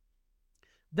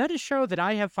 That is a show that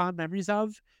I have fond memories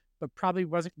of, but probably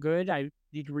wasn't good. I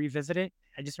need to revisit it.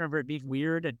 I just remember it being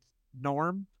weird, and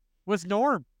Norm was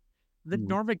Norm. The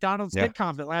Norm Macdonald's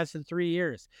sitcom that lasted 3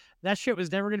 years. That shit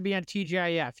was never going to be on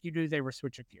TGIF. You knew they were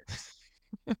switching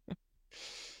gears.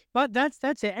 But that's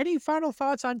it. Any final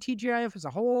thoughts on TGIF as a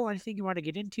whole? Anything you want to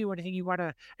get into?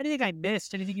 Anything I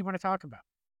missed? Anything you want to talk about?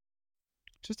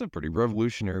 Just a pretty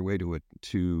revolutionary way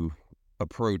to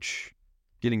approach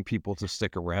getting people to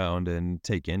stick around and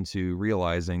take into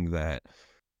realizing that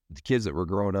the kids that were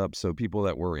growing up, so people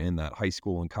that were in that high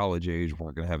school and college age,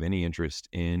 weren't going to have any interest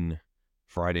in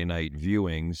Friday night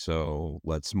viewing. So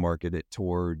let's market it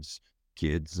towards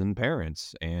kids and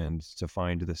parents, and to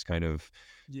find this kind of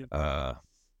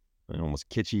almost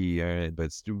kitschy,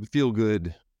 but feel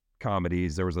good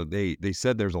comedies. They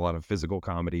said there's a lot of physical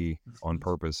comedy on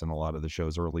purpose in a lot of the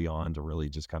shows early on to really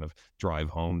just kind of drive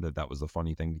home that was the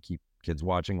funny thing to keep kids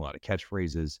watching. A lot of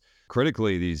catchphrases.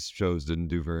 Critically, these shows didn't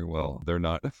do very well. They're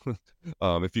not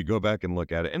if you go back and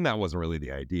look at it, and that wasn't really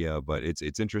the idea, but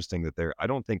it's interesting that I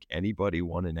don't think anybody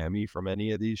won an Emmy from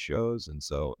any of these shows, and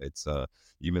so it's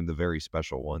even the very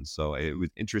special ones. So it was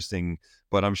interesting,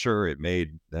 but I'm sure it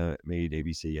made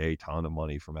ABC a ton of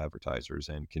money from advertisers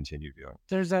and continued viewing.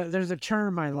 There's a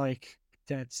term I like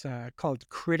that's called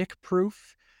critic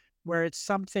proof, where it's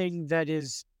something that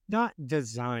is not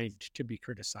designed to be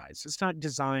criticized. It's not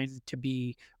designed to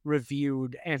be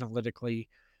reviewed analytically.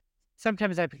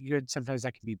 Sometimes that can be good, sometimes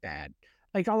that can be bad.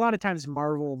 Like a lot of times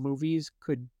Marvel movies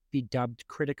could be dubbed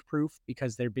critic proof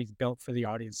because they're being built for the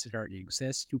audience that already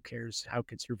exists. Who cares how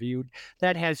it's reviewed?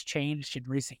 That has changed in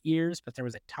recent years, but there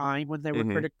was a time when they were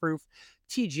critic proof.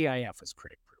 TGIF was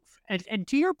critic proof. And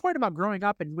to your point about growing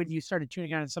up and when you started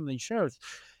tuning on some of these shows,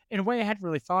 in a way I hadn't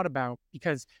really thought about,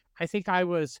 because I think I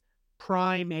was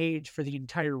prime age for the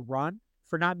entire run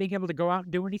for not being able to go out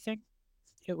and do anything.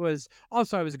 It was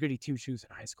also, I was a goody two shoes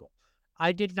in high school.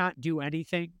 I did not do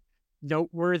anything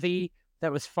noteworthy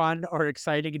that was fun or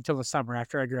exciting until the summer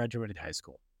after I graduated high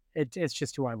school. It's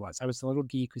just who I was. I was the little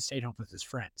geek who stayed home with his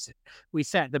friends. We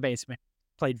sat in the basement,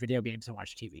 played video games, and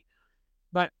watched TV.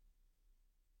 But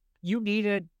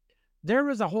there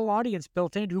was a whole audience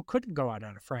built in who couldn't go out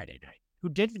on a Friday night, who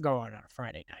didn't go out on a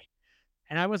Friday night.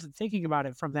 And I wasn't thinking about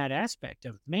it from that aspect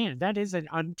of, man, that is an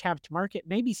untapped market,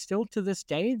 maybe still to this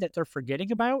day, that they're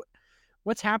forgetting about.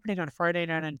 What's happening on Friday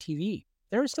night on TV?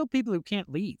 There are still people who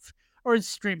can't leave. Or is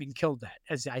streaming killed that,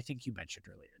 as I think you mentioned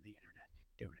earlier, the internet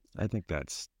doing it. I think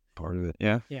that's part of it.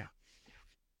 Yeah. Yeah.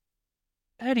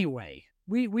 Anyway,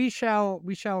 we shall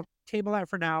table that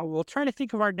for now. We'll try to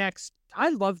think of our next. I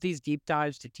love these deep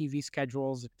dives to TV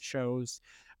schedules and shows.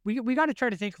 We got to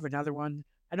try to think of another one.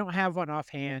 I don't have one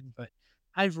offhand, but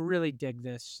I've really dig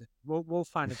this. We'll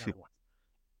find another one.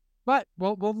 But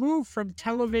we'll move from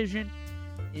television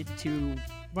into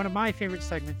one of my favorite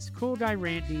segments, Cool Guy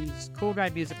Randy's Cool Guy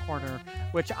Music Corner,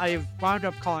 which I've wound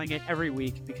up calling it every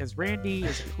week because Randy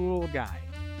is a cool guy.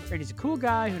 Randy's a cool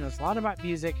guy who knows a lot about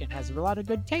music and has a lot of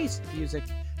good taste in music.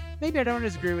 Maybe I don't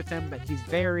disagree with him, but he's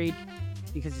varied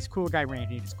because he's Cool Guy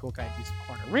Randy and his Cool Guy Music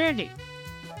Corner. Randy,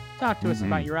 talk to us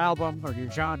about your album or your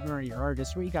genre or your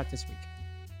artist. What you got this week?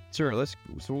 Sure.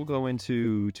 So we'll go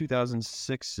into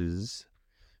 2006's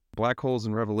Black Holes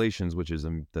and Revelations, which is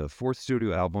the fourth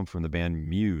studio album from the band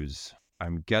Muse.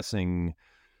 I'm guessing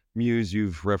Muse,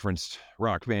 you've referenced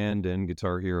Rock Band and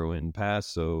Guitar Hero in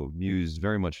past, so Muse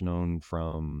very much known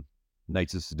from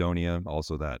Knights of Sidonia,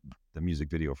 also the music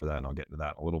video for that, and I'll get into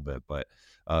that in a little bit, but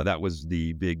that was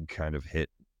the big kind of hit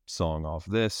song off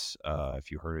this.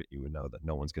 If you heard it, you would know that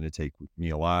No One's Gonna Take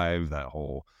Me Alive, that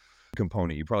whole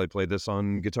component. You probably played this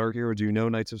on Guitar Hero. Do you know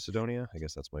Knights of Sidonia? I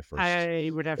guess that's my first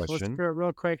I would have to listen to it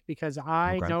real quick because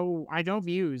I know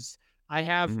Muse. I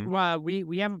have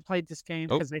we haven't played this game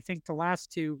because I think the last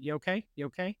two. You okay?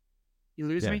 You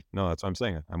lose me? No, that's what I'm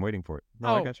saying. I'm waiting for it.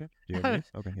 No, I got you. Do you have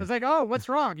Muse? Okay. I was like, oh, what's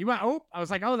wrong? You went, I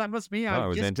was like, oh, that must be. I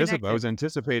was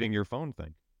anticipating your phone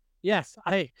thing. Yes,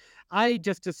 I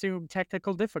just assumed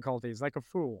technical difficulties like a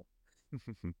fool.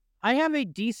 I have a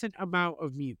decent amount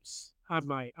of Muse on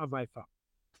my phone.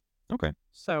 Okay.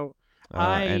 So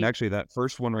and actually that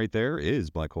first one right there is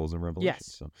Black Holes and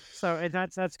Revelations. Yes. So and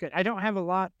that's good. I don't have a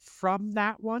lot from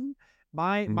that one.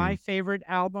 My favorite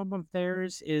album of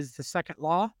theirs is The Second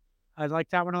Law. I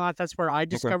like that one a lot. That's where I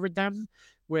discovered them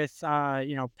with,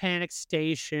 Panic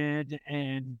Station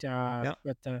and Yeah.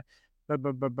 with the what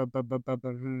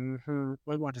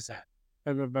one is that?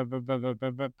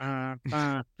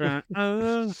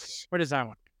 What is that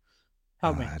one?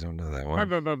 Help me. I don't know that one.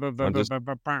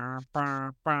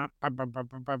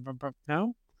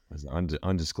 No? Was it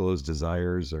Undisclosed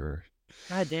Desires or?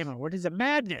 God damn it. What is it?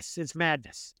 Madness. It's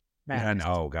Madness. Madness.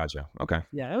 Oh, gotcha. Okay.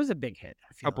 Yeah, that was a big hit.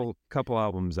 I feel like. Couple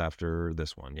albums after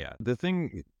this one. Yeah. The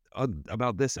thing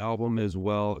about this album as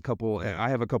well, I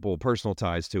have a couple personal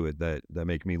ties to it that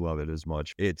make me love it as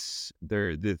much. It's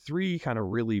the three kind of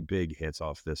really big hits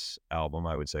off this album,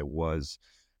 I would say, was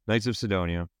Knights of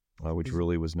Sidonia, which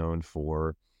really was known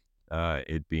for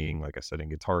it being, like I said, in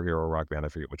Guitar Hero rock band. I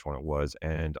forget which one it was.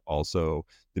 And also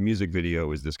the music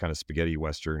video is this kind of spaghetti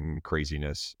Western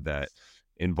craziness that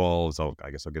involves,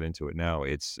 I guess I'll get into it now.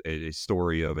 It's a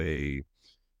story of a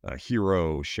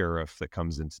hero sheriff that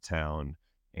comes into town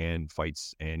and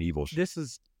fights an evil. This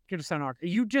is going to sound awkward.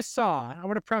 You just saw, I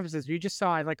want to preface this. You just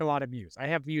saw, I like a lot of Muse. I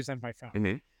have Muse on my phone.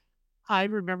 Mm-hmm. I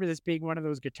remember this being one of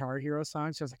those Guitar Hero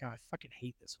songs. So I was like, oh, I fucking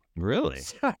hate this one. Really?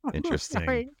 So, Interesting.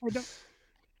 Sorry,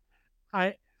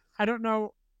 I don't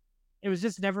know. It was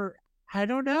just never, I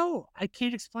don't know. I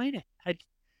can't explain it.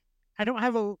 I don't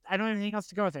have anything else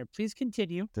to go with there. Please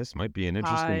continue. This might be an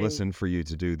interesting listen for you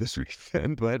to do this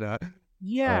weekend, but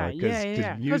yeah.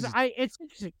 Muse... It's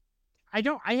interesting.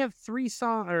 I have 3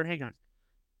 songs, or hang on.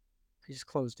 I just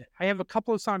closed it. I have a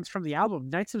couple of songs from the album.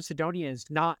 Knights of Sidonia is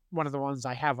not one of the ones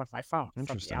I have on my phone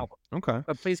from the album. Okay.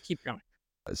 But please keep going.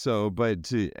 So,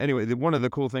 anyway, one of the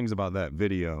cool things about that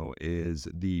video is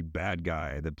the bad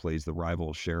guy that plays the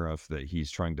rival sheriff that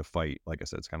he's trying to fight. Like I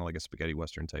said, it's kind of like a spaghetti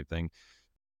Western type thing,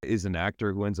 is an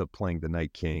actor who ends up playing the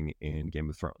Night King in Game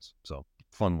of Thrones. So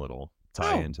fun little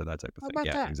tie into that type of thing.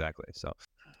 Yeah, exactly.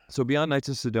 So beyond Knights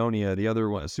of Sidonia, the other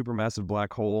one, Supermassive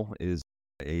Black Hole, is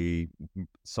a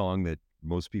song that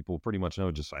most people pretty much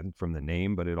know just I think from the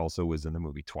name, but it also was in the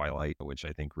movie Twilight, which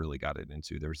I think really got it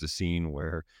into. There's a scene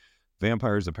where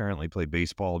vampires apparently play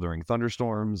baseball during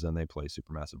thunderstorms, and they play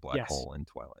Supermassive Black Hole in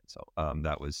Twilight. So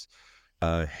that was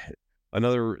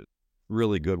another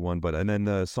really good one. And then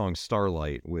the song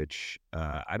Starlight, which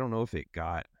I don't know if it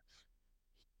got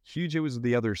huge. It was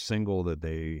the other single that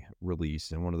they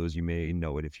released, and one of those, you may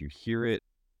know it if you hear it.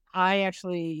 I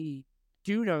actually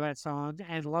do know that song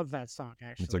and love that song,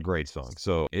 actually. It's a great song.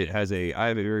 So I have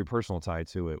a very personal tie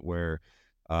to it, where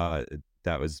that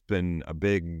has been a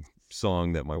big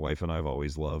song that my wife and I have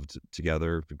always loved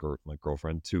together, my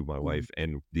girlfriend to my wife,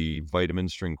 and the Vitamin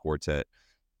String Quartet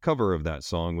cover of that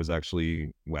song was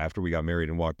actually after we got married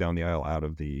and walked down the aisle out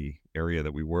of the area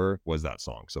that we was that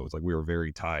song. So it's like we were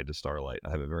very tied to Starlight. I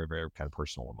have a very, very kind of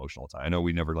personal, emotional tie. I know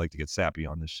we never like to get sappy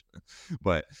on this,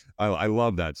 but I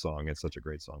love that song. It's such a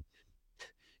great song.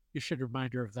 You should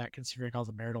remind her of that, considering all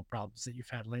the marital problems that you've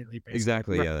had lately. Basically.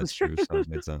 Exactly. Yeah, that's true.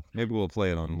 So maybe we'll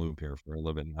play it on loop here for a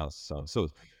little bit now. So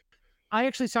I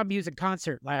actually saw Muse in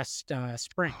concert last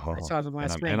spring. I saw them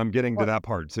last spring. And I'm getting to that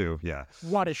part too. Yeah.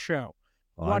 What a show.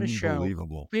 What a show.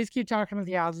 Unbelievable. Please keep talking about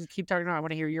the albums. Keep talking about, I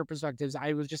want to hear your perspectives.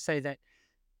 I will just say that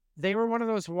they were one of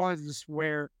those ones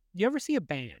where you ever see a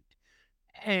band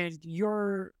and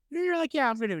you're like, yeah,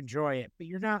 I'm going to enjoy it, but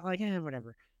you're not like,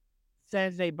 whatever.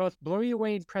 Then they both blow you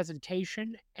away in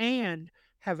presentation and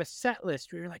have a set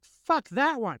list where you're like, fuck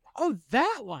that one. Oh,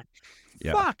 that one.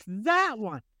 Yeah. Fuck that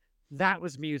one. That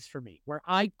was Muse for me, where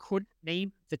I couldn't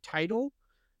name the title,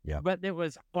 but it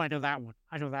was, I know that one.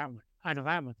 I know that one. I know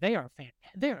that one. They are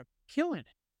they are killing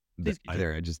it.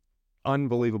 They're just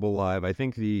unbelievable live. I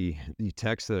think the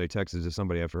text that I texted to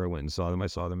somebody after I went and saw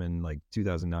them in like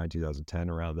 2009, 2010,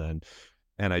 around then.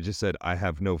 And I just said, I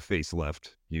have no face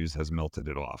left. Muse has melted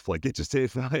it off. Like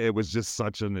it was just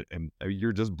such and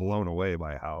you're just blown away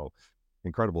by how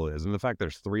incredible it is. And the fact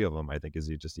there's 3 of them, I think, is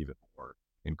just even more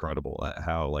incredible.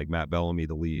 How like Matt Bellamy,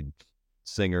 the lead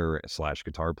singer /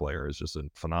 guitar player, is just a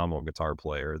phenomenal guitar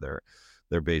player. Their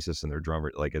bassist and their drummer,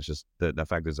 like it's just the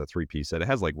fact there's a 3-piece set. It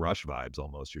has like Rush vibes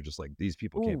almost. You're just like, these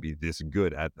people can't be this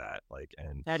good at that. Like,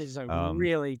 and that is a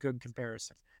really good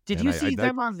comparison. Did you see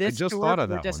them on this tour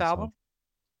with this album?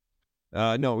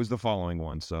 No, it was the following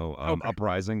one. So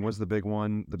Uprising was the big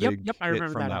one, the big hit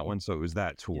from that one. So it was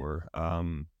that tour. Yeah.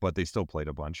 But they still played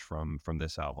a bunch from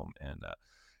this album, and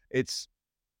it's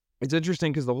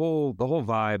interesting because the whole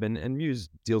vibe and Muse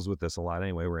deals with this a lot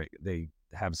anyway, where they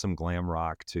have some glam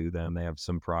rock to them, they have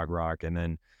some prog rock, and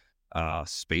then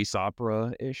space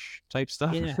opera-ish type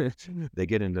stuff. Yeah. They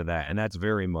get into that, and that's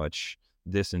very much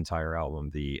this entire album,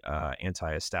 the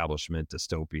anti-establishment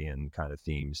dystopian kind of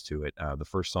themes to it. The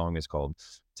first song is called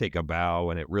Take a Bow,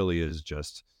 and it really is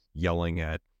just yelling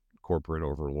at corporate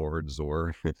overlords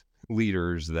or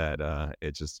leaders that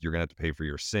it's just you're gonna have to pay for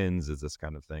your sins, is this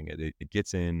kind of thing. It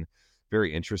gets in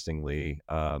very interestingly,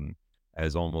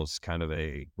 as almost kind of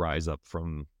a rise up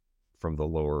from the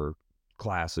lower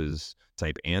classes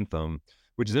type anthem,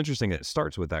 which is interesting. It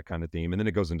starts with that kind of theme and then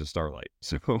it goes into Starlight.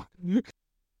 So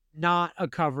Not a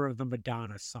cover of the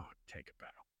Madonna song, Take a Bow.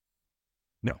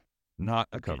 no, not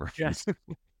a Okay, cover. just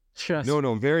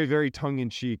No, very, very tongue in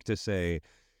cheek to say,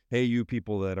 hey, you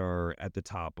people that are at the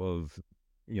top of,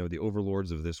 the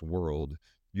overlords of this world,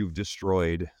 you've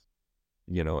destroyed,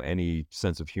 any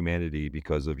sense of humanity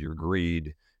because of your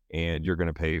greed, and you're going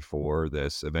to pay for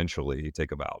this eventually.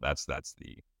 Take a bow. That's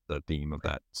the theme of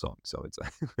that song. So it's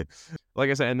like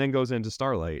I said, and then goes into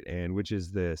Starlight, and which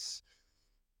is this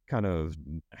kind of,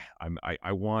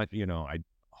 I want, I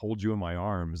hold you in my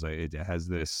arms. It has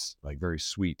this like very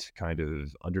sweet kind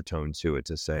of undertone to it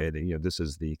to say that, this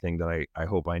is the thing that I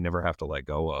hope I never have to let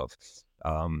go of.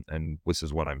 And this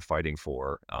is what I'm fighting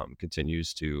for.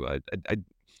 Continues to,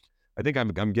 I think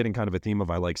I'm getting kind of a theme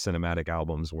of, I like cinematic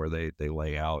albums where they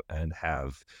lay out and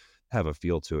have a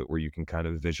feel to it where you can kind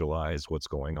of visualize what's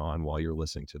going on while you're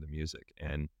listening to the music.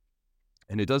 And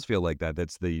it does feel like that.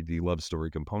 That's the love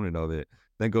story component of it.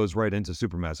 Then goes right into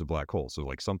Supermassive Black Hole. So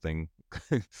like something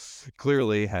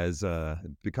clearly has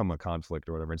become a conflict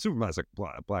or whatever. And Supermassive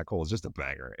Black Hole is just a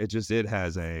banger. It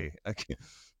has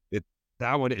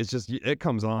that one. It's just, it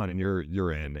comes on and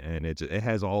you're in, and it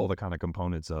has all the kind of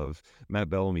components of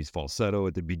Matt Bellamy's falsetto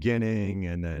at the beginning,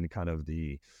 and then kind of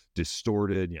the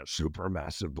distorted,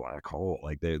 Supermassive Black Hole.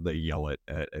 Like they yell it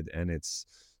at, and it's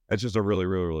just a really,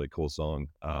 really, really cool song.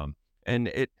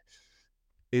 And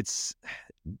it's,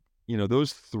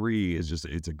 those three is just,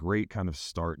 it's a great kind of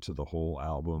start to the whole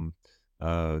album,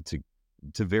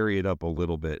 to vary it up a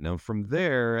little bit. Now from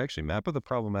there, actually Map of the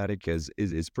Problematic is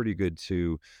pretty good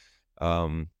too.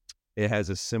 It has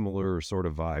a similar sort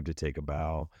of vibe to Take a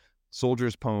Bow.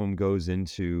 Soldier's Poem goes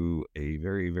into a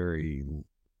very, very,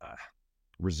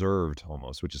 reserved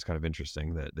almost, which is kind of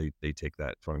interesting that they take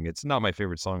that from. It's not my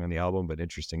favorite song on the album, but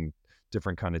interesting,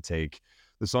 different kind of take.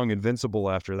 The song Invincible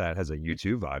after that has a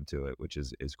U2 vibe to it, which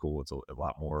is cool. It's a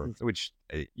lot more, which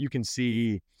you can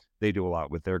see they do a lot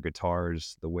with their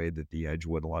guitars, the way that the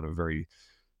Edgewood, a lot of very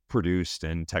produced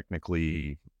and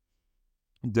technically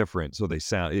different. So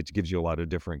it gives you a lot of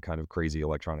different kind of crazy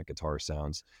electronic guitar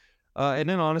sounds. And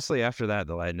then honestly, after that,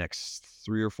 the next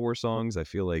 3 or 4 songs, I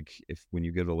feel like when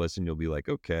you give it a listen, you'll be like,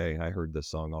 okay, I heard this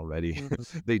song already.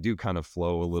 They do kind of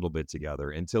flow a little bit together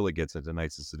until it gets into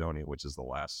Knights of Sidonia, which is the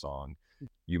last song.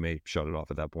 You may shut it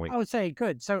off at that point. I would say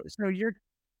good.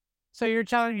 So you're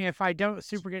telling me if I don't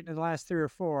super get into the last 3 or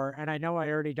 4, and I know I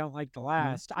already don't like the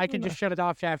last, I can just shut it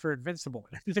off after Invincible.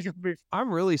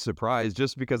 I'm really surprised,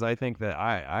 just because I think that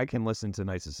I can listen to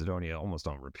Knights of Sidonia almost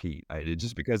on repeat.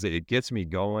 Just because it gets me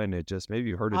going. It just, maybe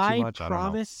you've heard it too much. I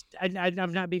promised, and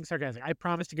I'm not being sarcastic, I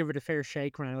promised to give it a fair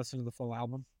shake when I listen to the full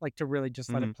album, like to really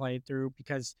just let it play through,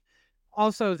 because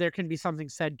also there can be something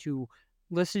said to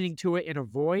listening to it in a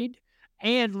void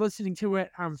and listening to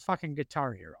it on fucking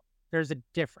Guitar Hero. There's a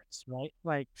difference, right?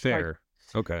 Like Fair.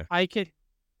 Okay. I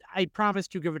promise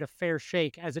to give it a fair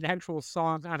shake as an actual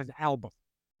song on an album.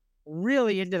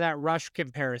 Really into that Rush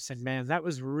comparison, man. That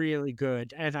was really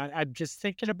good. And I'm just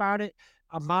thinking about it.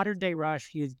 A modern day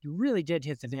Rush, you really did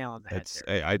hit the nail on the head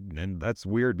there. And that's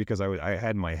weird, because I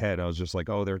had in my head, I was just like,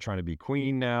 oh, they're trying to be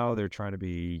Queen now. They're trying to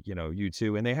be,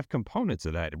 U2, and they have components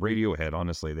of that. Radiohead,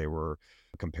 honestly, they were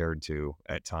compared to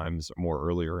at times more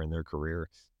earlier in their career.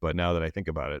 But now that I think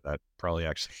about it, that probably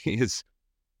actually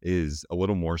is a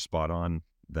little more spot on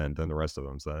than the rest of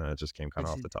them. So that just came kind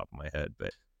of off the top of my head.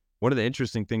 But one of the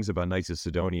interesting things about Knights of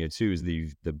Sidonia too is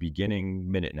the beginning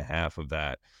minute and a half of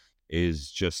that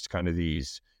is just kind of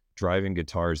these driving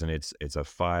guitars, and it's a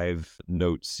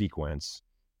 5-note sequence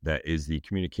that is the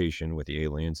communication with the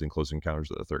aliens in Close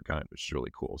Encounters of the Third Kind, which is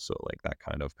really cool. So like that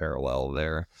kind of parallel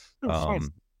there.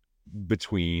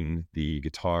 Between the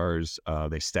guitars,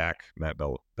 they stack Matt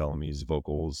Bellamy's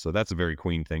vocals. So that's a very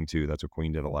Queen thing too. That's what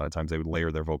Queen did a lot of times. They would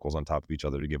layer their vocals on top of each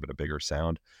other to give it a bigger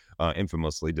sound.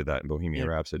 Infamously did that in Bohemian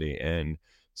Rhapsody. And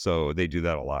so they do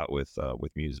that a lot with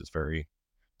Muse. It's very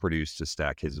produced to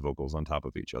stack his vocals on top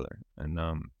of each other. And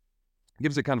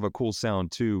gives it kind of a cool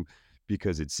sound too,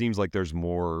 because it seems like there's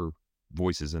more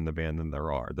voices in the band than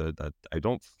there are. I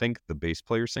don't think the bass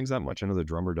player sings that much. I know the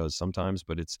drummer does sometimes,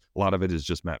 but a lot of it is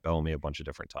just Matt Bellamy a bunch of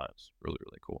different times. Really,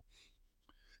 really cool.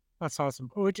 That's awesome.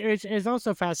 Which is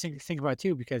also fascinating to think about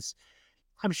too, because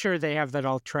I'm sure they have that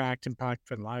all tracked and packed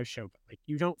for the live show, but like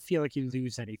you don't feel like you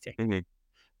lose anything.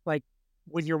 Like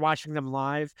when you're watching them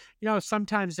live,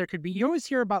 sometimes there could be, you always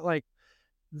hear about like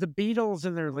the Beatles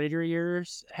in their later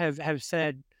years have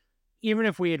said, even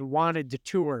if we had wanted to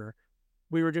tour,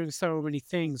 we were doing so many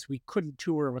things, we couldn't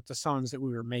tour with the songs that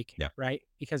we were making, Yeah. right?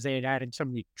 Because they had added so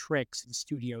many tricks and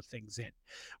studio things in,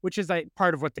 which is like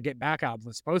part of what the Get Back album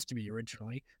was supposed to be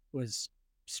originally, was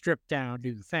stripped down,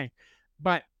 do the thing.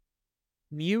 But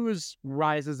Muse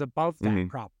rises above that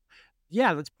problem.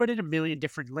 Yeah, let's put in a million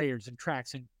different layers and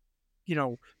tracks and,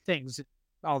 things,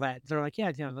 all that. They're like,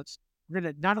 yeah, we're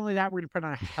gonna, not only that, we're gonna put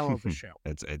on a hell of a show.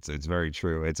 It's very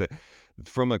true.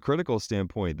 From a critical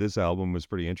standpoint, this album was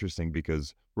pretty interesting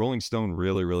because Rolling Stone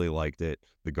really, really liked it.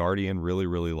 The Guardian really,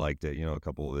 really liked it. A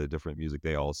couple of the different music,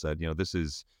 they all said, this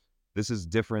is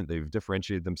different. They've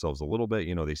differentiated themselves a little bit.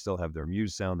 They still have their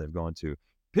Muse sound they've gone to.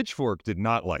 Pitchfork did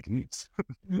not like Muse.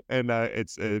 And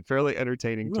it's fairly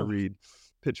entertaining to read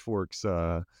Pitchfork's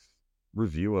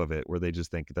review of it, where they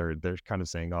just think they're kind of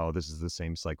saying, oh, this is the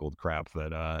same cycled crap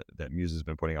that Muse has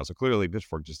been putting out. So clearly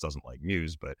Pitchfork just doesn't like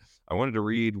Muse. But I wanted to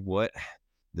read what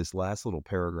this last little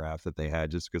paragraph that they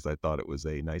had, just because I thought it was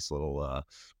a nice little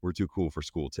we're too cool for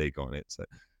school take on it. So,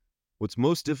 what's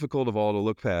most difficult of all to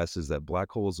look past is that Black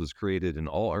Holes was created in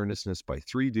all earnestness by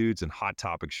three dudes in Hot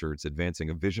Topic shirts advancing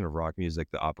a vision of rock music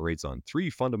that operates on three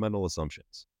fundamental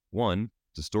assumptions. 1,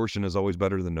 distortion is always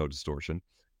better than no distortion.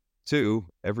 2,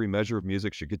 every measure of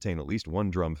music should contain at least one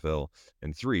drum fill.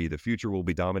 And 3, the future will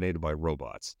be dominated by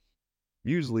robots.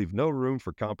 Muse leave no room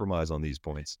for compromise on these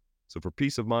points. So for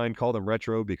peace of mind, call them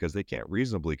retro, because they can't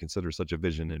reasonably consider such a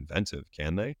vision inventive,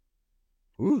 can they?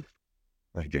 Ooh,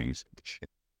 that game's shit.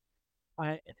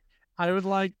 I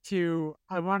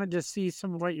wanted to see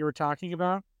some of what you were talking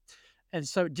about. And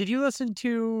so, did you listen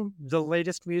to the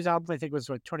latest Muse album? I think it was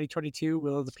 2022,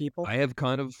 Will of the People. I have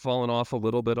kind of fallen off a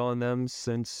little bit on them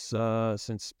since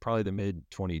probably the mid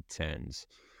 2010s.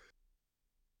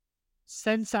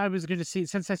 Since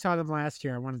I saw them last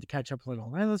year, I wanted to catch up a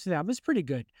little. I listened to that. It was pretty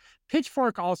good.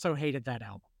 Pitchfork also hated that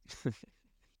album.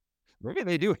 Maybe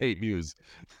they do hate Muse.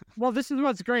 Well, this is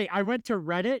what's great. I went to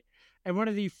Reddit, and one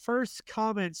of the first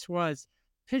comments was,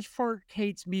 Pitchfork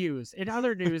hates Muse. In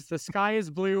other news, the sky is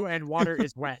blue and water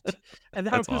is wet. And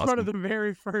that was awesome. one of the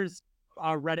very first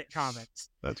Reddit comments.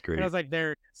 That's great. And I was like,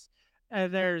 there it is.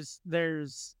 And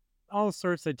there's all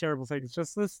sorts of terrible things.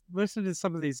 Just listen to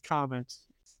some of these comments.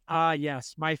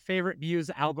 Yes, my favorite Muse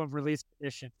album release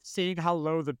edition. Seeing how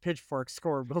low the Pitchfork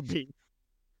score will be.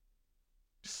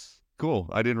 Cool.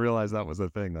 I didn't realize that was a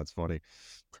thing. That's funny.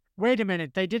 Wait a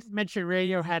minute. They didn't mention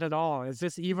Radiohead at all. Is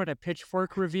this even a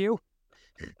Pitchfork review?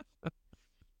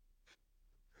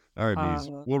 All right, Muse.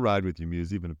 We'll ride with you,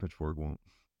 Muse, even if Pitchfork won't.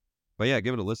 But yeah,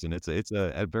 give it a listen. It's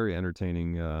a very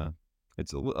entertaining.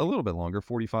 It's a little bit longer,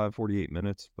 45, 48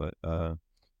 minutes, but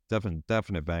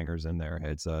definite bangers in there.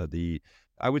 It's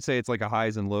I would say it's like a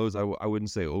highs and lows. I wouldn't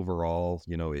say overall,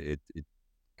 it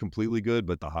completely good,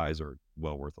 but the highs are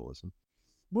well worth a listen.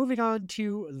 Moving on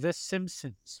to The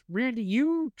Simpsons. Randy,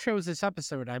 you chose this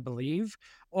episode, I believe,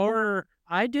 or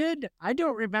I did. I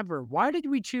don't remember. Why did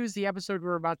we choose the episode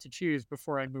we're about to choose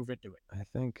before I move into it? I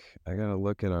think I got to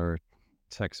look at our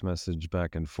text message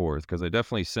back and forth, because I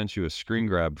definitely sent you a screen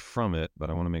grab from it, but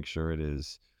I want to make sure it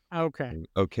is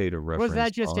okay to reference. Was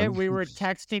that just it? We were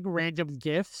texting random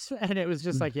GIFs, and it was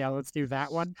just like, yeah, let's do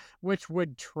that one, which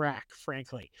would track,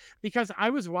 frankly. Because I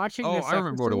was watching this I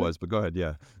remember what it was, but go ahead,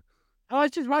 yeah. I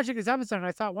was just watching this episode, and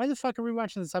I thought, why the fuck are we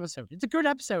watching this episode? It's a good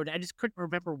episode. I just couldn't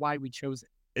remember why we chose it.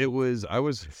 I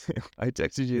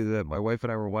texted you that my wife and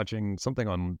I were watching something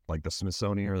on like the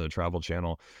Smithsonian or the Travel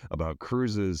Channel about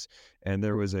cruises, and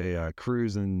there was a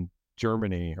cruise in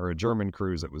Germany, or a German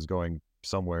cruise that was going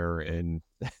somewhere in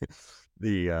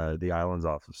the islands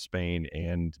off of Spain,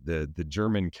 and the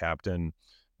German captain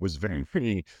was very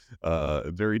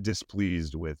very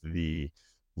displeased with the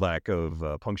lack of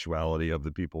punctuality of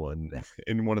the people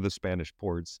in one of the Spanish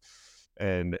ports,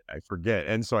 and I forget.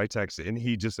 And so I texted, and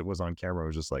it was on camera. It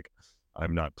was just like,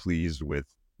 I'm not pleased with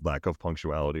lack of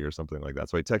punctuality or something like that.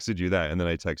 So I texted you that, and then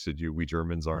I texted you, we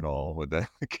Germans aren't all with the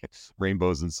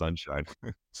rainbows and sunshine.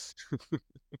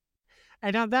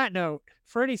 And on that note,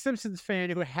 for any Simpsons fan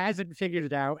who hasn't figured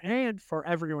it out, and for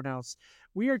everyone else,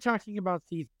 we are talking about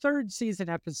the third season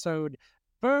episode,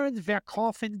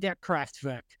 Verkaufen der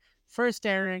Kraftwerk, first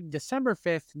airing December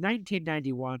 5th,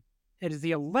 1991. It is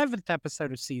the 11th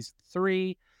episode of season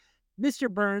 3. Mr.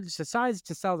 Burns decides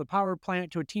to sell the power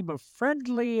plant to a team of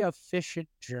friendly, efficient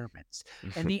Germans.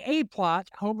 And the A-plot,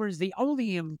 Homer's the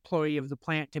only employee of the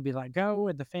plant to be let go,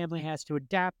 and the family has to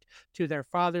adapt to their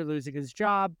father losing his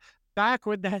job, back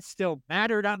when that still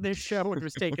mattered on this show and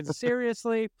was taken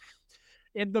seriously.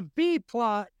 In the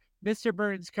B-plot, Mr.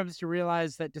 Burns comes to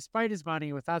realize that despite his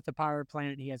money, without the power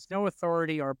plant, he has no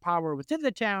authority or power within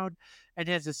the town and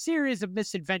has a series of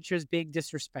misadventures being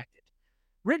disrespected.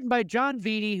 Written by John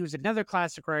Vitti, who's another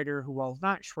classic writer who, while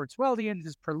not Schwartzweldian,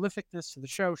 his prolificness to the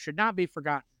show should not be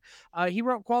forgotten. He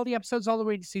wrote quality episodes all the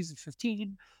way to season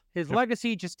 15. His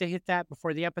legacy, just to hit that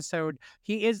before the episode,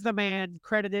 he is the man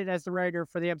credited as the writer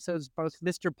for the episodes both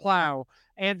Mr. Plow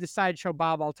and the sideshow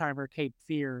Bob Altheimer Cape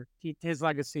Fear. His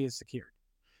legacy is secured.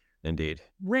 Indeed.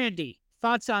 Randy,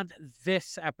 thoughts on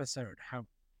this episode?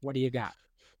 What do you got?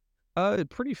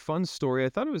 Pretty fun story. I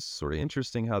thought it was sort of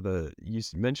interesting how you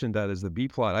mentioned that as the B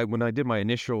plot. When I did my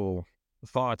initial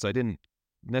thoughts, I didn't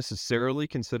necessarily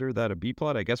consider that a B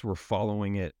plot. I guess we're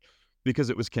following it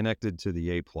because it was connected to the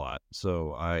A plot.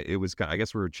 So I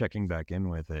guess we were checking back in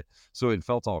with it. So it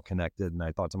felt all connected, and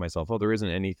I thought to myself, oh, there isn't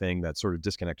anything that's sort of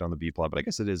disconnect on the B plot, but I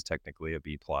guess it is technically a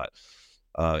B plot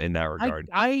in that regard.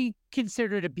 I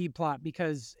consider it a B plot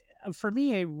because for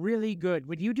me, a really good,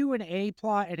 when you do an A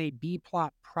plot and a B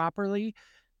plot properly,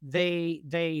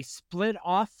 they split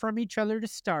off from each other to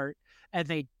start and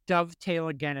they dovetail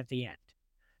again at the end.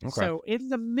 Okay. So in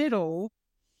the middle,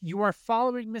 you are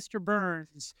following Mr.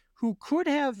 Burns, who could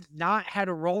have not had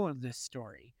a role in this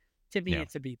story. To me,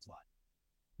 it's a B plot.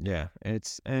 Yeah,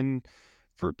 and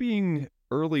for being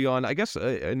early on, I guess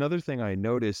another thing I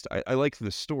noticed, I like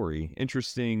the story.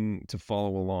 Interesting to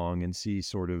follow along and see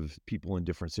sort of people in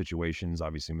different situations.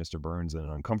 Obviously, Mr. Burns in an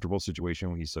uncomfortable situation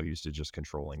when he's so used to just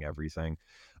controlling everything.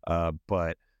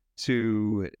 But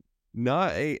to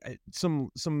not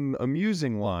some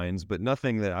amusing lines, but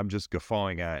nothing that I'm just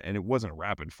guffawing at. And it wasn't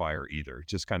rapid fire either.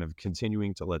 Just kind of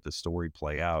continuing to let the story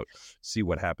play out, see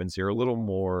what happens here. A little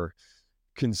more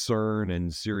concern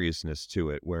and seriousness to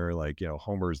it, where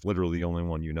Homer is literally the only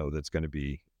one that's going to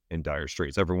be in dire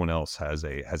straits. Everyone else has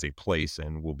a place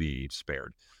and will be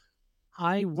spared.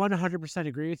 I 100%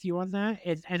 agree with you on that,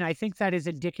 and I think that is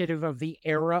indicative of the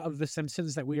era of The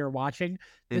Simpsons that we are watching.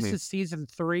 This is season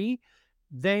 3.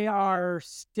 They are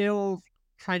still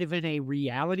kind of in a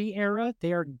reality era.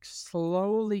 They are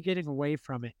slowly getting away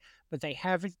from it, but they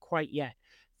haven't quite yet.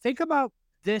 Think about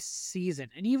this season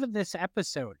and even this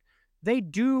episode. They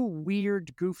do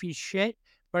weird, goofy shit,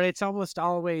 but it's almost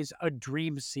always a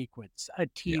dream sequence, a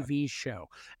TV show.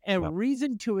 A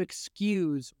reason to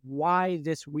excuse why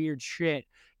this weird shit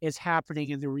is happening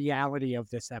in the reality of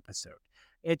this episode.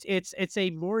 It's a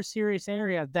more serious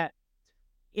area that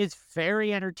is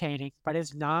very entertaining, but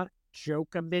is not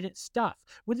joke-a-minute stuff.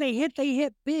 When they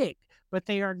hit big, but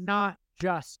they are not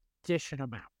just dishing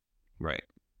them out. Right.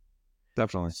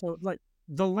 Definitely. So,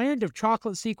 the Land of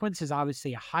Chocolate sequence is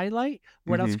obviously a highlight.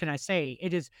 What else can I say?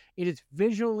 It is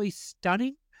visually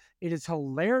stunning. It is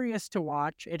hilarious to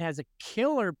watch. It has a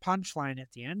killer punchline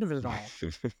at the end of it all.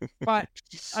 But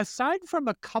aside from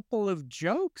a couple of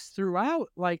jokes throughout,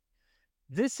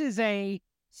 this is a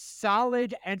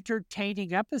solid,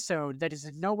 entertaining episode that is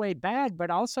in no way bad, but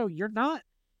also you're not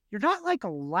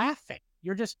laughing.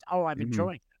 You're just, I'm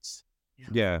enjoying this.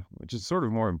 Yeah, which is sort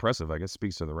of more impressive. I guess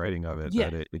speaks to the writing of it,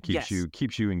 that it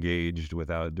keeps you engaged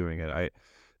without doing it.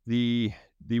 The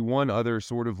one other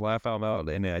sort of laugh out loud,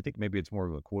 and I think maybe it's more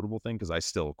of a quotable thing because I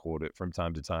still quote it from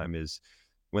time to time, is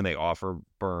when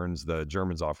the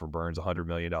Germans offer Burns $100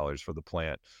 million for the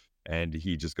plant, and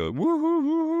he just goes woo hoo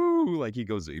woo hoo, he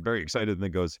goes very excited and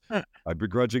then goes, I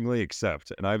begrudgingly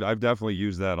accept. And I've definitely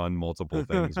used that on multiple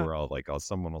things where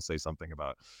someone will say something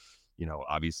about,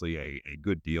 obviously a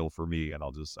good deal for me, and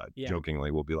I'll just jokingly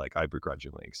will be like, I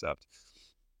begrudgingly accept.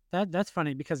 That's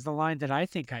funny because the line that I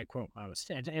think I quote most,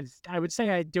 and I would say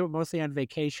I do it mostly on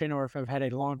vacation or if I've had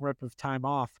a long rip of time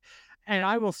off, and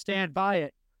I will stand by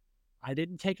it. I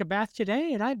didn't take a bath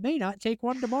today, and I may not take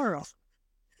one tomorrow.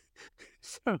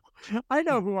 So I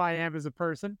know who I am as a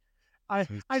person. I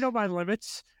know my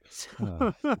limits.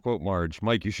 Quote Marge,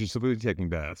 Mike, you should still be taking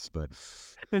baths, but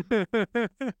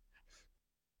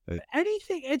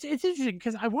anything. It's interesting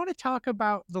because I want to talk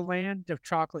about the Land of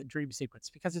Chocolate dream sequence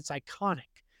because it's iconic,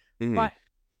 but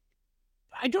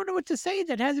I don't know what to say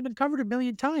that hasn't been covered a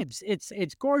million times.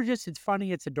 It's gorgeous. It's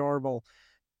funny. It's adorable.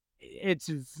 It's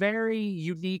very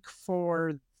unique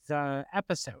for the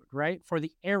episode, right? For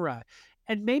the era.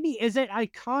 And maybe is it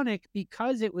iconic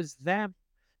because it was them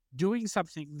doing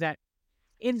something that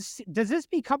does this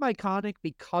become iconic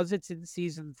because it's in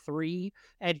season 3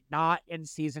 and not in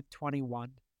season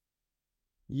 21?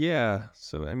 Yeah.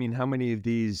 So, I mean, how many of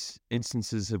these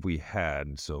instances have we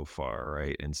had so far,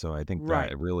 right? And so I think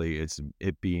that really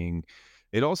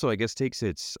it also, I guess, takes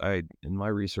in my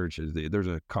research, there's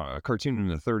a cartoon in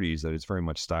the 30s that it's very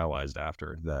much stylized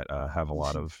after that have a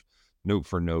lot of note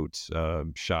for note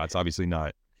shots. Obviously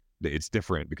not it's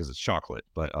different because it's chocolate,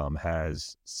 but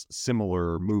has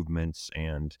similar movements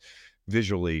and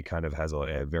visually kind of has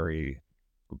a very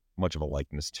much of a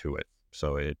likeness to it.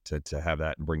 So to have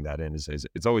that and bring that in is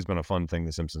it's always been a fun thing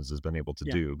the Simpsons has been able to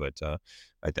do, but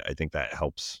I think that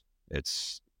helps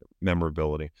its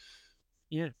memorability.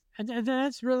 Yeah, and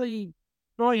that's really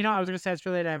well. I was going to say it's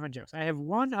related to having jokes. I have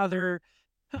one other.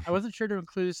 I wasn't sure to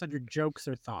include this under jokes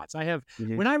or thoughts. I have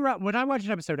when I watch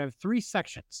an episode, I have 3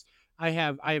 sections. I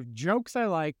have jokes I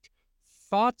liked,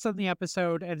 thoughts on the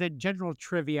episode, and then general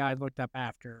trivia I looked up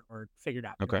after or figured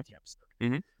out throughout the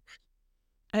episode.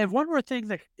 I have one more thing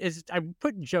that is I'm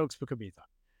putting jokes but could be thought.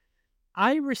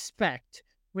 I respect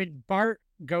when Bart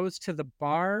goes to the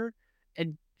bar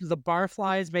and the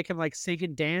barflies make him like sing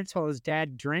and dance while his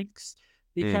dad drinks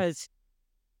because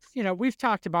we've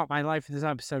talked about my life in this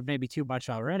episode maybe too much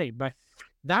already, but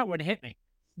that one hit me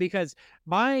because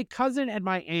my cousin and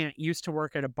my aunt used to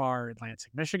work at a bar in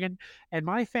Lansing, Michigan, and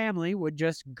my family would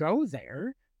just go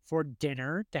there for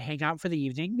dinner to hang out for the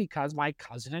evening because my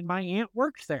cousin and my aunt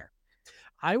worked there.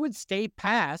 I would stay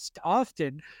past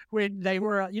often when they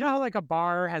were, how like a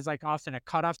bar has like often a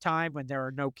cutoff time when there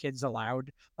are no kids allowed.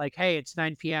 Like, hey, it's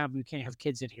 9 p.m. We can't have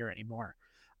kids in here anymore.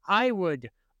 I would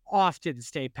often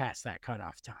stay past that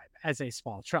cutoff time as a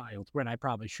small child when I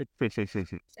probably should.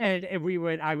 And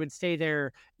I would stay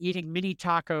there eating mini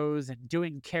tacos and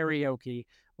doing karaoke.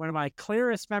 One of my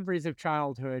clearest memories of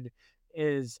childhood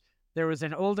is there was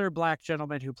an older black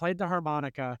gentleman who played the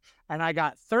harmonica, and I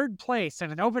got 3rd place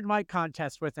in an open mic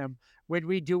contest with him when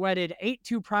we duetted Ain't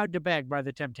Too Proud to Beg by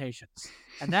the Temptations.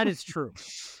 And that is true.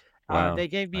 Wow. They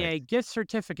gave me a gift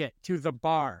certificate to the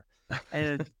bar.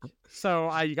 And so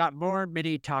I got more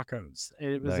mini tacos.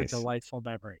 It was a delightful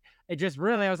memory. It just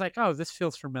really, I was like, oh, this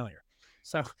feels familiar.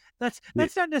 So that's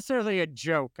not necessarily a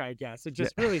joke, I guess. It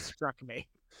just really struck me.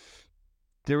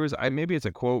 There was maybe it's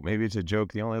a quote, maybe it's a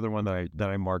joke. The only other one that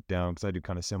I marked down because I do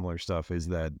kind of similar stuff is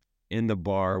that in the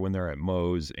bar when they're at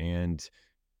Mose and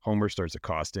Homer starts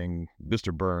accosting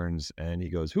Mr. Burns and he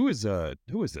goes, "Who is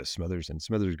this, Smithers?" And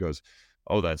Smithers goes,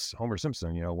 "Oh, that's Homer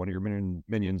Simpson. One of your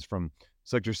minions from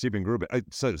Sector Steven Group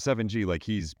 7G." Like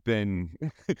he's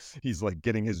like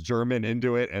getting his German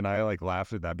into it, and I like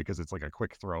laughed at that because it's like a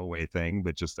quick throwaway thing,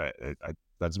 but just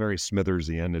that's very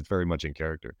Smithersian and it's very much in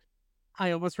character.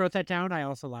 I almost wrote that down. I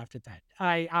also laughed at that.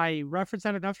 I referenced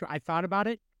that enough. I thought about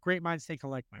it. Great minds think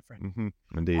alike, my friend.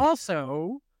 Indeed.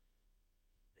 Also,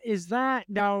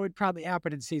 no, it probably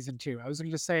happened in season 2. I was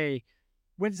going to say,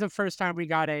 when's the first time we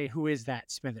got a Who Is That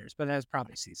Smithers? But that was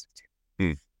probably season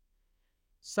 2.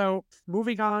 So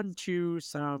moving on to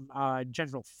some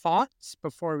general thoughts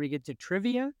before we get to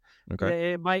trivia.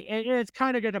 Okay. It's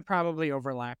kind of going to probably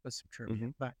overlap with some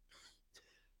trivia, but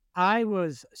I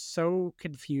was so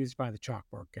confused by the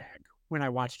chalkboard gag when I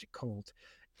watched it cold.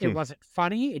 It wasn't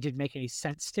funny. It didn't make any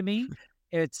sense to me.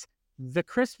 It's the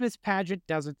Christmas pageant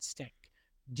doesn't stink.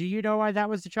 Do you know why that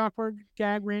was the chalkboard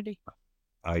gag, Randy?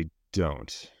 I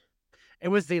don't. It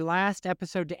was the last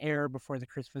episode to air before the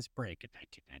Christmas break in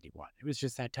 1991. It was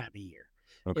just that time of year.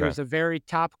 Okay. It was a very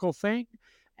topical thing.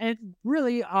 And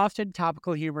really, often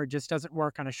topical humor just doesn't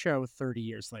work on a show 30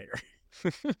 years later.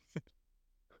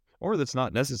 Or that's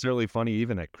not necessarily funny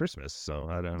even at Christmas. So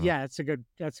I don't know. Yeah, that's a good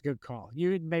call.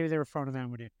 Maybe they were phoning that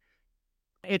one in.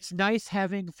 It's nice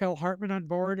having Phil Hartman on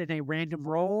board in a random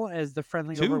role as the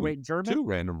friendly overweight German. 2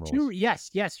 random roles. Yes,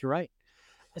 you're right.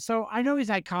 So I know he's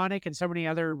iconic in so many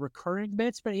other recurring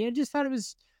bits, but I just thought it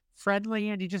was friendly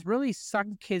and he just really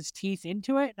sunk his teeth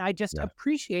into it. And I just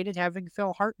appreciated having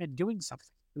Phil Hartman doing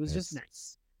something. It was just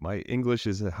nice. My English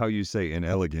is how you say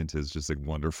inelegant is just a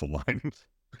wonderful line.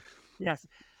 Yes.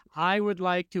 I would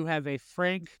like to have a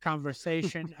frank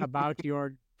conversation about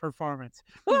your performance.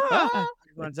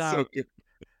 Runs out. So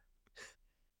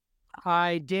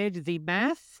I did the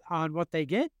math on what they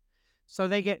get.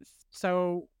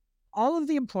 So all of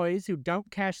the employees who don't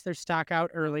cash their stock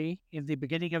out early in the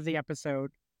beginning of the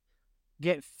episode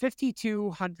get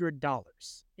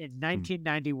 $5,200 in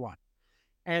 1991.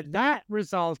 And that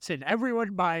results in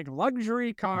everyone buying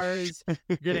luxury cars,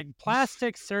 getting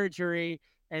plastic surgery,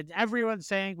 and everyone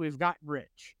saying we've gotten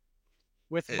rich.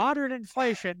 With modern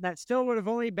inflation, that still would have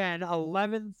only been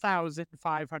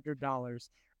 $11,500.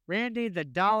 Randy, the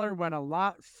dollar went a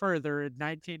lot further in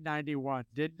 1991,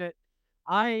 didn't it?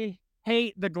 I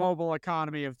hate the global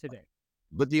economy of today.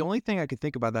 But the only thing I could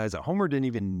think about that is that Homer didn't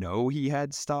even know he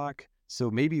had stock. So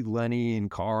maybe Lenny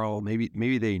and Carl,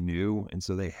 maybe they knew, and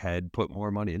so they had put more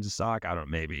money into stock. I don't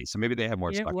know, maybe. So maybe they had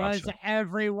more stock. It was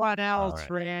everyone else,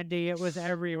 Randy. It was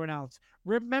everyone else.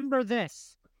 Remember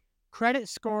this. Credit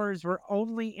scores were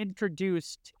only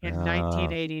introduced in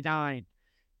 1989.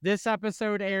 This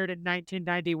episode aired in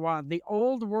 1991. The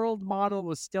old world model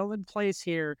was still in place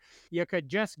here. You could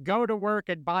just go to work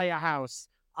and buy a house.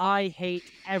 I hate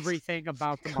everything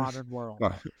about the modern world.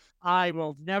 I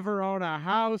will never own a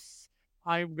house.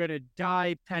 I'm going to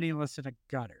die penniless in a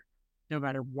gutter, no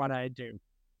matter what I do.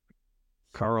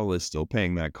 Carl is still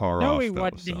paying that car No, off. he though,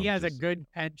 wouldn't. so He has a just- good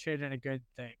pension and a good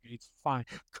thing. He's fine.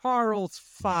 Carl's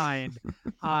fine.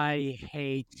 I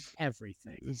hate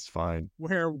everything. It's fine.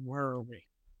 Where were we?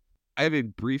 I have a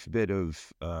brief bit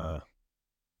of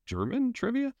German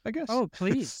trivia, I guess. Oh,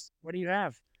 please. What do you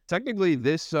have? Technically,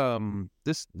 the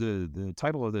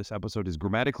title of this episode is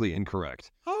grammatically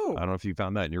incorrect. Oh, I don't know if you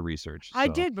found that in your research. I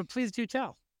so did, but please do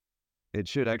tell. It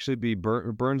should actually be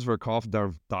Burns Verkaufen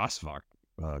der Kraftwerk.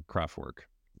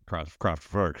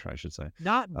 Kraftwerk, I should say.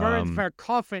 Not Burns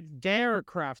Verkaufen der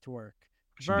Kraftwerk.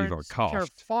 Should be Burns Verkauft.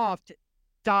 Verkauft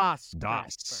das Kraftwerk.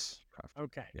 Das. Kraftwerk.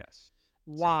 Okay. Yes.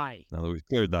 Why? Now that we've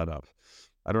cleared that up.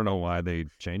 I don't know why they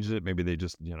changed it. Maybe they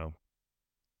just,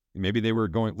 maybe they were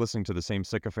listening to the same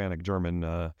sycophantic German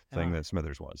thing that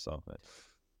Smithers was. So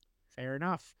Fair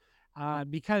enough.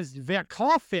 Because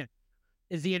Verkaufen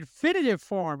is the infinitive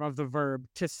form of the verb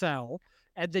to sell,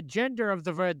 and the gender of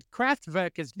the verb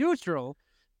Kraftwerk is neutral.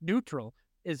 Neutral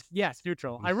is, yes,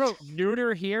 neutral. I wrote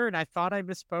neuter here, and I thought I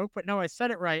misspoke, but no, I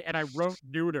said it right, and I wrote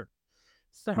neuter.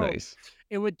 So nice.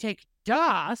 it would take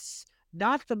das,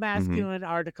 not the masculine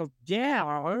article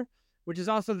der, which is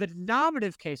also the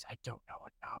nominative case. I don't know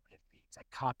what nominative means. I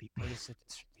copy-pasted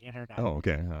this from the internet. Oh,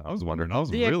 okay. I was wondering. I was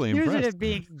The really impressed. accusative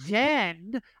being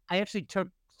den. I actually took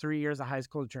 3 years of high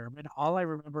school German. All I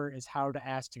remember is how to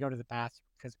ask to go to the bathroom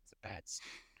because it's a bad scene.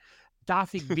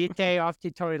 Darf ich bitte auf die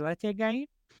Toilette gehen?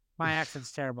 My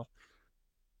accent's terrible.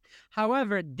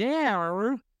 However,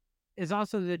 der is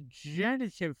also the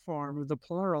genitive form of the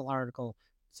plural article,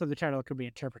 so the title could be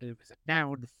interpreted as a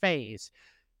noun phase.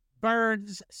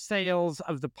 Burns sales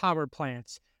of the power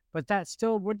plants, but that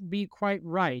still wouldn't be quite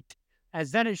right,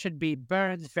 as then it should be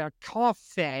Burns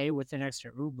Verkaufe with an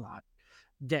extra umlaut,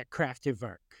 der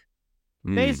Kraftwerk.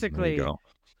 Basically,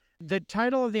 the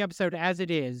title of the episode as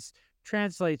it is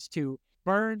translates to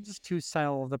Burns to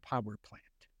sell the power plant.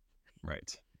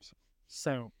 Right.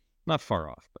 So, not far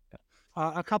off, but yeah.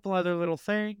 A couple other little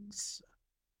things.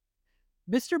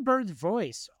 Mr. Burns'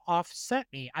 voice offset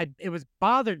me. It was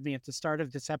bothered me at the start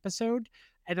of this episode,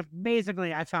 and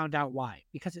amazingly, I found out why.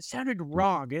 Because it sounded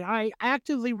wrong, and I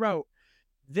actively wrote,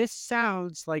 this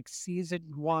sounds like season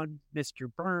 1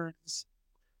 Mr. Burns.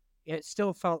 It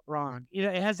still felt wrong.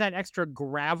 It has that extra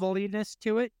graveliness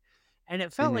to it, and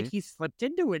it felt like he slipped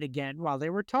into it again while they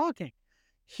were talking.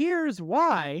 Here's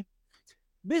why.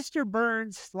 Mr.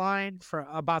 Burns' line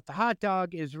about the hot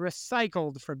dog is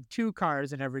recycled from 2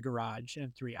 cars in every garage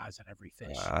and 3 eyes on every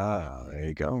fish. Ah, there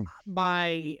you go.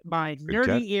 My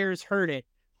nerdy ears heard it.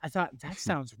 I thought, that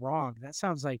sounds wrong. That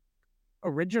sounds like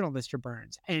original Mr.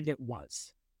 Burns. And it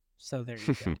was. So there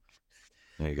you go.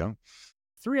 There you go.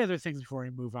 3 other things before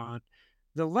we move on.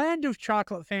 The Land of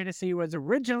Chocolate Fantasy was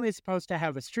originally supposed to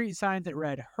have a street sign that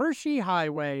read Hershey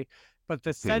Highway, but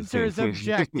the censors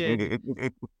objected.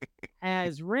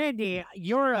 As Randy,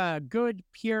 you're a good,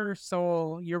 pure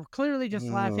soul. You're clearly just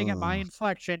laughing at my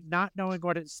inflection, not knowing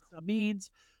what it means.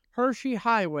 Hershey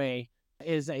Highway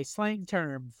is a slang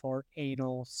term for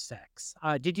anal sex.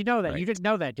 Did you know that? Right. You didn't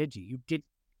know that, did you? You did.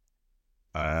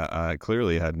 I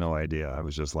clearly had no idea. I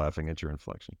was just laughing at your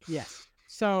inflection. Yes.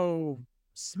 So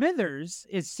Smithers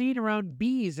is seen around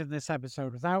bees in this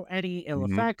episode without any ill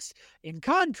effects, in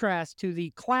contrast to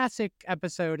the classic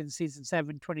episode in season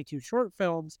 7, 22 short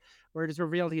films, where it is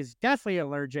revealed he is deathly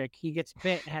allergic. He gets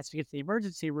bit and has to get to the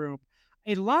emergency room.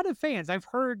 A lot of fans, I've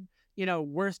heard,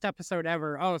 worst episode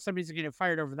ever. Oh, somebody's going to get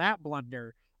fired over that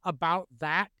blunder about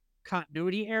that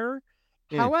continuity error.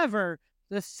 However,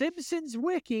 the Simpsons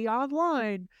wiki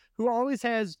online, who always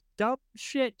has dumb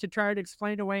shit to try to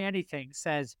explain away anything,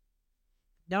 says,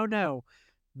 no,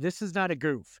 this is not a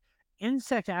goof.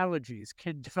 Insect allergies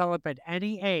can develop at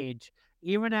any age,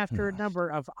 even after a number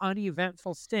of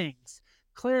uneventful stings.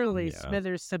 Clearly,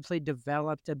 Smithers simply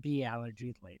developed a bee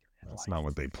allergy later in life. That's not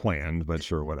what they planned, but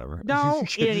sure, whatever. No,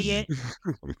 idiot.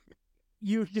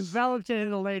 You developed it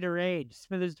at a later age.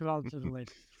 Smithers developed it at a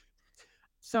later age.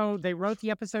 So they wrote the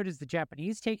episode as the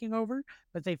Japanese taking over,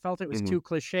 but they felt it was too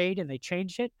cliched and they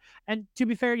changed it. And to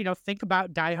be fair, think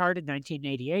about Die Hard in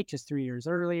 1988, just 3 years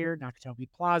earlier, Nakatomi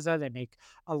Plaza. They make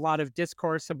a lot of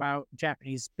discourse about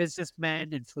Japanese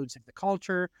businessmen influencing the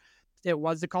culture. It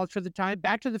was the culture of the time.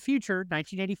 Back to the Future,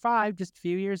 1985, just a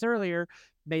few years earlier,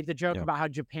 made the joke about how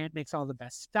Japan makes all the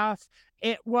best stuff.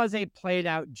 It was a played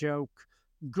out joke.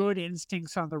 Good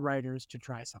instincts on the writers to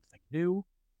try something new.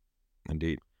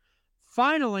 Indeed.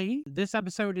 Finally, this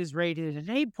episode is rated an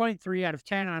 8.3 out of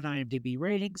 10 on IMDb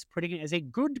ratings, putting it as a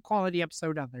good quality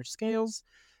episode on their scales.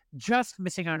 Just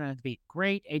missing out on being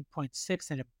great.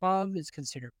 8.6 and above is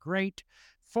considered great.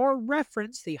 For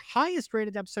reference, the highest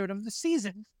rated episode of the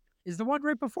season is the one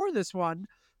right before this one,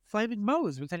 Flaming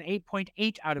Mose, with an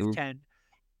 8.8 out of 10.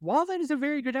 While that is a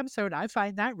very good episode, I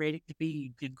find that rating to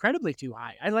be incredibly too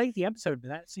high. I like the episode, but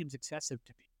that seems excessive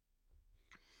to me.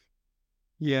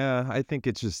 Yeah, I think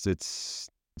it's just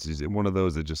one of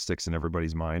those that just sticks in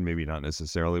everybody's mind. Maybe not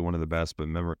necessarily one of the best, but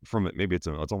from it, maybe it's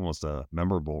almost a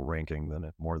memorable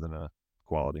ranking more than a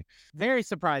quality. Very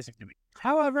surprising to me.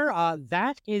 However,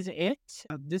 that is it.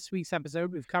 This week's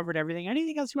episode, we've covered everything.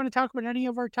 Anything else you want to talk about? Any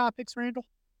of our topics, Randall?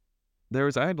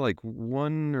 I had like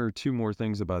one or two more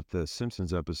things about the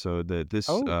Simpsons episode that this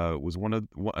was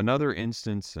another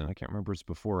instance, and I can't remember if it's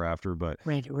before or after, but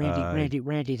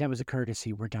Randy, that was a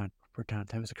courtesy. We're done.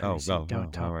 That was a courtesy.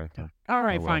 Don't talk. All right. All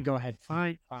right, fine. Go ahead.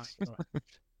 Fine. Go ahead.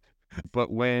 But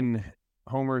when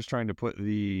Homer is trying to put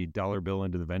the dollar bill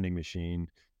into the vending machine,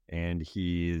 and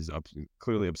he is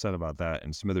clearly upset about that,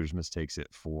 and Smithers mistakes it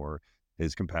for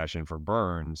his compassion for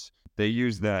Burns, they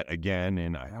use that again,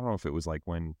 and I don't know if it was like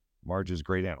when Marge's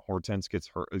great aunt Hortense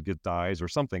dies or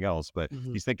something else, but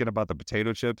he's thinking about the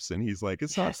potato chips, and he's like,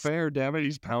 "It's not fair, damn it!"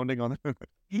 He's pounding on it,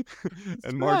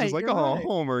 and Marge is like, "Oh, right.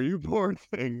 Homer, you poor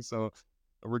thing." So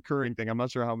a recurring thing. I'm not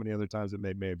sure how many other times it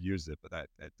may have used it, but that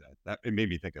it made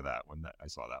me think of that when I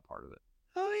saw that part of it.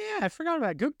 Oh yeah, I forgot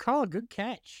about it. Good call, good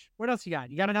catch. What else you got?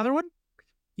 You got another one?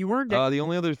 You weren't. The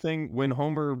only other thing, when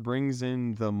Homer brings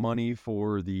in the money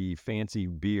for the fancy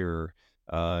beer.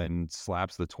 And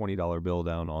slaps the $20 bill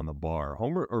down on the bar.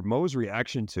 Moe's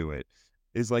reaction to it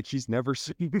is like he's never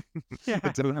seen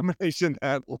a denomination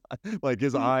that, like,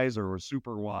 his eyes are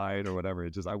super wide or whatever.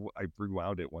 It just I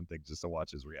rewound it one thing just to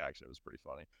watch his reaction. It was pretty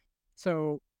funny.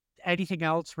 So, anything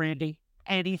else, Randy?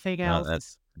 Anything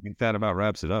else? I think that about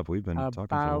wraps it up. We've been talking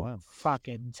for a while.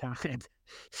 Fucking time.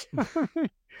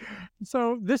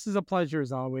 So this is a pleasure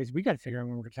as always. We got to figure out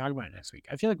what we're going to talk about next week.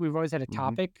 I feel like we've always had a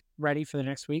topic ready for the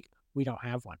next week. We don't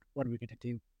have one. What are we going to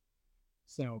do?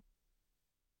 So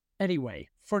anyway,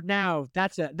 for now,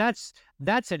 that's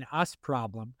an us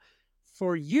problem.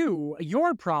 For you,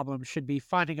 your problem should be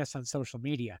finding us on social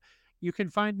media. You can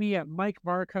find me at Mike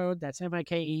Barcode. That's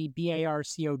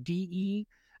MikeBarcode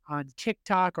on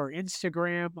TikTok or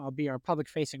Instagram. I'll be our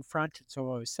public-facing front, so I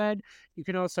always said. You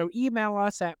can also email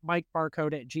us at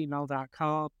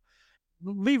mikebarcode@gmail.com.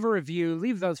 Leave a review,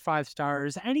 leave those 5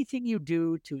 stars. Anything you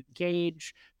do to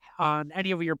engage on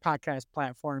any of your podcast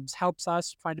platforms helps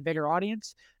us find a bigger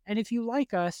audience. And if you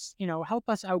like us, help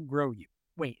us outgrow you.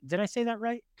 Wait, did I say that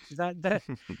right? Is that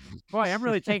boy, I'm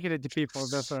really taking it to people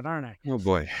with this one, aren't I? Oh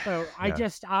boy. So yeah.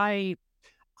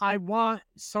 I want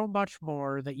so much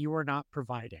more that you are not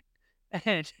providing.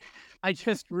 And I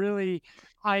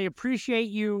appreciate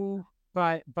you,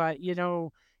 but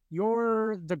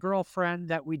you're the girlfriend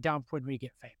that we dump when we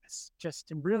get famous.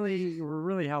 You're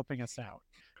really helping us out.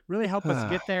 Really help us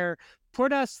get there.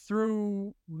 Put us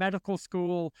through medical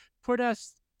school.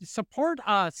 Support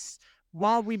us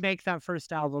while we make that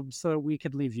first album so we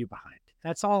could leave you behind.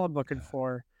 That's all I'm looking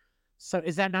for. So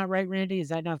is that not right, Randy? Is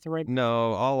that not the right?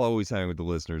 No, I'll always hang with the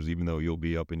listeners, even though you'll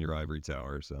be up in your ivory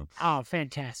tower. So. Oh,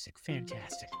 fantastic.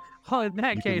 Well, in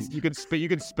that case, you can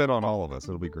spit on all of us.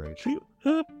 It'll be great.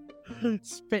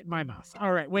 Spit in my mouth.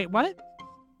 All right. Wait, what?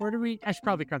 I should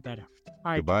probably cut that out.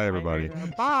 All right. Goodbye, everybody.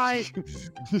 Bye.